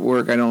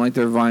artwork. I don't like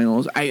their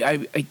vinyls.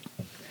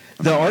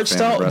 the art fan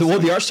style. of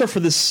wrestling. The art style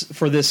for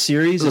this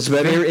series Looks is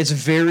better? it's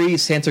very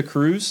Santa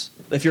Cruz.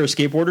 If you're a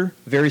skateboarder,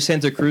 very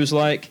Santa Cruz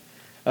like.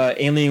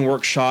 Alien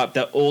Workshop,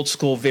 that old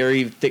school,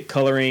 very thick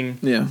coloring,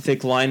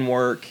 thick line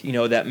work. You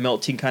know, that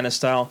melting kind of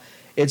style.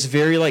 It's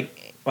very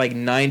like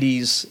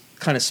 90s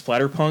kind of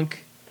splatterpunk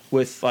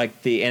with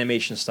like the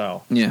animation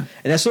style. Yeah.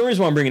 And that's the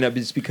reason why I'm bringing it up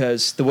is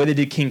because the way they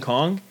did King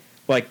Kong,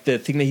 like the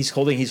thing that he's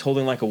holding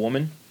like a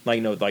woman,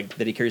 like like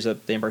that he carries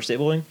up the Empire State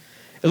Building.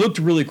 It looked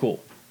really cool.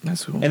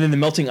 That's cool. And then the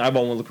melting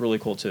eyeball one looked really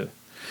cool too.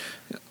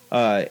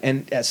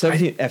 And at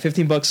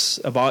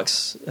 $15 a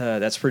box,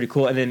 that's pretty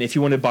cool. And then if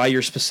you want to buy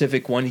your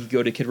specific one, you can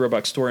go to Kid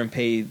Robot store and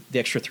pay the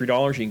extra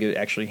 $3. You can get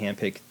actually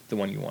handpick the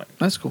one you want.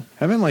 That's cool.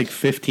 Haven't like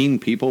 15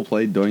 people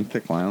played Doink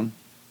the Clown?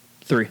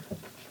 3,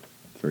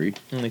 3?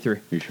 only 3.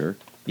 You sure?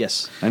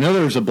 Yes. I know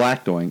there was a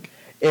black Doink.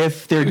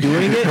 If they're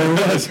doing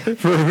it,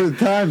 For a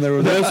time, there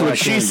was. That's what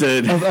she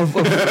said.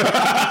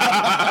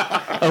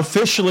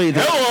 officially,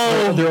 they're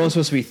only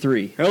supposed to be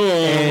 3. Hello.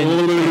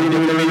 And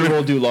they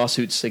will do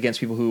lawsuits against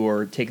people who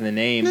are taking the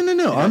name. No. and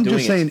not I'm doing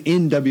just it. saying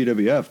in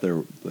WWF, they're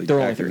like They're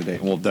only back in the 3. day.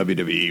 Well,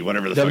 WWE,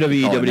 whatever the fuck WWE,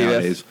 you call it WWF.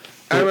 nowadays.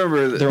 I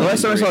remember the they're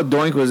last time I only saw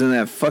Doink was in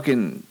that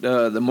fucking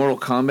the Mortal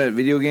Kombat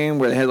video game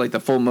where they had like the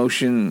full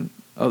motion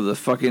of the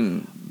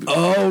fucking.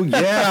 Oh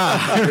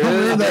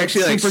yeah, They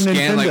actually like Super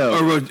scanned like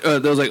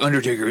Nintendo. those like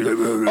Undertaker.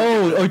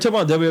 Oh, you're talking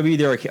about WWE,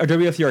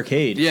 WWF the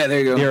arcade. Yeah, there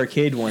you go. The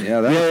arcade one.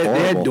 Yeah, that was They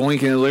had horrible.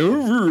 Doink and it was like,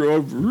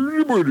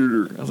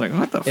 I was like,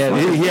 what the Yeah,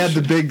 fuck? He had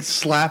the big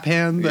slap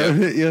hand that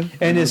hit you.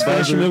 And his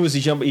finishing move was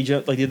he jumped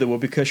like did the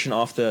whoopee cushion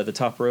off the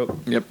top rope.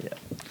 Yep. Yeah.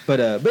 But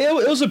it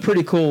was a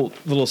pretty cool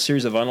little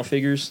series of vinyl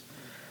figures.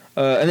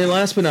 And then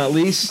last but not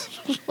least,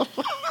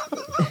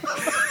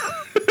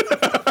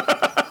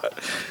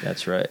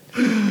 that's right.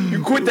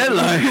 You quit that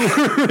line.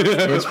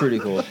 It's pretty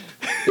cool.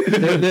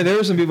 There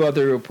were some people out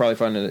there who will probably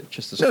find it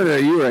just as cool. No,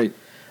 you're right.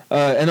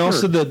 And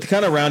also to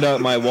kind of round out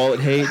my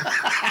wallet hate,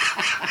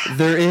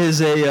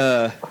 there's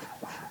a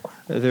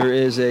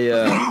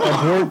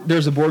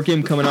board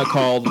game coming out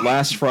called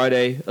Last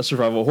Friday, a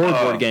survival horror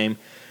board game,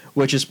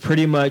 which is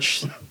pretty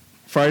much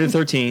Friday the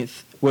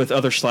 13th with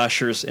other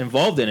slashers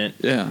involved in it.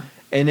 Yeah.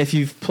 And if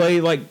you've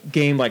played like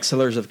game like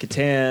Settlers of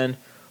Catan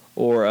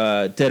or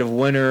Dead of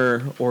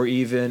Winter or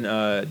even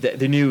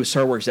the new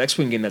Star Wars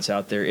X-Wing game that's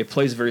out there, it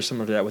plays very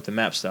similar to that with the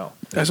map style.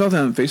 I saw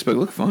that on Facebook. It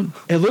looked fun.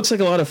 It looks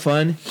like a lot of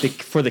fun.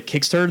 For the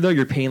Kickstarter though,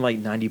 you're paying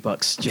like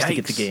 $90 just to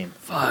get the game.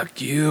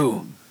 Fuck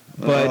you.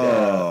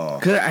 But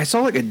Cause I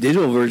saw like a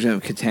digital version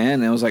of Catan,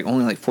 and it was like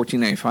only like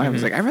 $14.95. I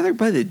was like, I'd rather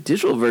buy the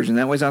digital version.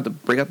 That way, I don't have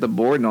to break out the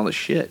board and all the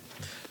shit.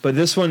 But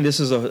this one, this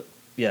is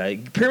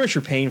pretty much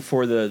you're paying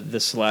for the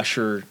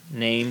slasher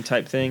name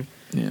type thing.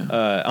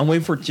 Yeah. I'm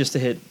waiting for it just to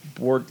hit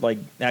board like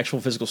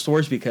actual physical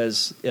stores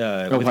because with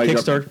how you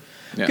Kickstarter,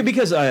 Yeah.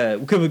 because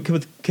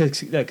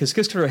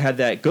Kickstarter had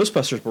that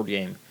Ghostbusters board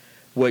game,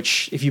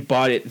 which if you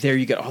bought it there,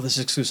 you got all this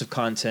exclusive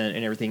content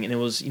and everything, and it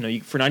was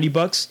for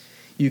 $90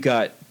 you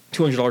got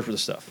 $200 worth of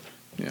stuff.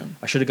 Yeah.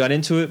 I should have got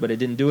into it, but I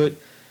didn't do it.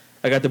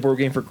 I got the board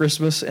game for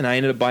Christmas, and I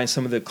ended up buying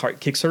some of the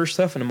Kickstarter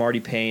stuff, and I'm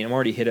already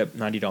hit up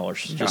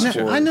 $90 just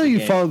for I know the you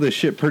game. follow this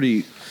shit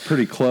pretty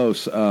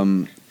close.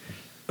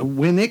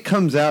 When it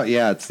comes out,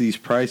 it's these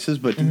prices,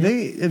 but do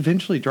they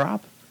eventually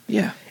drop?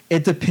 Yeah.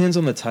 It depends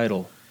on the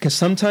title, because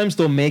sometimes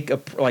they'll make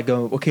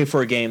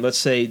for a game. Let's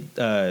say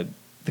the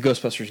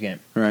Ghostbusters game,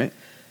 Right.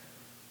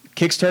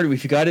 Kickstarter.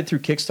 If you got it through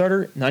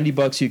Kickstarter,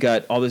 $90 you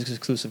got all this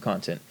exclusive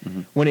content.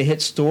 When it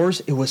hit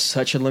stores, it was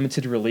such a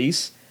limited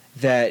release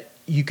that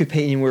you could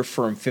pay anywhere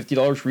from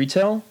 $50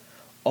 retail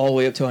all the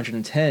way up to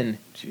 $110.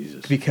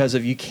 Jesus. Because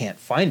of you can't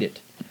find it.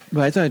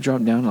 But I thought it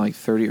dropped down to like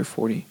 30 or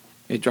 40.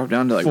 It dropped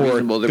down to like For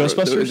reasonable. The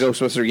Ghostbusters?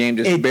 Ghostbuster game,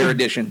 just bare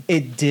edition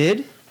It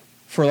did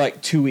for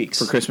like 2 weeks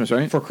for Christmas,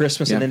 right? For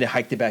Christmas, Yeah. and then they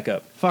hiked it back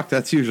up, Fuck,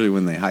 that's usually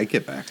when they hike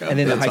it back up. and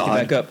then they That's hiked odd.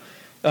 it back up.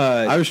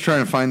 I was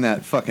trying to find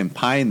that fucking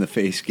Pie in the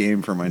Face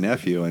game for my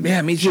nephew, and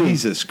Yeah, me too.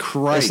 Jesus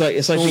Christ,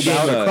 It's like sold the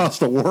out game, across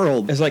the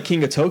world. It's like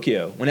King of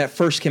Tokyo. When that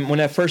first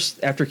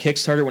after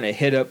Kickstarter, when it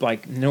hit up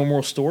like no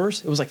more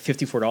stores, it was like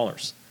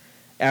 $54.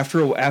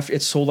 After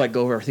it sold like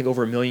over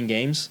 1 million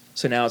games,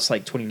 so now it's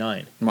like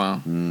 $29.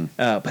 Wow.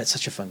 But it's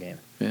such a fun game.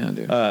 Yeah,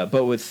 dude.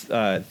 But with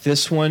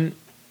this one,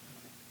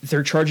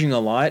 they're charging a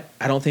lot.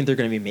 I don't think they're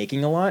going to be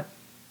making a lot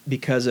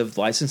because of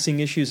licensing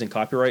issues and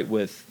copyright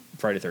with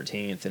Friday the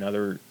 13th and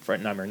other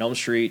Nightmare on Elm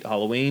Street,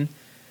 Halloween.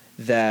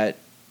 That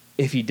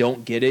if you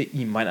don't get it,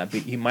 you might not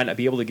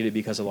be able to get it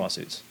because of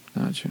lawsuits.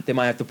 Gotcha. They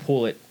might have to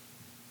pull it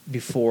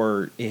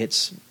before it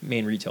hits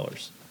main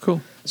retailers. Cool.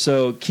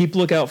 So keep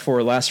lookout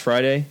for Last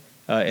Friday.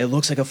 It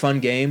looks like a fun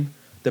game.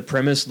 The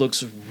premise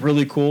looks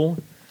really cool.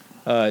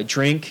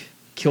 Drink,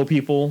 kill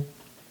people,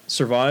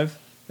 survive.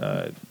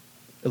 It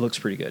looks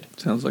pretty good.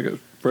 Sounds like a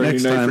Friday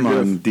Next night time for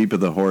on Deep of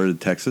the Horror,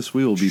 Texas,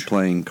 we will be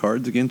playing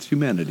Cards Against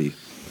Humanity.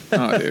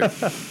 Oh, dude.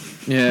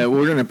 Yeah,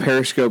 we're gonna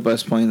Periscope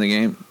us playing the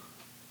game,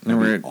 and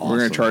we're That'd be gonna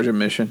awesome. charge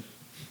admission.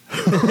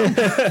 So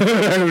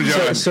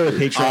a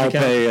Patreon I'll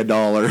account. pay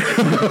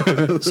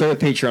 $1. So a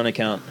Patreon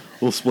account.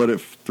 We'll split it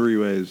 3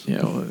 ways.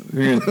 Yeah,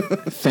 we're gonna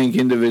thank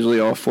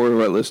individually all 4 of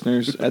our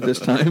listeners at this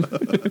time.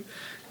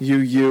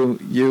 you,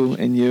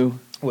 and you.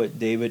 What,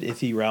 David,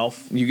 Iffy,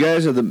 Ralph? You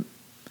guys are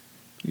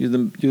you're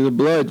the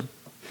blood.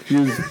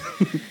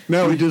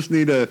 Now we just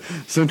need a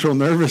central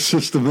nervous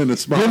system in a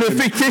spot. You're the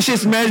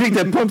fictitious magic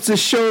that pumps the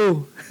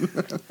show.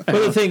 I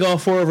want to thank all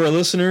 4 of our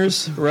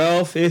listeners,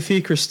 Ralph,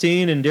 Iffy,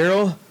 Christine, and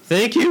Daryl.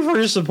 Thank you for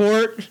your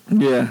support.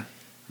 Yeah.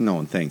 No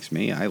one thanks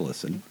me. I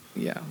listen.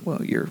 Yeah.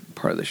 Well, you're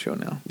part of the show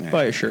now.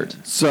 Buy a shirt.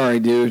 Sorry,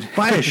 dude.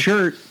 Buy a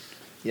shirt.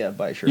 Yeah,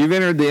 buy a shirt. You've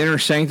entered the inner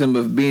sanctum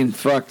of being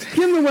fucked.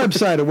 Give them the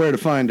website of where to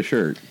find a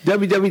shirt.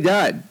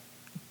 www.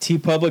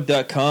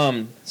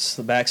 tpublic.com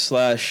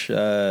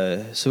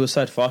 /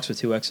 Suicide Fox with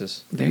 2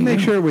 X's. There you Make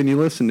go. sure when you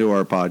listen to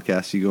our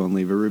podcast, you go and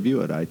leave a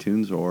review at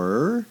iTunes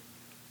or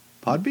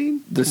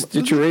Podbean. The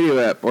Stitcher Radio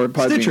app or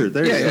Podbean. Stitcher,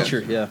 there you go.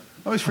 Stitcher, yeah.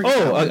 I always forget.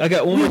 Oh, that one. I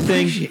got one more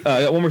thing.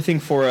 I got one more thing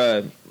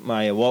for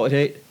my wallet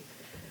hate.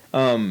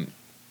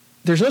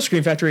 There's no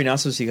Scream Factory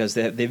announcements because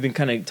they've been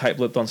kind of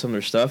tight-lipped on some of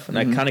their stuff, and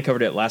I kind of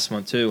covered it last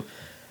month too.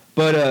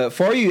 But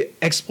for all you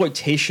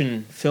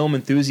exploitation film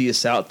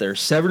enthusiasts out there,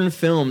 Severin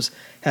Films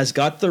has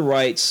got the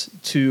rights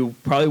to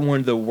probably one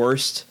of the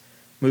worst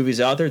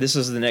movies out there. This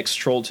is the next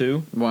Troll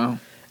 2. Wow.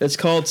 It's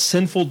called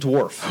Sinful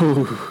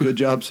Dwarf. Good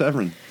job,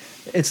 Severin.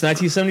 It's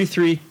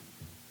 1973,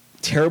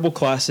 terrible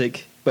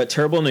classic, but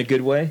terrible in a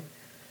good way.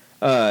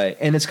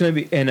 And it's going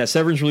to be, and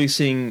Severin's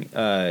releasing.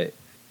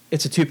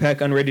 It's a 2-pack,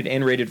 unrated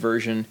and rated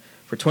version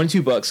for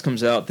 $22.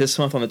 Comes out this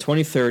month on the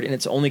 23rd, and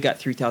it's only got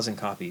 3,000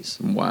 copies.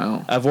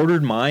 Wow. I've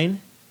ordered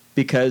mine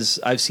because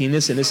I've seen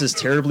this, and this is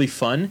terribly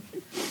fun.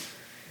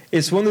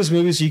 It's one of those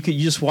movies you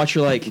just watch.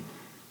 You're like,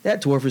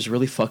 that dwarf is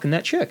really fucking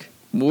that chick.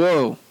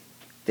 Whoa.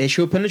 They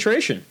show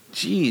penetration.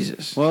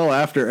 Jesus. Well,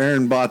 after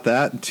Aaron bought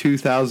that,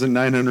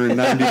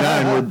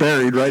 2,999 were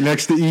buried right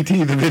next to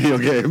E.T. the video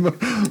game.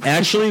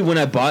 Actually, when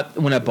I bought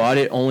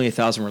it, only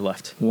 1,000 were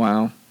left.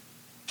 Wow.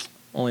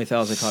 Only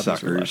 1,000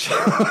 copies were Suckers.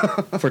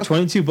 left. For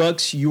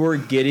 $22, you are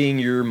getting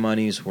your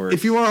money's worth.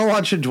 If you want to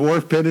watch a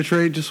dwarf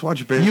penetrate, just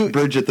watch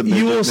Bridget the Midget.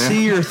 you will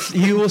man.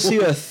 you will see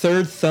a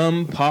third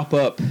thumb pop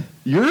up.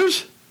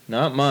 Yours?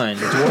 Not mine.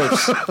 The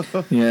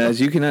dwarf's. Yeah, as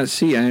you cannot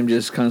see, I am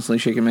just constantly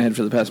shaking my head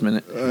for the past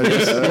minute.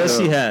 Yes,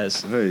 he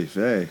has. Hey,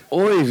 hey.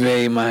 Oy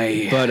vey,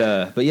 my.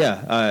 But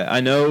yeah,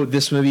 I know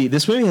this movie.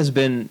 This movie has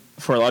been,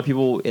 for a lot of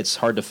people, it's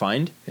hard to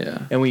find. Yeah.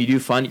 And when you do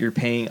find it, you're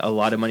paying a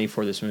lot of money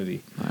for this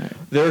movie. All right.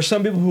 There are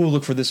some people who will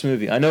look for this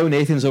movie. I know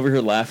Nathan's over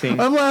here laughing.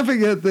 I'm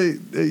laughing at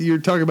you're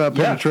talking about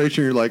Yeah.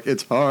 penetration. You're like,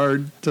 it's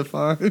hard to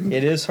find.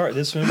 It is hard.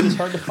 This movie is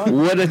hard to find.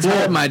 What a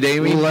time, my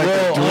Davey. Like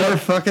Well, a dwarf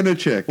fucking a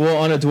chick. Well,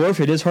 on a dwarf,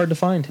 it is hard to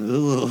find.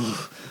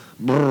 Ugh.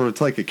 Brr, it's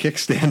like a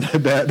kickstand, I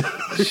bet.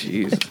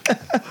 Jeez.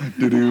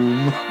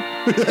 Doo-doom.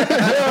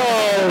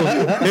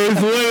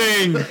 He's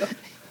winning.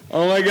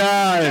 Oh my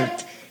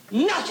God.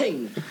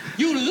 Nothing.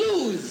 You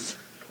lose.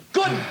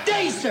 Good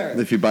day, sir.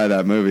 If you buy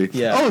that movie.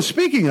 Yeah. Oh,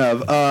 speaking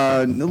of,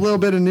 a little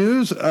bit of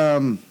news.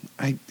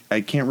 I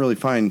can't really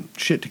find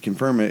shit to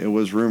confirm it. It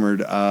was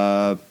rumored.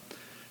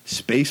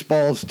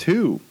 Spaceballs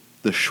 2,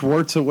 The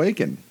Schwartz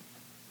Awaken.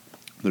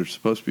 They're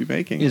supposed to be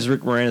making. Is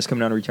Rick Moranis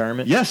coming out of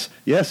retirement? Yes.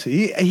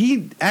 He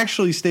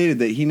actually stated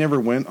that he never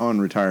went on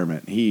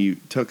retirement. He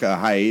took a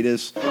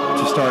hiatus to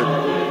start.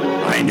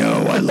 I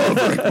know, I love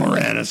Rick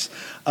Moranis.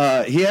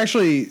 He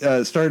actually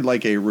started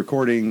like a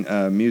recording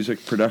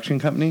music production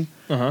company,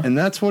 and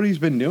that's what he's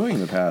been doing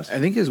the past. I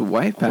think his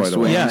wife Quite passed a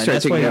away. while. Yeah, He and started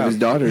that's taking why care of his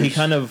daughters. He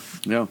kind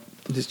of Yeah.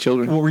 his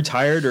children.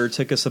 retired or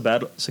took a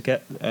sabbatical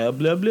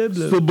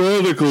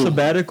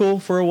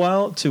for a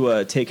while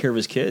to take care of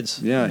his kids.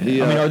 Yeah, I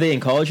mean, are they in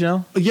college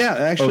now? Yeah,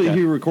 actually, Okay.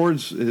 he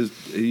records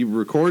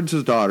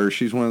his daughter.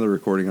 She's one of the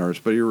recording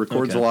artists, but he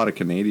records Okay. a lot of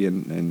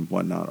Canadian and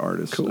whatnot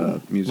artists,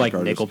 music Like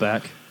artists.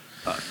 Nickelback.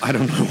 I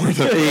don't know where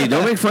they're. Hey,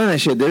 don't make fun of that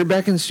shit. They're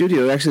back in the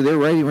studio. Actually, they're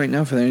writing right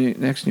now for their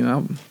next new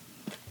album.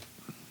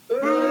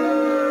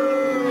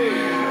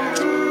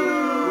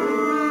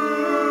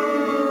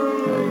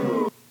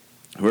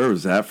 Where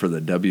was that for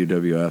the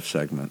WWF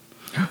segment?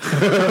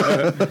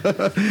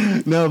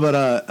 No,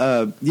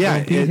 but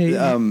yeah,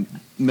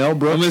 Mel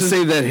Brooks. I'm going to is-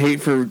 save that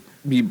hate for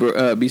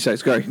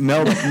B-sides. Sorry.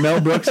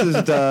 Mel Brooks is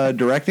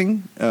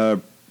directing,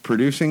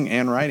 producing,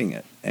 and writing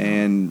it.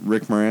 And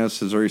Rick Moranis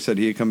has already said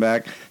he'd come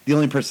back. The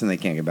only person they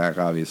can't get back,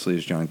 obviously,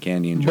 is John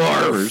Candy and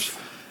Joe Rivers.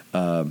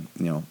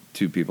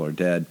 Two people are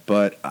dead.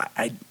 But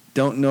I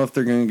don't know if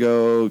they're going to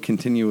go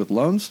continue with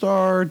Lone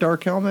Star,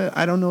 Dark Helmet.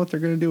 I don't know what they're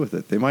going to do with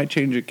it. They might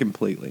change it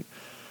completely.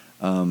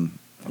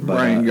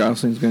 Ryan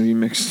Gosling's going to be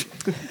mixed.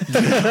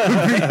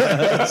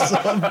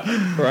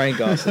 Ryan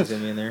Gosling's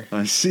gonna be in there.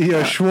 I see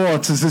a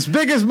Schwartz is as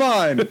big as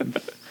mine.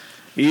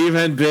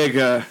 Even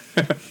bigger.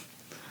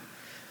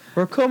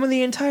 We're combing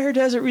the entire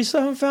desert. We still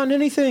haven't found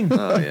anything.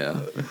 Oh,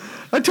 yeah.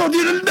 I told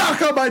you to knock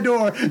on my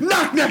door.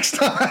 Knock next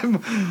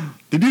time.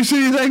 Did you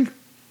see anything?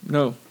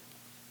 No.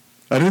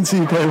 I didn't see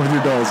you playing with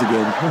your dolls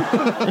again.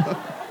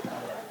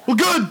 Well,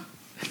 good.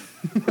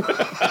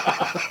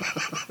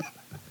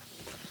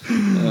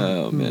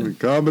 Oh, man. The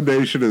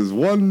combination is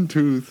 1,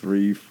 2,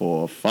 3,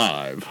 4,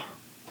 5.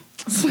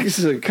 It's like this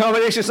is a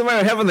combination somebody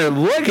would have on their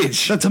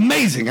luggage. That's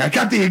amazing. I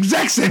got the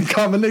exact same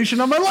combination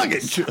on my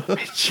luggage.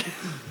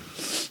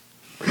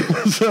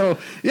 So,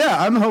 yeah,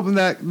 I'm hoping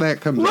that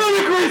comes out.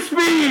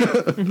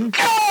 Crispy!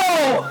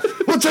 Oh!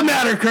 What's the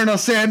matter, Colonel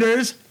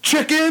Sanders?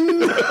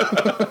 Chicken?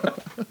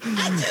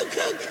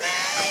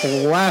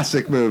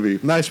 Classic movie.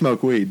 And I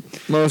smoke weed.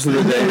 Most of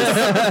the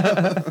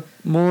days.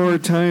 More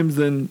times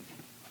than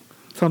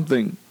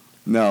something.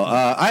 No,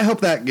 I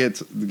hope that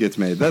gets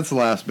made. That's the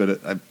last bit.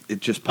 It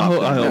just popped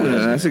up. I hope Yeah,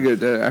 that's a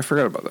good. I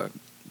forgot about that.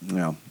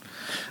 Yeah.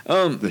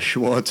 The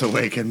Schwartz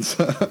Awakens.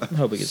 I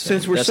hope it gets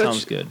Since made. we're That such-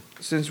 sounds good.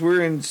 Since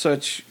we're in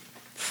such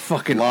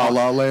fucking La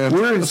La Land.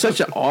 we're in such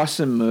an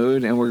awesome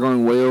mood, and we're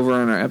going way over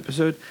on our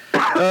episode.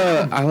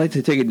 I like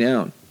to take it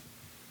down,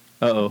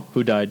 Uh-oh.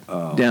 Who died?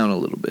 down a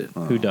little bit.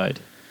 Who died?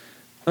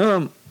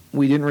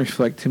 We didn't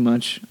reflect too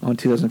much on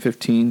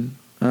 2015.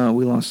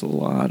 We lost a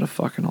lot of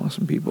fucking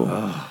awesome people.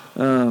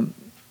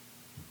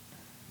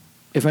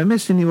 If I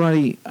missed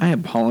anybody, I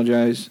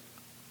apologize.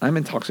 I'm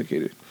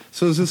intoxicated.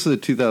 So is this a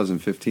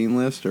 2015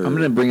 list? Or? I'm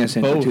going to bring us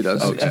into Both.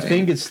 2016. I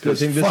think it's. I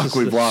think this Fuck, is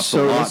we've lost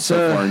so a lot it's,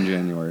 so far in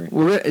January.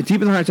 We're at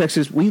Deep in the Heart of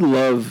Texas. We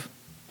love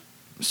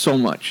so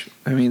much.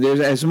 I mean, there's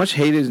as much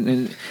hate as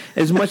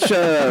much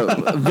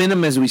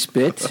venom as we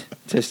spit.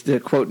 Just to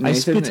quote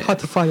Nathan. I spit hot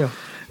fire.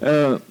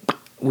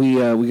 We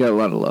got a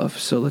lot of love.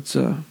 So let's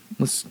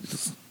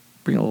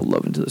bring a little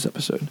love into this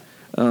episode.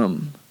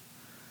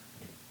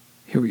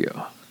 Here we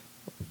go.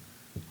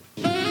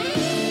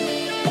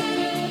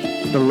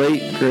 The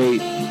late great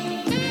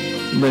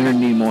Leonard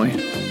Nimoy.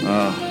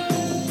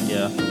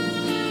 Yeah.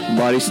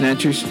 Body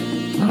Snatchers.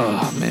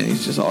 Oh man,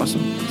 he's just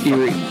awesome.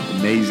 Eerie.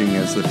 Amazing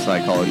as the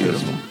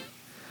psychologist.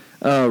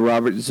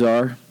 Robert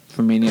Zarr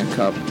from Maniac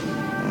Cop.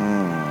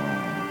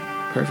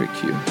 Perfect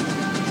cue.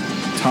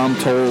 Tom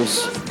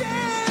Tolles.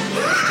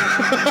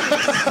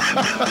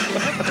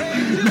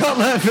 Not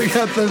laughing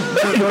at the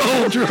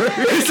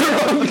It's the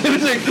wrong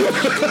music.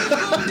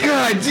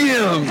 God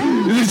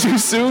damn. Is it too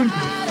soon?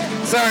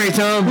 Sorry,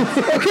 Tom.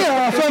 Okay,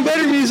 I found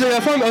better music.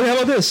 Okay, how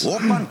about this?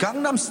 Open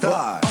Gangnam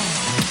Style.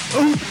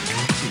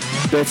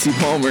 Betsy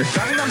Palmer.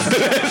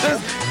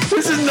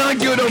 This is not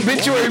good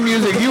obituary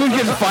music. You would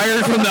get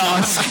fired from the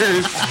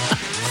Oscars.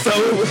 So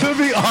it would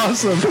be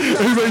awesome.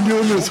 Everybody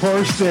doing this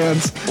horse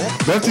dance.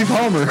 Betsy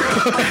Palmer.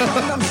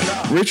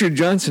 Richard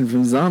Johnson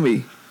from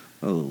Zombie.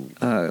 Oh.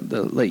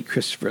 The late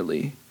Christopher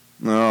Lee.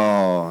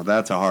 Oh,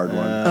 that's a hard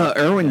one.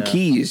 Erwin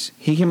Keyes,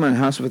 he came on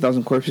House of a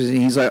Thousand Corpses, and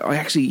he's like,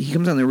 he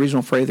comes on the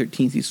original Friday the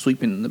 13th. He's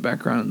sweeping in the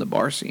background in the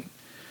bar scene.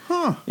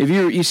 Huh. If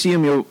you see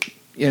him,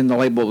 and the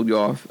light bulb will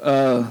go off.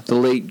 The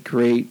late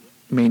great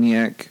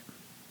maniac,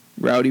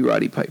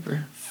 Roddy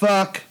Piper.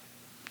 Fuck.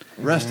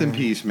 Rest in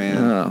peace,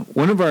 man.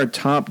 One of our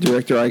top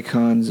director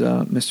icons,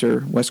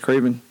 Mr. Wes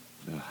Craven.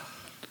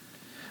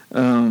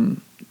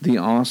 The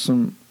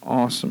awesome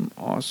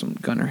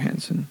Gunnar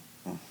Hansen.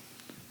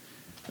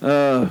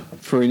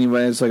 For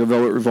anybody that's like a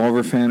Velvet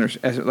Revolver fan or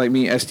like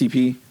me,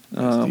 STP,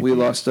 we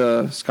lost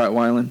Scott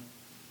Weiland.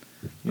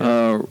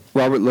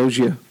 Robert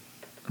Loggia,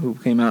 who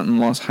came out and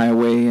lost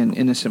Highway and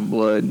Innocent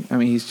Blood. I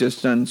mean, he's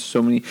just done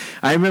so many.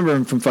 I remember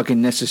him from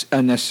fucking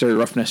Unnecessary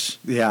Roughness.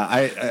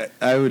 Yeah,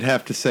 I would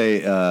have to say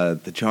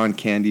the John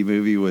Candy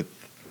movie with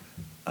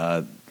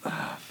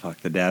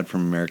the dad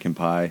from American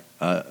Pie,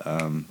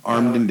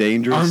 Armed and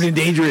Dangerous. Armed and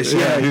Dangerous,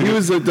 yeah. He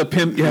was the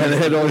pimp. Yeah, that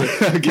had all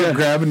the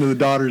grabbing to the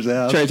daughter's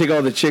ass, trying to take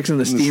all the chicks in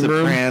the steam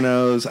room.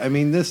 Sopranos. I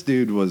mean, this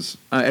dude was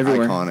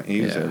everywhere. Iconic.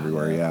 He was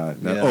everywhere.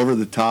 Yeah, over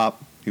the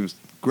top. He was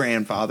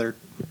grandfather.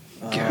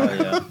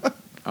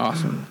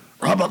 Awesome.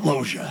 Robert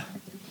Loggia.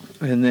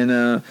 And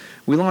then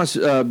we lost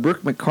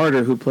Brooke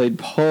McCarter, who played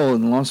Paul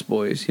in Lost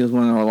Boys. He was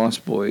one of our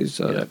Lost Boys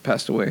that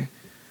passed away.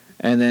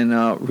 And then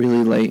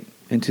really late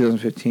in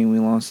 2015, we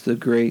lost the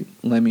great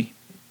Lemmy.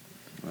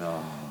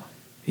 Oh.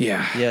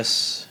 Yeah.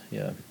 Yes.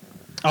 Yeah.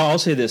 I'll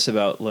say this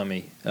about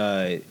Lemmy.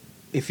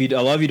 If a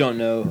lot of you don't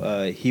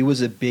know, he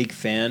was a big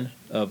fan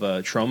of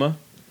Troma,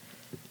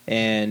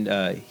 and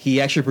he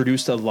actually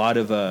produced a lot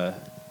of the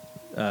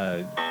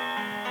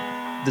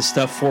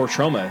stuff for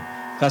Troma.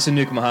 Class of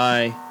Nukem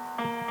High,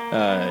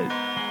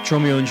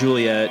 Tromeo and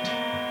Juliet,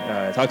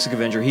 Toxic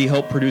Avenger. He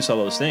helped produce all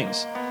those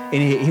things,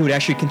 and he would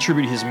actually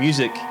contribute his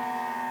music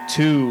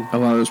to a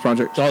lot of those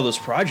projects. All those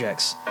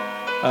projects.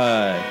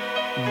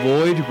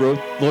 Lloyd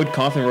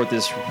Kaufman wrote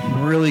this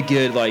really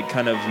good, like,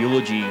 kind of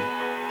eulogy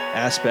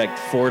aspect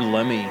for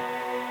Lemmy.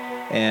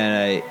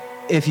 And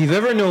if you've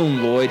ever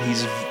known Lloyd,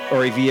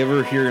 or if you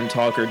ever hear him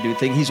talk or do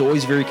things, he's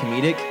always very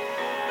comedic.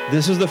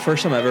 This is the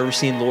first time I've ever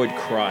seen Lloyd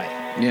cry.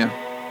 Yeah.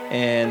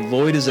 And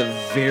Lloyd is a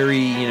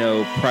very,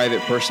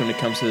 private person when it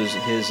comes to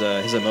his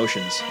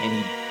emotions, and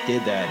he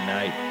did that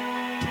night.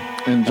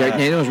 And Jack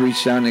Daniels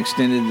reached out and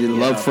extended the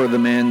love for the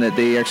man that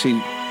they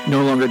actually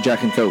no longer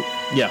Jack and Coke.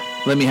 Yeah.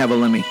 Let me have a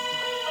Lemmy.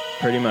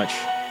 Pretty much.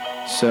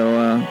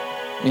 So,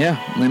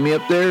 Lemmy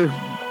up there.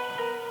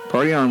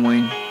 Party on,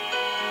 Wayne.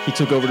 He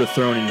took over the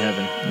throne in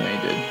heaven. Yeah,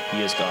 he did.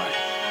 He is God.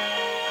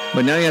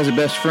 But now he has a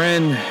best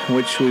friend,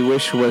 which we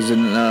wish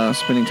wasn't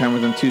spending time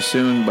with him too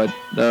soon, but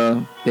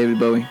David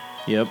Bowie.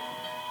 Yep.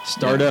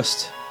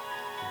 Stardust.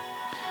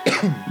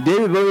 Yeah.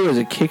 David Bowie was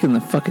a kick in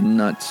the fucking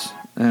nuts.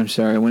 I'm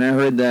sorry. When I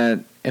heard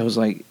that, it was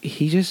like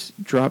he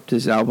just dropped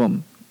his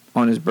album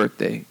on his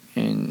birthday,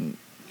 and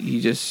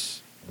he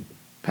just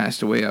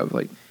passed away. I was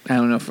like, I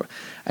don't know.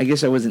 I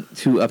guess I wasn't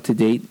too up to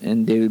date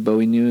in David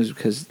Bowie news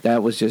because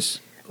that was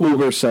just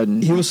uber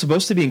sudden. He was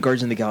supposed to be in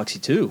Guardians of the Galaxy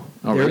 2.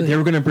 Oh, really? They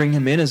were going to bring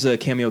him in as a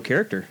cameo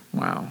character.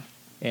 Wow.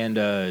 And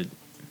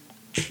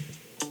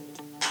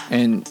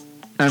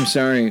I'm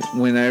sorry,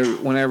 when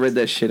I read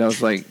that shit, I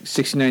was like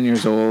 69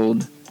 years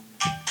old.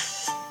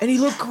 And he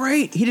looked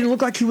great. He didn't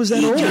look like he was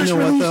that old. You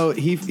know what, though?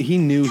 He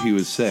knew he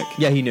was sick.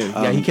 Yeah, he knew.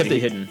 Yeah, he kept it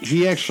hidden.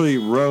 He actually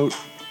wrote...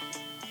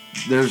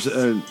 There's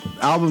an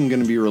album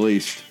going to be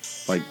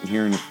released, like,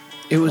 here in...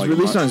 It was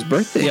released on his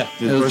birthday. Yeah.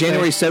 It was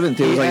January 7th.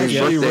 It was like his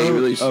birthday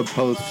release. A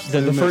post. The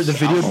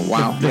video,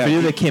 wow. The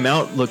video that came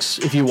out looks...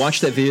 If you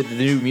watch that video, the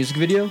new music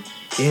video,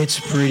 it's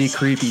pretty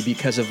creepy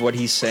because of what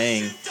he's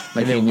saying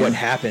and then what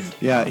happened.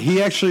 Yeah,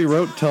 he actually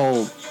wrote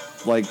till...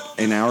 like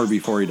an hour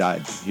before he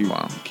died. He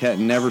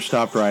never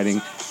stopped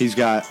writing. He's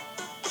got,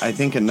 I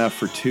think, enough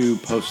for 2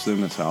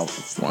 posthumous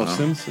albums. Wow.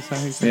 Posthumous, is that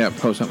how you say it? Yeah,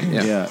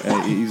 posthumous.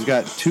 Yeah. He's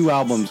got 2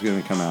 albums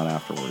going to come out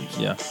afterwards.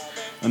 Yeah.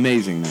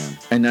 Amazing, man.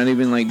 And not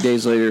even like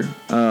days later,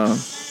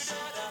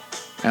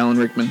 Alan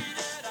Rickman.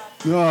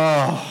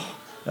 Oh.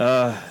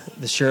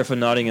 The Sheriff of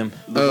Nottingham.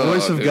 The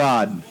voice of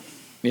God.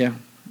 Yeah.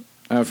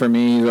 For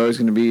me, he's always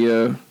going to be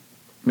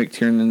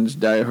McTiernan's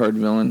Die Hard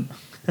villain.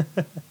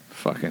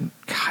 Fucking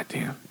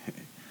goddamn.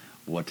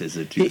 What is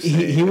it you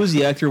say? He was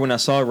the actor when I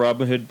saw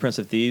Robin Hood, Prince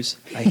of Thieves.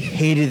 I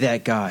hated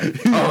that guy.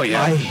 Oh,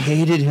 yeah. I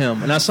hated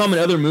him. And I saw him in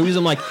other movies.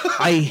 I'm like,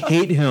 I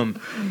hate him.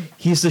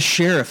 He's the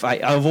sheriff.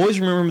 I've always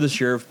remembered the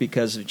sheriff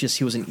because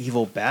he was an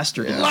evil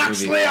bastard in that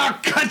movie. Loxley, I'll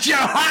cut your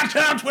heart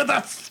out with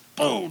a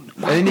spoon.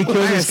 And then he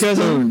kills his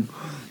cousin.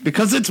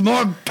 Because it's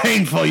more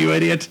painful, you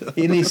idiot.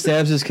 And he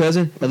stabs his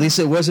cousin. At least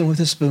it wasn't with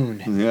a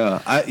spoon.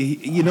 Yeah.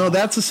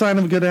 That's a sign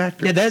of a good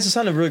actor. Yeah, that's a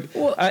sign of really.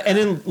 And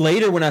then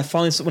later, when I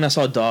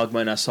saw Dogma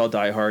and I saw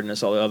Die Hard and I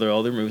saw the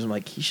other movies, I'm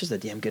like, he's just a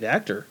damn good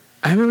actor.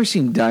 I remember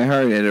seeing Die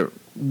Hard at a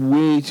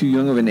way too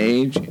young of an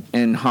age,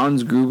 and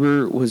Hans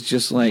Gruber was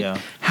just like,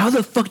 how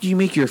the fuck do you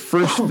make your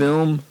first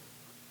film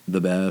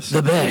the best?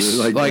 The best.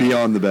 Like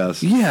beyond the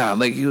best. Yeah,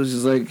 like he was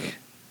just like,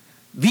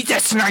 Vita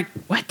Snipe,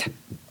 what?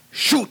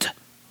 Shoot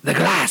the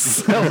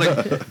glass. I was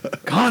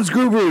like, Hans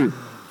Gruber,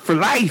 for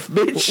life,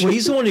 bitch. Well,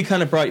 he's the one who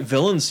kind of brought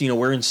villains,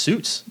 wearing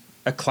suits.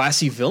 A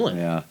classy villain.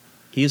 Yeah.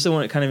 He's the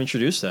one that kind of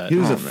introduced that. He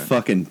was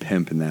fucking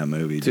pimp in that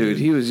movie, dude.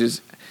 He was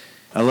just...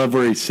 I love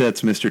where he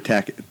sets Mr.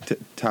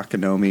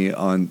 Takanomi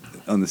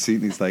on the seat,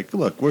 and he's like,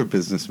 "Look, we're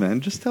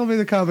businessmen. Just tell me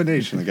the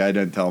combination." The guy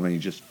doesn't tell me. He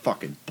just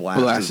fucking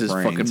blasts his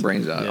fucking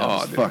brains out. Yeah, Oh,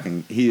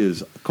 fucking, he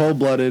is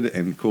cold-blooded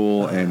and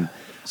cool, and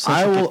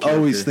I will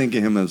always think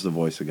of him as the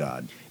voice of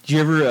God. Did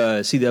you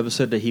ever see the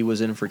episode that he was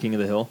in for King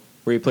of the Hill,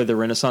 where he played the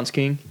Renaissance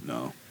King?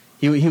 No.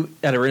 He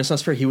at a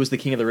Renaissance fair. He was the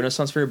king of the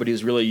Renaissance fair, but he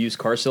was really a used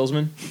car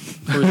salesman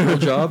for his real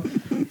job.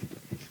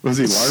 Was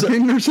he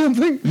LARPing or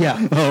something?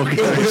 Yeah. Oh, okay.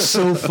 It was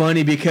so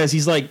funny because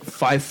he's like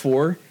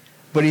 5'4",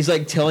 but he's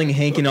like telling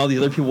Hank and all the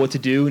other people what to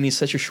do, and he's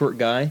such a short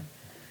guy.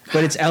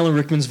 But it's Alan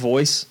Rickman's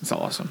voice. It's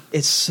awesome.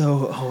 It's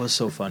so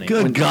funny.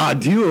 Good God,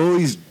 do you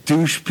always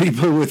douche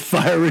people with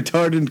fire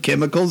retardant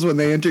chemicals when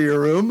they enter your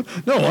room?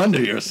 No wonder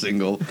you're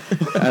single.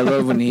 I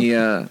love when he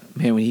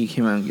when he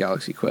came out in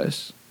Galaxy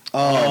Quest.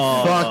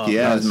 Oh, fuck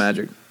yes. That was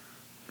magic.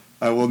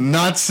 I will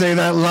not say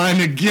that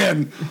line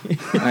again.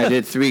 I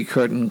did 3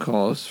 curtain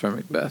calls for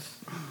Macbeth.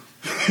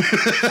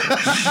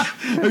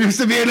 I used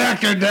to be an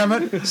actor, damn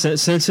it.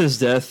 Since his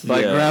death,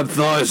 I grabbed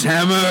Thor's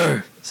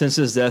hammer. Since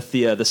his death,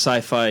 the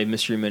sci-fi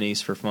mystery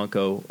minis for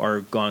Funko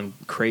are gone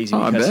crazy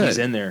I because bet. he's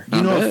in there.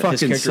 You know what His fucking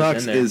character's sucks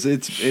in there. is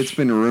it's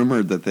been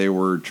rumored that they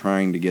were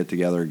trying to get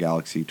together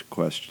Galaxy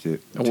Quest 2,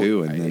 and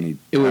then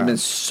it would have been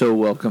so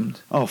welcomed.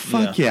 Oh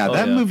fuck Yeah. yeah! Oh,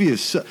 That yeah. movie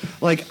is so,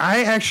 like,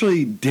 I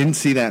actually didn't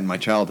see that in my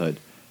childhood.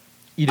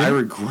 You I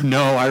didn't?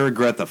 I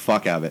regret the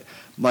fuck out of it.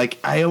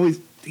 Like,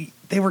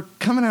 they were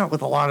coming out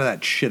with a lot of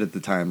that shit at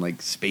the time,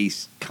 like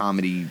space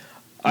comedy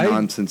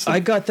nonsense. I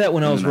got that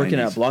when I in was the working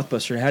 90s. at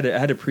Blockbuster. I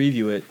had to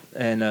preview it,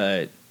 and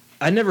I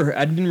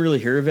didn't really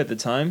hear of it at the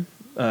time.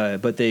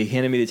 But they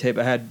handed me the tape.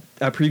 I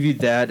previewed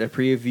that. I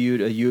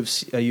previewed a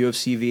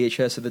UFC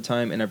VHS at the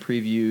time, and I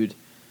previewed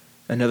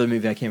another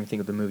movie. I can't even think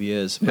what the movie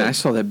is. Man, I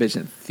saw that bitch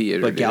in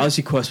theater. But dude.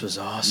 Galaxy Quest was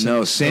awesome. No, It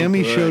was so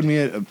Sammy good. showed me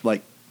it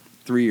like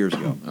 3 years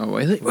ago. Oh,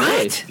 really?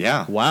 What?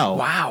 Yeah.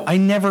 Wow. I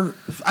never,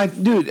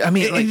 Dude, I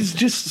mean, it like,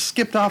 just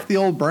skipped off the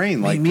old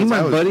brain. Like, me and 'cause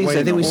my was buddies, way I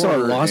think into we saw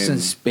horror Lost in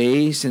and-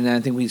 Space, and then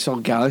I think we saw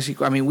Galaxy.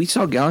 I mean, we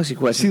saw Galaxy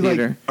Quest See, in like,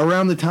 theater.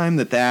 around the time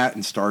that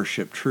and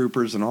Starship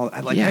Troopers and all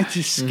that, I Yeah.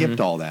 just skipped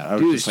all that. I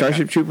was Dude, just like,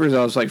 Starship Troopers,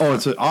 I was like, Oh,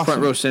 it's awesome.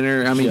 front row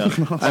center. I mean, Yeah.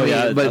 I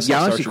mean, but I saw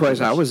Galaxy Starship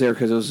Quest, I Troopers. was there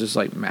because it was just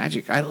like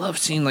magic. I love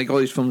seeing like all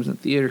these films in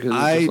theater because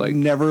it's I just like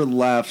never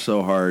laughed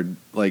so hard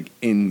like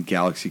in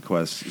Galaxy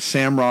Quest.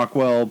 Sam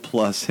Rockwell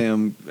plus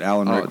him,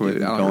 Alan Oh, Rickman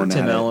dude, Alan going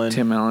Tim at it. Allen.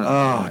 Tim Allen.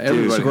 Oh, dude.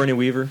 everybody. Sigourney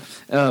Weaver.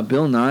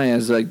 Bill Nye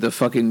as like the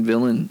fucking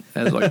villain.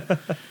 As like,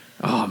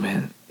 oh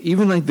man,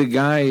 even like the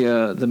guy,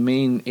 the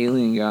main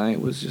alien guy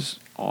was just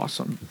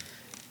awesome.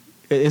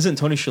 Isn't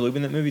Tony Shalhoub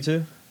in that movie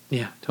too?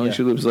 Yeah, Tony Yeah.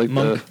 Shalhoub's like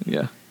Monk. the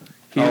yeah.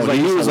 He Oh, was like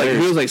he's he was like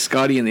hilarious.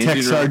 Scotty in the Tech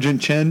engine room.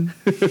 Sergeant Chen.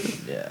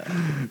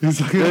 Yeah.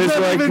 He's like, There's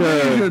 "I'm like an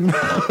Asian."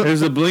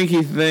 there's a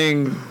blinky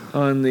thing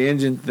on the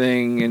engine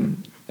thing,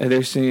 and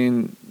they're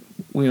saying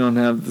we don't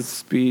have the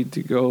speed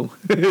to go.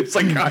 It's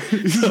like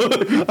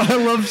I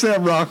love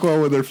Sam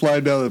Rockwell when they're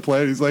flying down the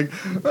plane. He's like,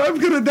 "I'm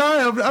gonna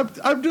die.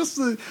 I'm just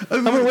the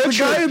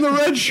guy in the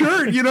red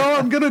shirt. You know,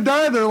 I'm gonna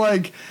die." They're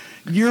like,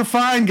 "You're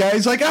fine, guys."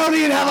 He's like, "I don't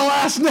even have a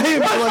last name."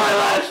 What's my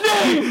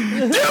last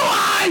name? Do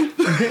I?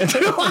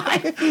 Do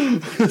I?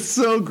 It's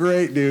so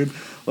great, dude.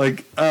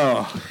 Like,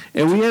 oh,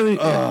 and we haven't.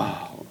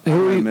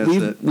 I missed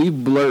it. We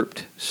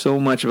blurped so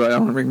much about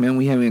Alan Rickman.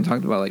 We haven't even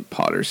talked about like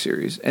Potter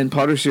series. And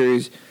Potter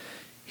series,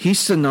 he's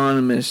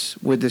synonymous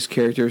with this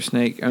character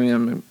Snake. I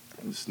mean,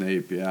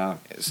 Snape. Yeah,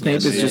 Snape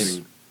is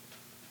just.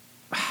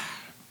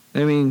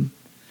 I mean,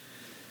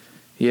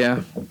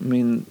 yeah. I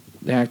mean,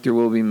 the actor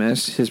will be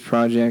missed. His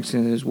projects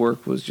and his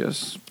work was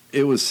just.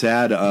 It was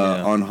sad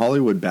on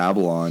Hollywood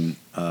Babylon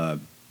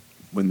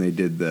when they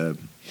did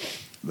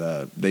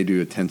they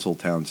do a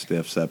Tinseltown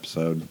Stiffs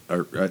episode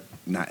or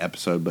not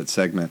episode but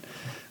segment.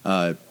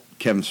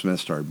 Kevin Smith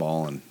started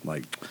bawling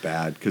like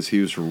bad because he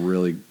was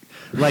really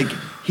like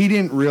he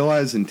didn't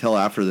realize until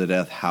after the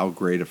death how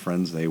great of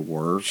friends they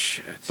were.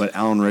 Shit. But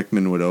Alan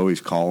Rickman would always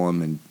call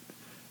him and.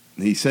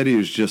 He said he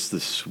was just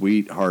the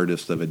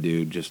sweetheartest of a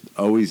dude. Just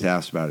always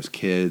asked about his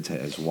kids,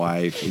 his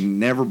wife. He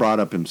never brought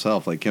up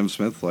himself. Like Kevin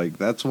Smith, like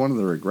that's one of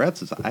the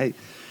regrets is I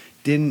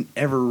didn't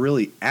ever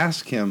really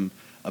ask him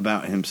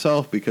about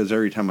himself because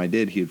every time I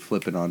did, he'd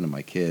flip it onto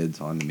my kids,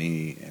 onto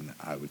me, and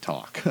I would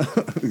talk.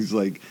 He's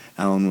like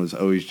Alan was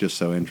always just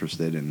so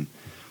interested in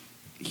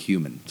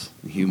humans,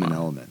 human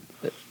element.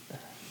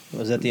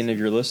 Was that the end of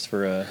your list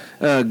for?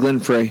 Glenn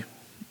Frey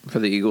for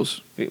the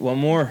Eagles. One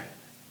more.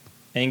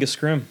 Angus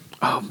Scrimm.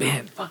 Oh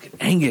man, fucking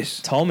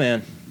Angus. Tall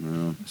man.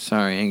 No.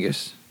 Sorry,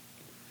 Angus.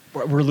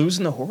 We're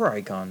losing the horror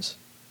icons.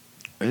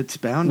 It's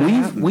bound to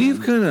happen.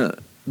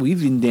 We've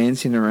been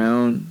dancing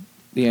around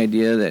the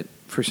idea that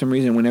for some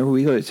reason whenever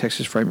we go to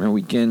Texas Frightmare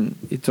Weekend,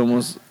 it's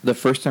almost the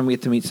first time we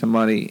get to meet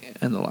somebody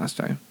and the last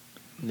time.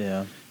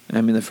 Yeah. I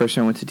mean, the first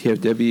time I went to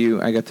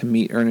TFW, I got to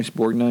meet Ernest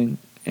Borgnine,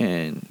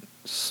 and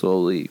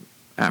slowly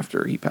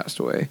after he passed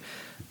away,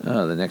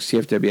 The next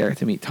TFW, I got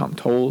to meet Tom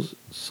Tolles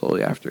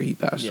slowly after he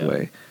passed Yeah.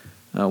 away.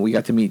 We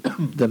got to meet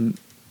the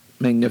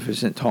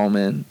magnificent tall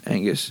man,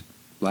 Angus.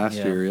 Last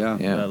Yeah. year, yeah.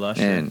 Yeah, last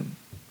year. and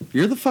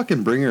You're the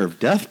fucking bringer of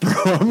death, bro.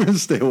 I'm going to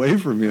stay away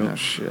from you. oh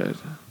shit.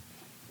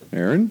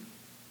 Aaron?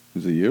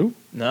 Is it you?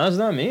 No, it's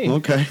not me.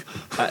 Okay.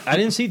 I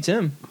didn't see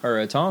Tim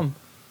or Tom.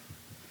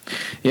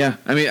 Yeah,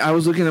 I mean, I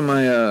was looking at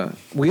my.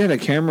 We had a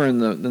camera in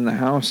the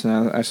house,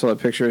 and I saw the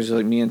pictures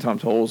like me and Tom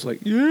Tolles, like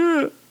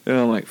yeah, and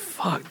I'm like,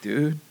 fuck,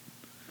 dude.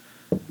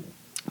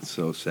 It's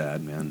so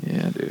sad, man.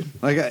 Yeah, dude.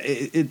 Like,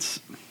 it's...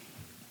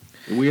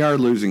 We are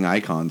losing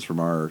icons from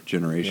our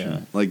generation. Yeah.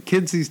 Like,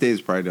 kids these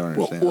days probably don't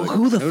Well, understand. Like,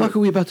 who the fuck are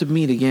we about to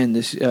meet again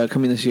this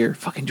coming this year?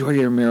 Fucking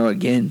Jorge Romero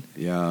again.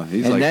 Yeah,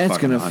 he's And like that's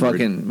fucking gonna 100.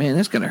 fucking man,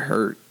 that's gonna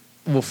hurt.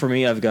 Well, for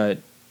me, I've got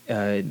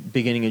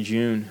beginning of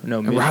June.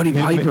 No, Rowdy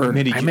Piper. I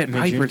met mid-June.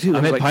 Piper, too. I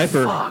I was met like,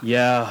 Piper. fuck.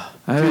 Yeah.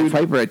 I had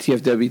Piper at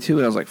TFW too,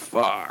 and I was like,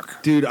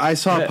 fuck. Dude, I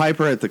saw Yeah.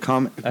 Piper at the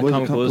Comic At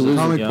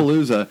Comicpalooza, yeah.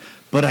 Palooza,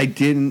 but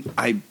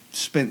I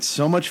spent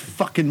so much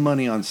fucking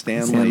money on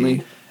Stan Stan Lee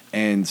Lee.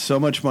 and so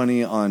much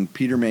money on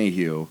Peter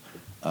Mayhew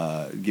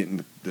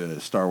getting the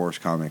Star Wars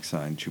comic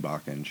signed,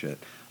 Chewbacca and shit.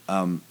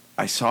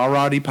 I saw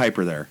Roddy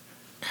Piper there.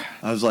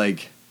 I was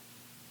like,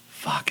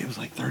 fuck, it was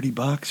like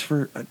 $30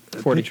 for a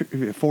 40.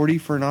 picture, 40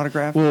 for an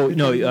autograph. Well,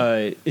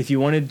 no. If you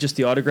wanted just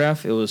the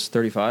autograph, it was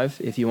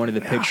 $35. If you wanted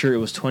the picture, it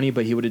was $20.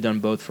 But he would have done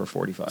both for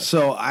 $45.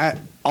 So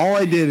all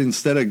I did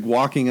instead of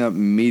walking up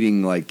and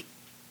meeting, like,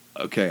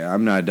 okay,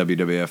 I'm not a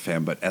WWF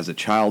fan, but as a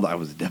child I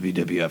was a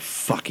WWF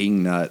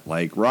fucking nut.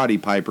 Like, Roddy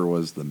Piper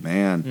was the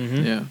man.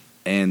 Mhm. Yeah.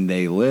 And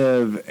They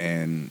Live,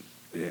 and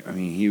I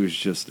mean, he was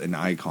just an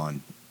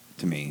icon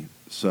to me.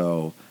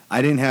 So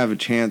I didn't have a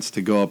chance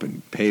to go up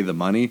and pay the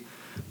money,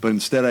 but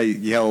instead I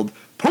yelled,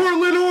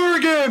 "Portland,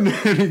 Oregon!"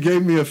 and he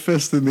gave me a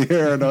fist in the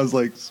air, and I was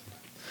like,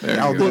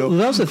 "I'll Well, do."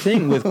 that was the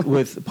thing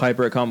with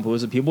Piper at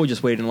Comicpalooza. People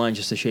just waited in line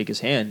just to shake his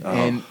hand,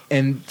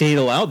 and they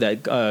allowed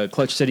that.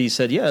 Clutch said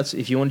yeah, it's,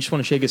 if you just want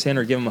to shake his hand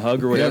or give him a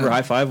hug or whatever, Yeah.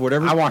 high five,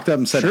 whatever. I walked up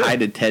and said Sure. hi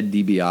to Ted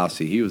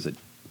DiBiase. He was a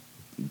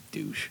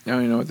douche. I don't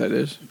even know what that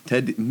is.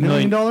 Ted, $1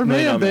 Million Man,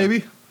 Man.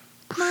 baby.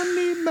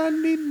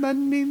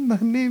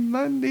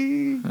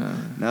 Money.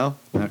 No?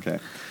 Okay.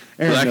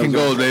 Aaron Black and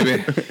knows gold,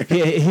 baby.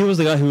 he was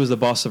the guy who was the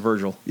boss of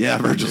Virgil. Yeah,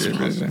 Virgil's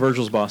boss.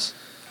 Virgil's boss.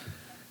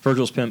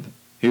 Virgil's pimp.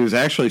 He was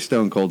actually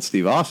Stone Cold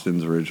Steve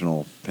Austin's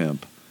original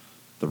pimp,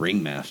 the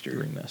Ringmaster.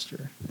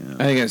 Ringmaster.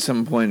 I think at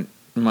some point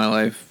in my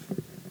life.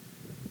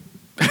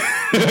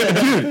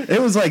 It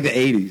was like the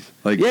 80s.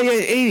 Like, Yeah,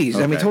 80s. I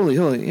mean, Okay.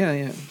 totally.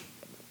 Yeah.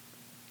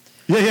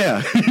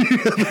 yeah.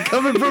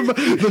 Coming from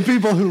the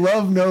people who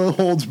love No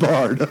Holds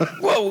Barred.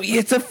 Whoa,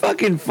 it's a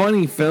fucking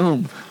funny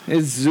film.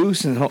 It's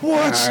Zeus and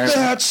What's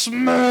that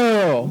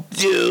smell?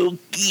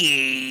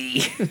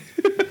 Dookie.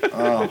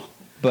 Oh,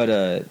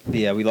 But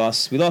yeah, we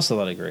lost a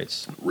lot of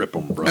greats. rip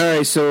 'em, bro. All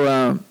right,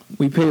 so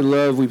we pay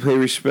love, we pay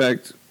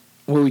respect.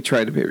 Well, we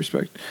try to pay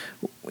respect.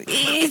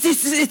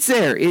 It's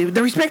there.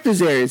 The respect is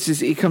there. It's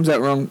just it comes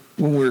out wrong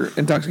when we're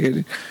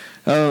intoxicated.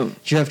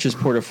 Jeff just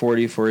poured a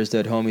 40 for his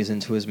dead homies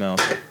into his mouth.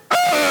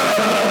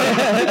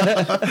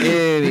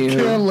 Anywho.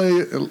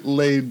 Can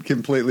laid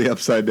completely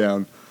upside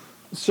down.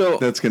 So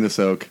That's going to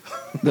soak.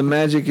 the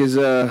magic is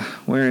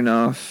wearing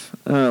off.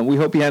 We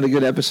hope you had a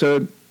good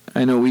episode.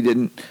 I know we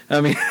didn't.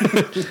 I mean,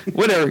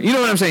 whatever. You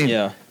know what I'm saying?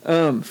 Yeah.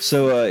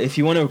 So if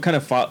you want to kind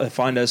of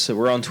find us,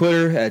 we're on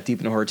Twitter at Deep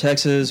in Horror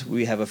Texas.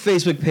 We have a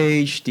Facebook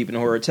page, Deep in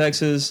Horror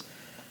Texas.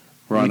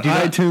 We're on We do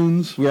not-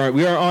 iTunes.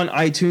 We are on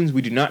iTunes.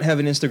 We do not have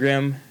an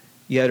Instagram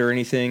yet or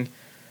anything.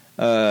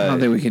 I don't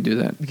think we can do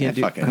that. We can't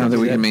Yeah, do. fuck it. I don't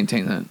think we that. can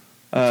maintain that.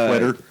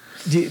 Twitter.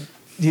 Do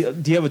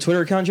you have a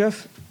Twitter account,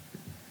 Jeff?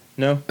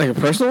 No. Like a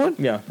personal one?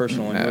 Yeah,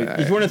 personal one. Nah,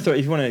 If you want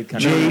to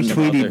kind J. of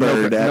Tweety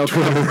Bird No at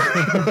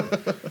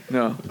Twitter.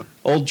 No.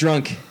 Old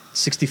Drunk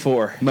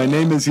 64. My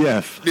name is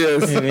Jeff.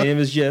 Yes. Hey, my name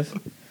is Jeff.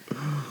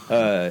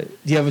 Do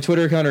you have a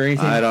Twitter account or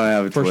anything? I don't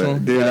have a personal?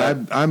 Twitter.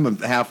 Dude, I'm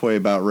halfway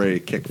about ready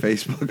to kick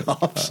Facebook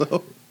off,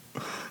 so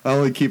I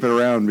only keep it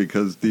around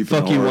because deep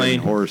Fuck in you, horror, Wayne.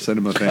 and horror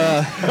cinema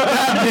fans.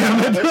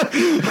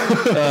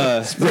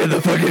 Spread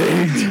the fucking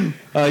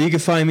AIDS. You can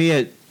find me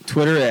at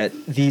Twitter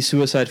at The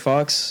Suicide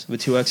Fox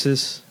with 2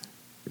 X's.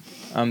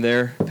 I'm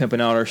there pimping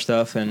out our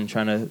stuff and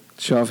trying to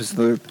Show off his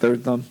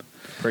third thumb.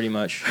 pretty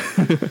much.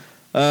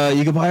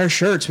 You can buy our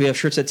shirts. We have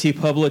shirts at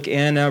TeePublic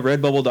and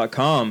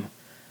Redbubble.com.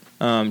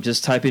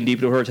 Just type in Deep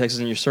into Horror Texas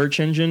in your search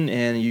engine,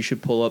 and you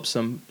should pull up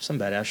some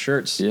badass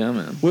shirts. Yeah,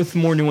 man. With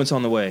more new ones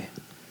on the way.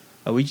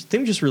 We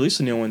think we just released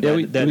a new one. Yeah,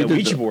 that we did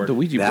Ouija board. The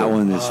Ouija That board.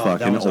 one is Oh, that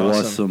fucking was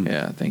awesome. awesome.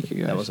 Yeah, thank you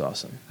guys. That was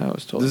awesome. That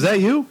was totally. Is that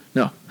you?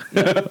 No,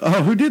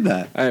 Oh, who did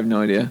that? I have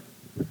no idea.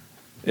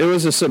 It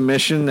was a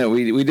submission that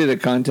we did a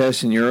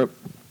contest in Europe.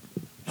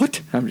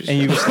 What? I'm just And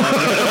you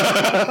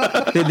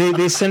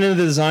they sent in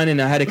the design,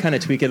 and I had to kind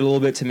of tweak it a little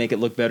bit to make it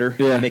look better.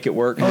 Yeah. Make it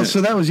work. Oh, so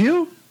that was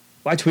you?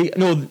 I tweak.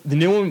 No, the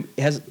new one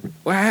hasn't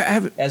well, I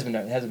haven't. been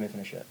done. It hasn't been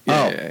finished yet.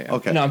 Yeah, Oh, yeah.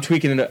 okay. No, I'm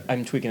tweaking it.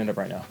 I'm tweaking it up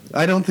right now.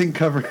 I don't think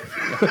cover.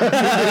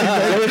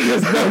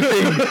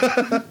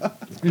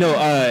 No,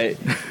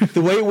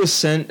 the way it was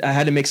sent, I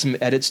had to make some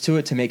edits to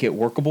it to make it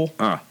workable.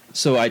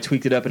 So I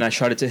tweaked it up and I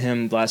shot it to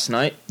him last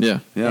night. Yeah.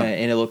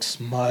 And it looks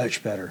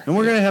much better. And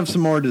we're going to have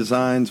some more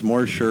designs,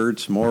 more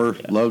shirts, more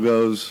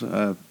logos.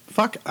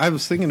 I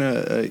was thinking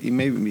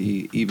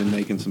maybe even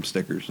making some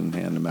stickers and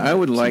hand them out. I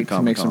would like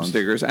to make some Comic-Cons.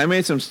 stickers. I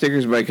made some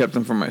stickers, but I kept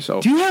them for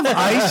myself. Do you have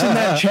ice in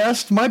that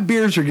chest? My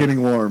beers are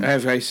getting warm. I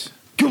have ice.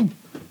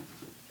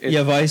 You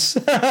have ice?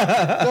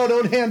 No,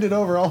 don't hand it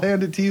over. I'll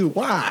hand it to you.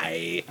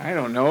 Why? I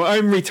don't know.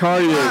 I'm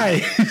retarded.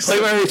 Why?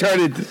 Like I'm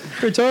retarded.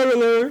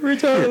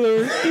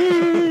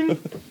 Retarded.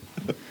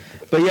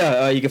 But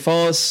yeah, you can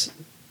follow us.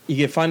 You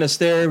can find us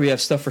there. We have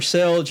stuff for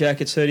sale,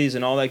 jackets, hoodies,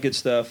 and all that good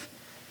stuff.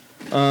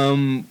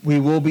 We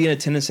will be in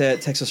attendance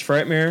at Texas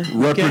Frightmare.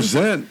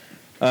 Represent.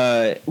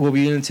 We'll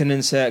be in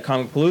attendance at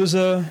Comic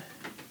Palooza.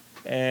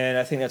 And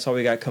I think that's all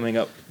we got coming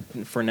up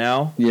for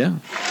now. Yeah.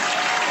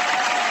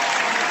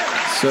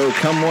 So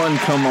come one,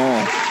 come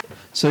all.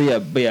 So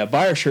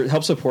buy our shirt.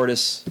 Help support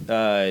us.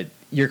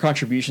 Your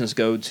contributions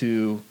go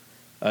to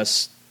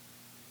us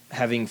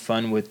having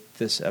fun with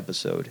this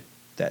episode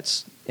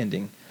that's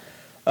ending.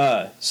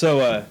 I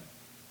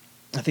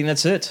think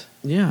that's it.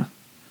 Yeah.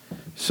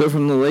 So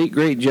from the late,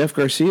 great Jeff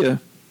Garcia.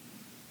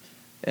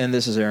 And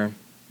this is Aaron.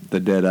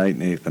 The Deadite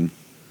Nathan.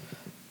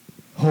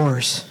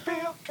 Horse.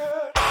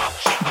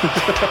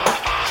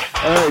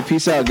 All right,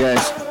 peace out,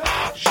 guys.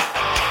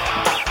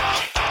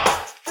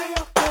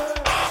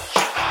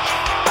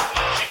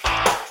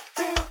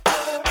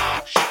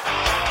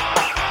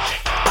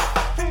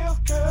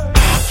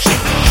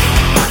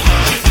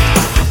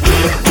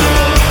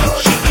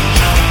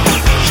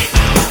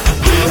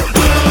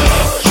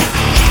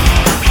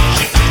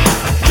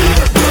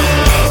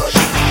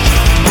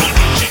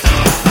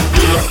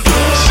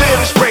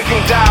 City's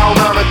breaking down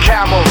on a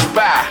camel's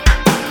back.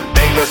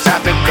 Neighbors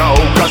have to go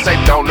cause they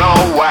don't know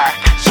whack.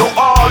 So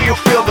all you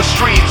feel the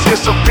streets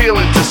is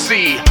appealing to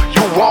see.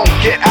 You won't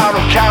get out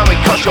of county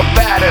cause you're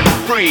bad and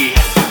free.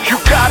 You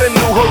got a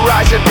new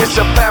horizon, it's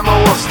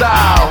ephemeral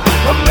style.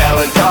 A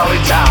melancholy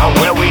town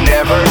where we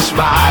never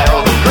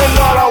smile. And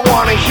all I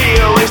wanna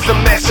hear is the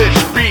message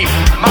beep.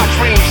 My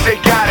dreams, they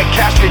gotta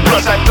catch me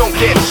cause I don't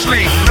get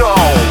sleep, no.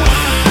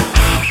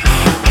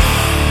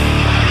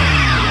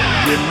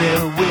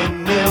 Windmill,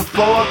 windmill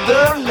for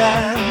the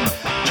land.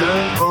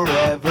 Turn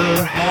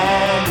forever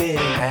hand in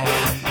hand.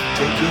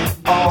 Take it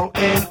all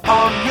in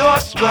on your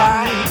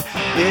stride.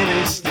 It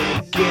is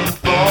sticking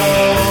for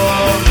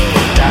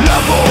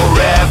love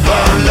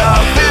forever,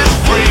 love is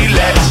free.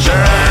 Let's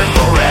turn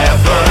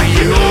forever,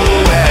 you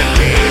and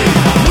me.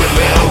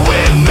 Windmill,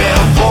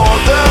 windmill for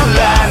the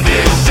land.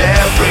 Is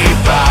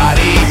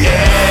everybody,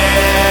 yeah.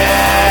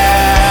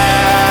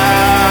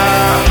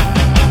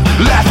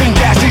 Laughing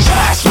gas, these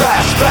fast,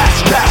 fast,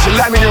 fast, fast.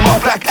 Lining them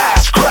up like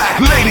ass crack.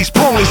 Ladies,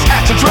 ponies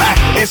at the track.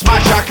 It's my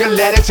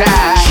chocolate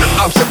attack.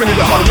 I'm stepping in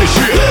the heart of this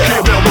shit.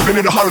 Can't bell whipping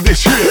in the heart of this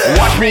shit.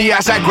 Watch me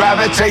as I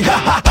gravitate. Ha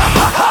ha ha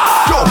ha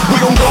ha. Yo, we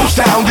gon' ghost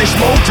town, this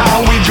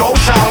Motown. We Joe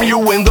sound.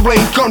 You in the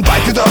blink, gun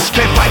bite with us.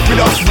 Can't fight with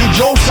us. We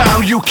Joe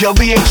sound. You kill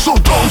the ink, so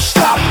don't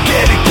stop.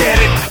 Get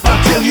it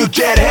until you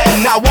get it.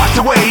 Now watch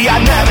the way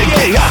I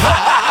navigate. Ha ha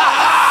ha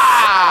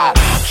ha.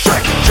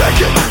 Check it, check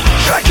it,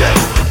 check it.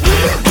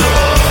 Real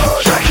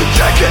good. Check it,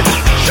 check it,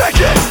 check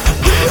it.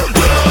 Real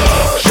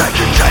good. Check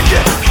it, check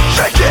it,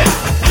 check it.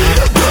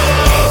 Real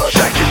good.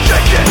 Check it,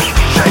 check it,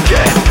 check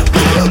it.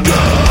 Real good.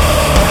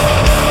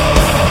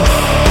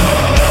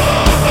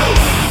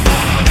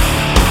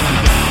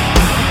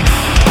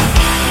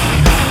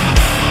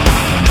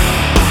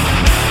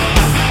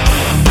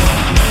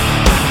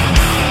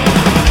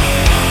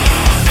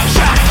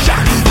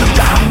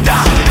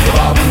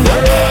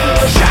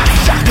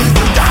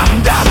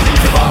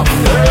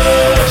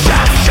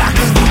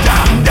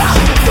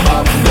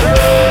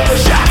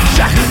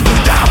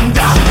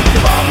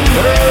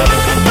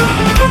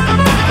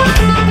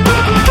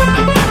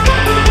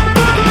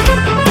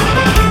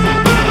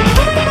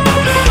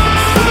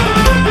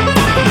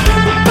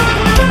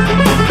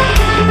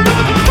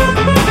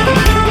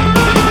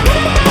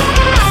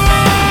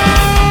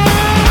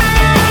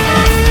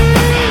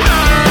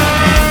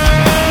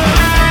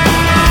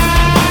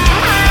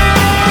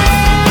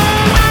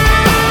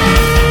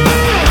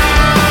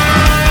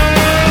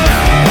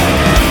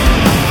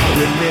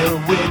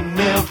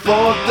 Windmill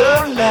for the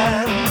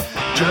land.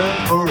 Turn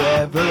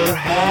forever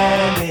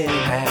hand in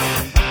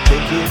hand.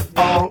 Take it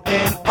all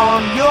in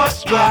on your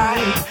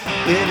stride.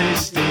 It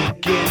is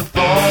sticking for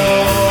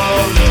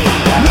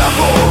love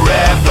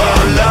forever,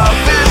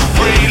 love is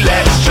free.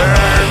 Let's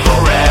turn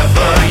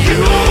forever,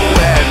 you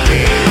and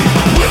me.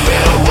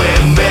 Windmill,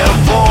 windmill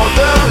for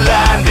the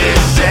land.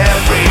 Is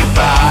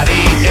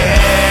everybody,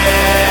 yeah.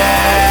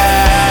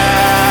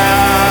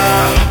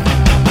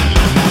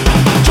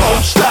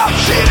 Don't stop,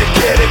 shit it,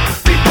 get it.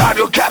 Be proud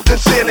your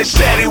captain's in it,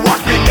 steady,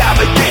 watch me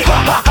navigate. Ha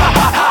ha ha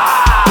ha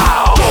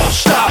ha. Don't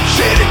stop,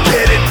 shit it,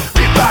 get it.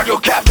 Be proud your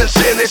captain's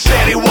in it,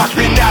 steady, watch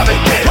me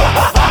navigate. Ha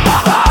ha ha ha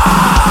ha.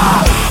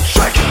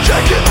 Check it,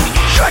 check it,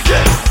 check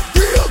it.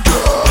 Real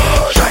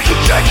good. Check it,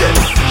 check it,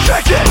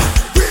 check it.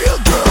 Real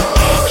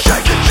good.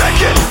 Check it,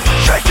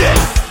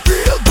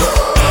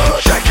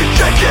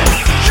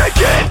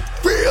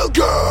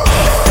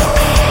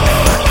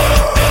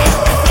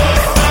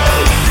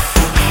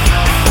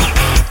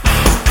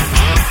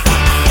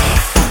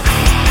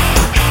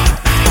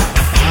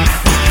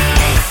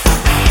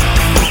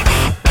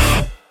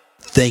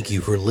 Thank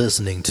you for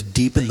listening to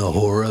Deep in the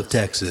Horror of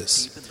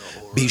Texas.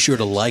 Be sure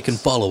to like and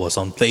follow us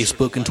on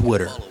Facebook and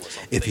Twitter.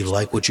 If you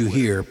like what you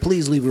hear,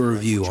 please leave a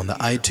review on the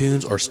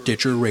iTunes or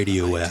Stitcher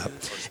radio app.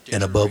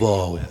 And above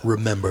all,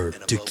 remember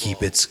to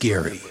keep it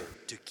scary.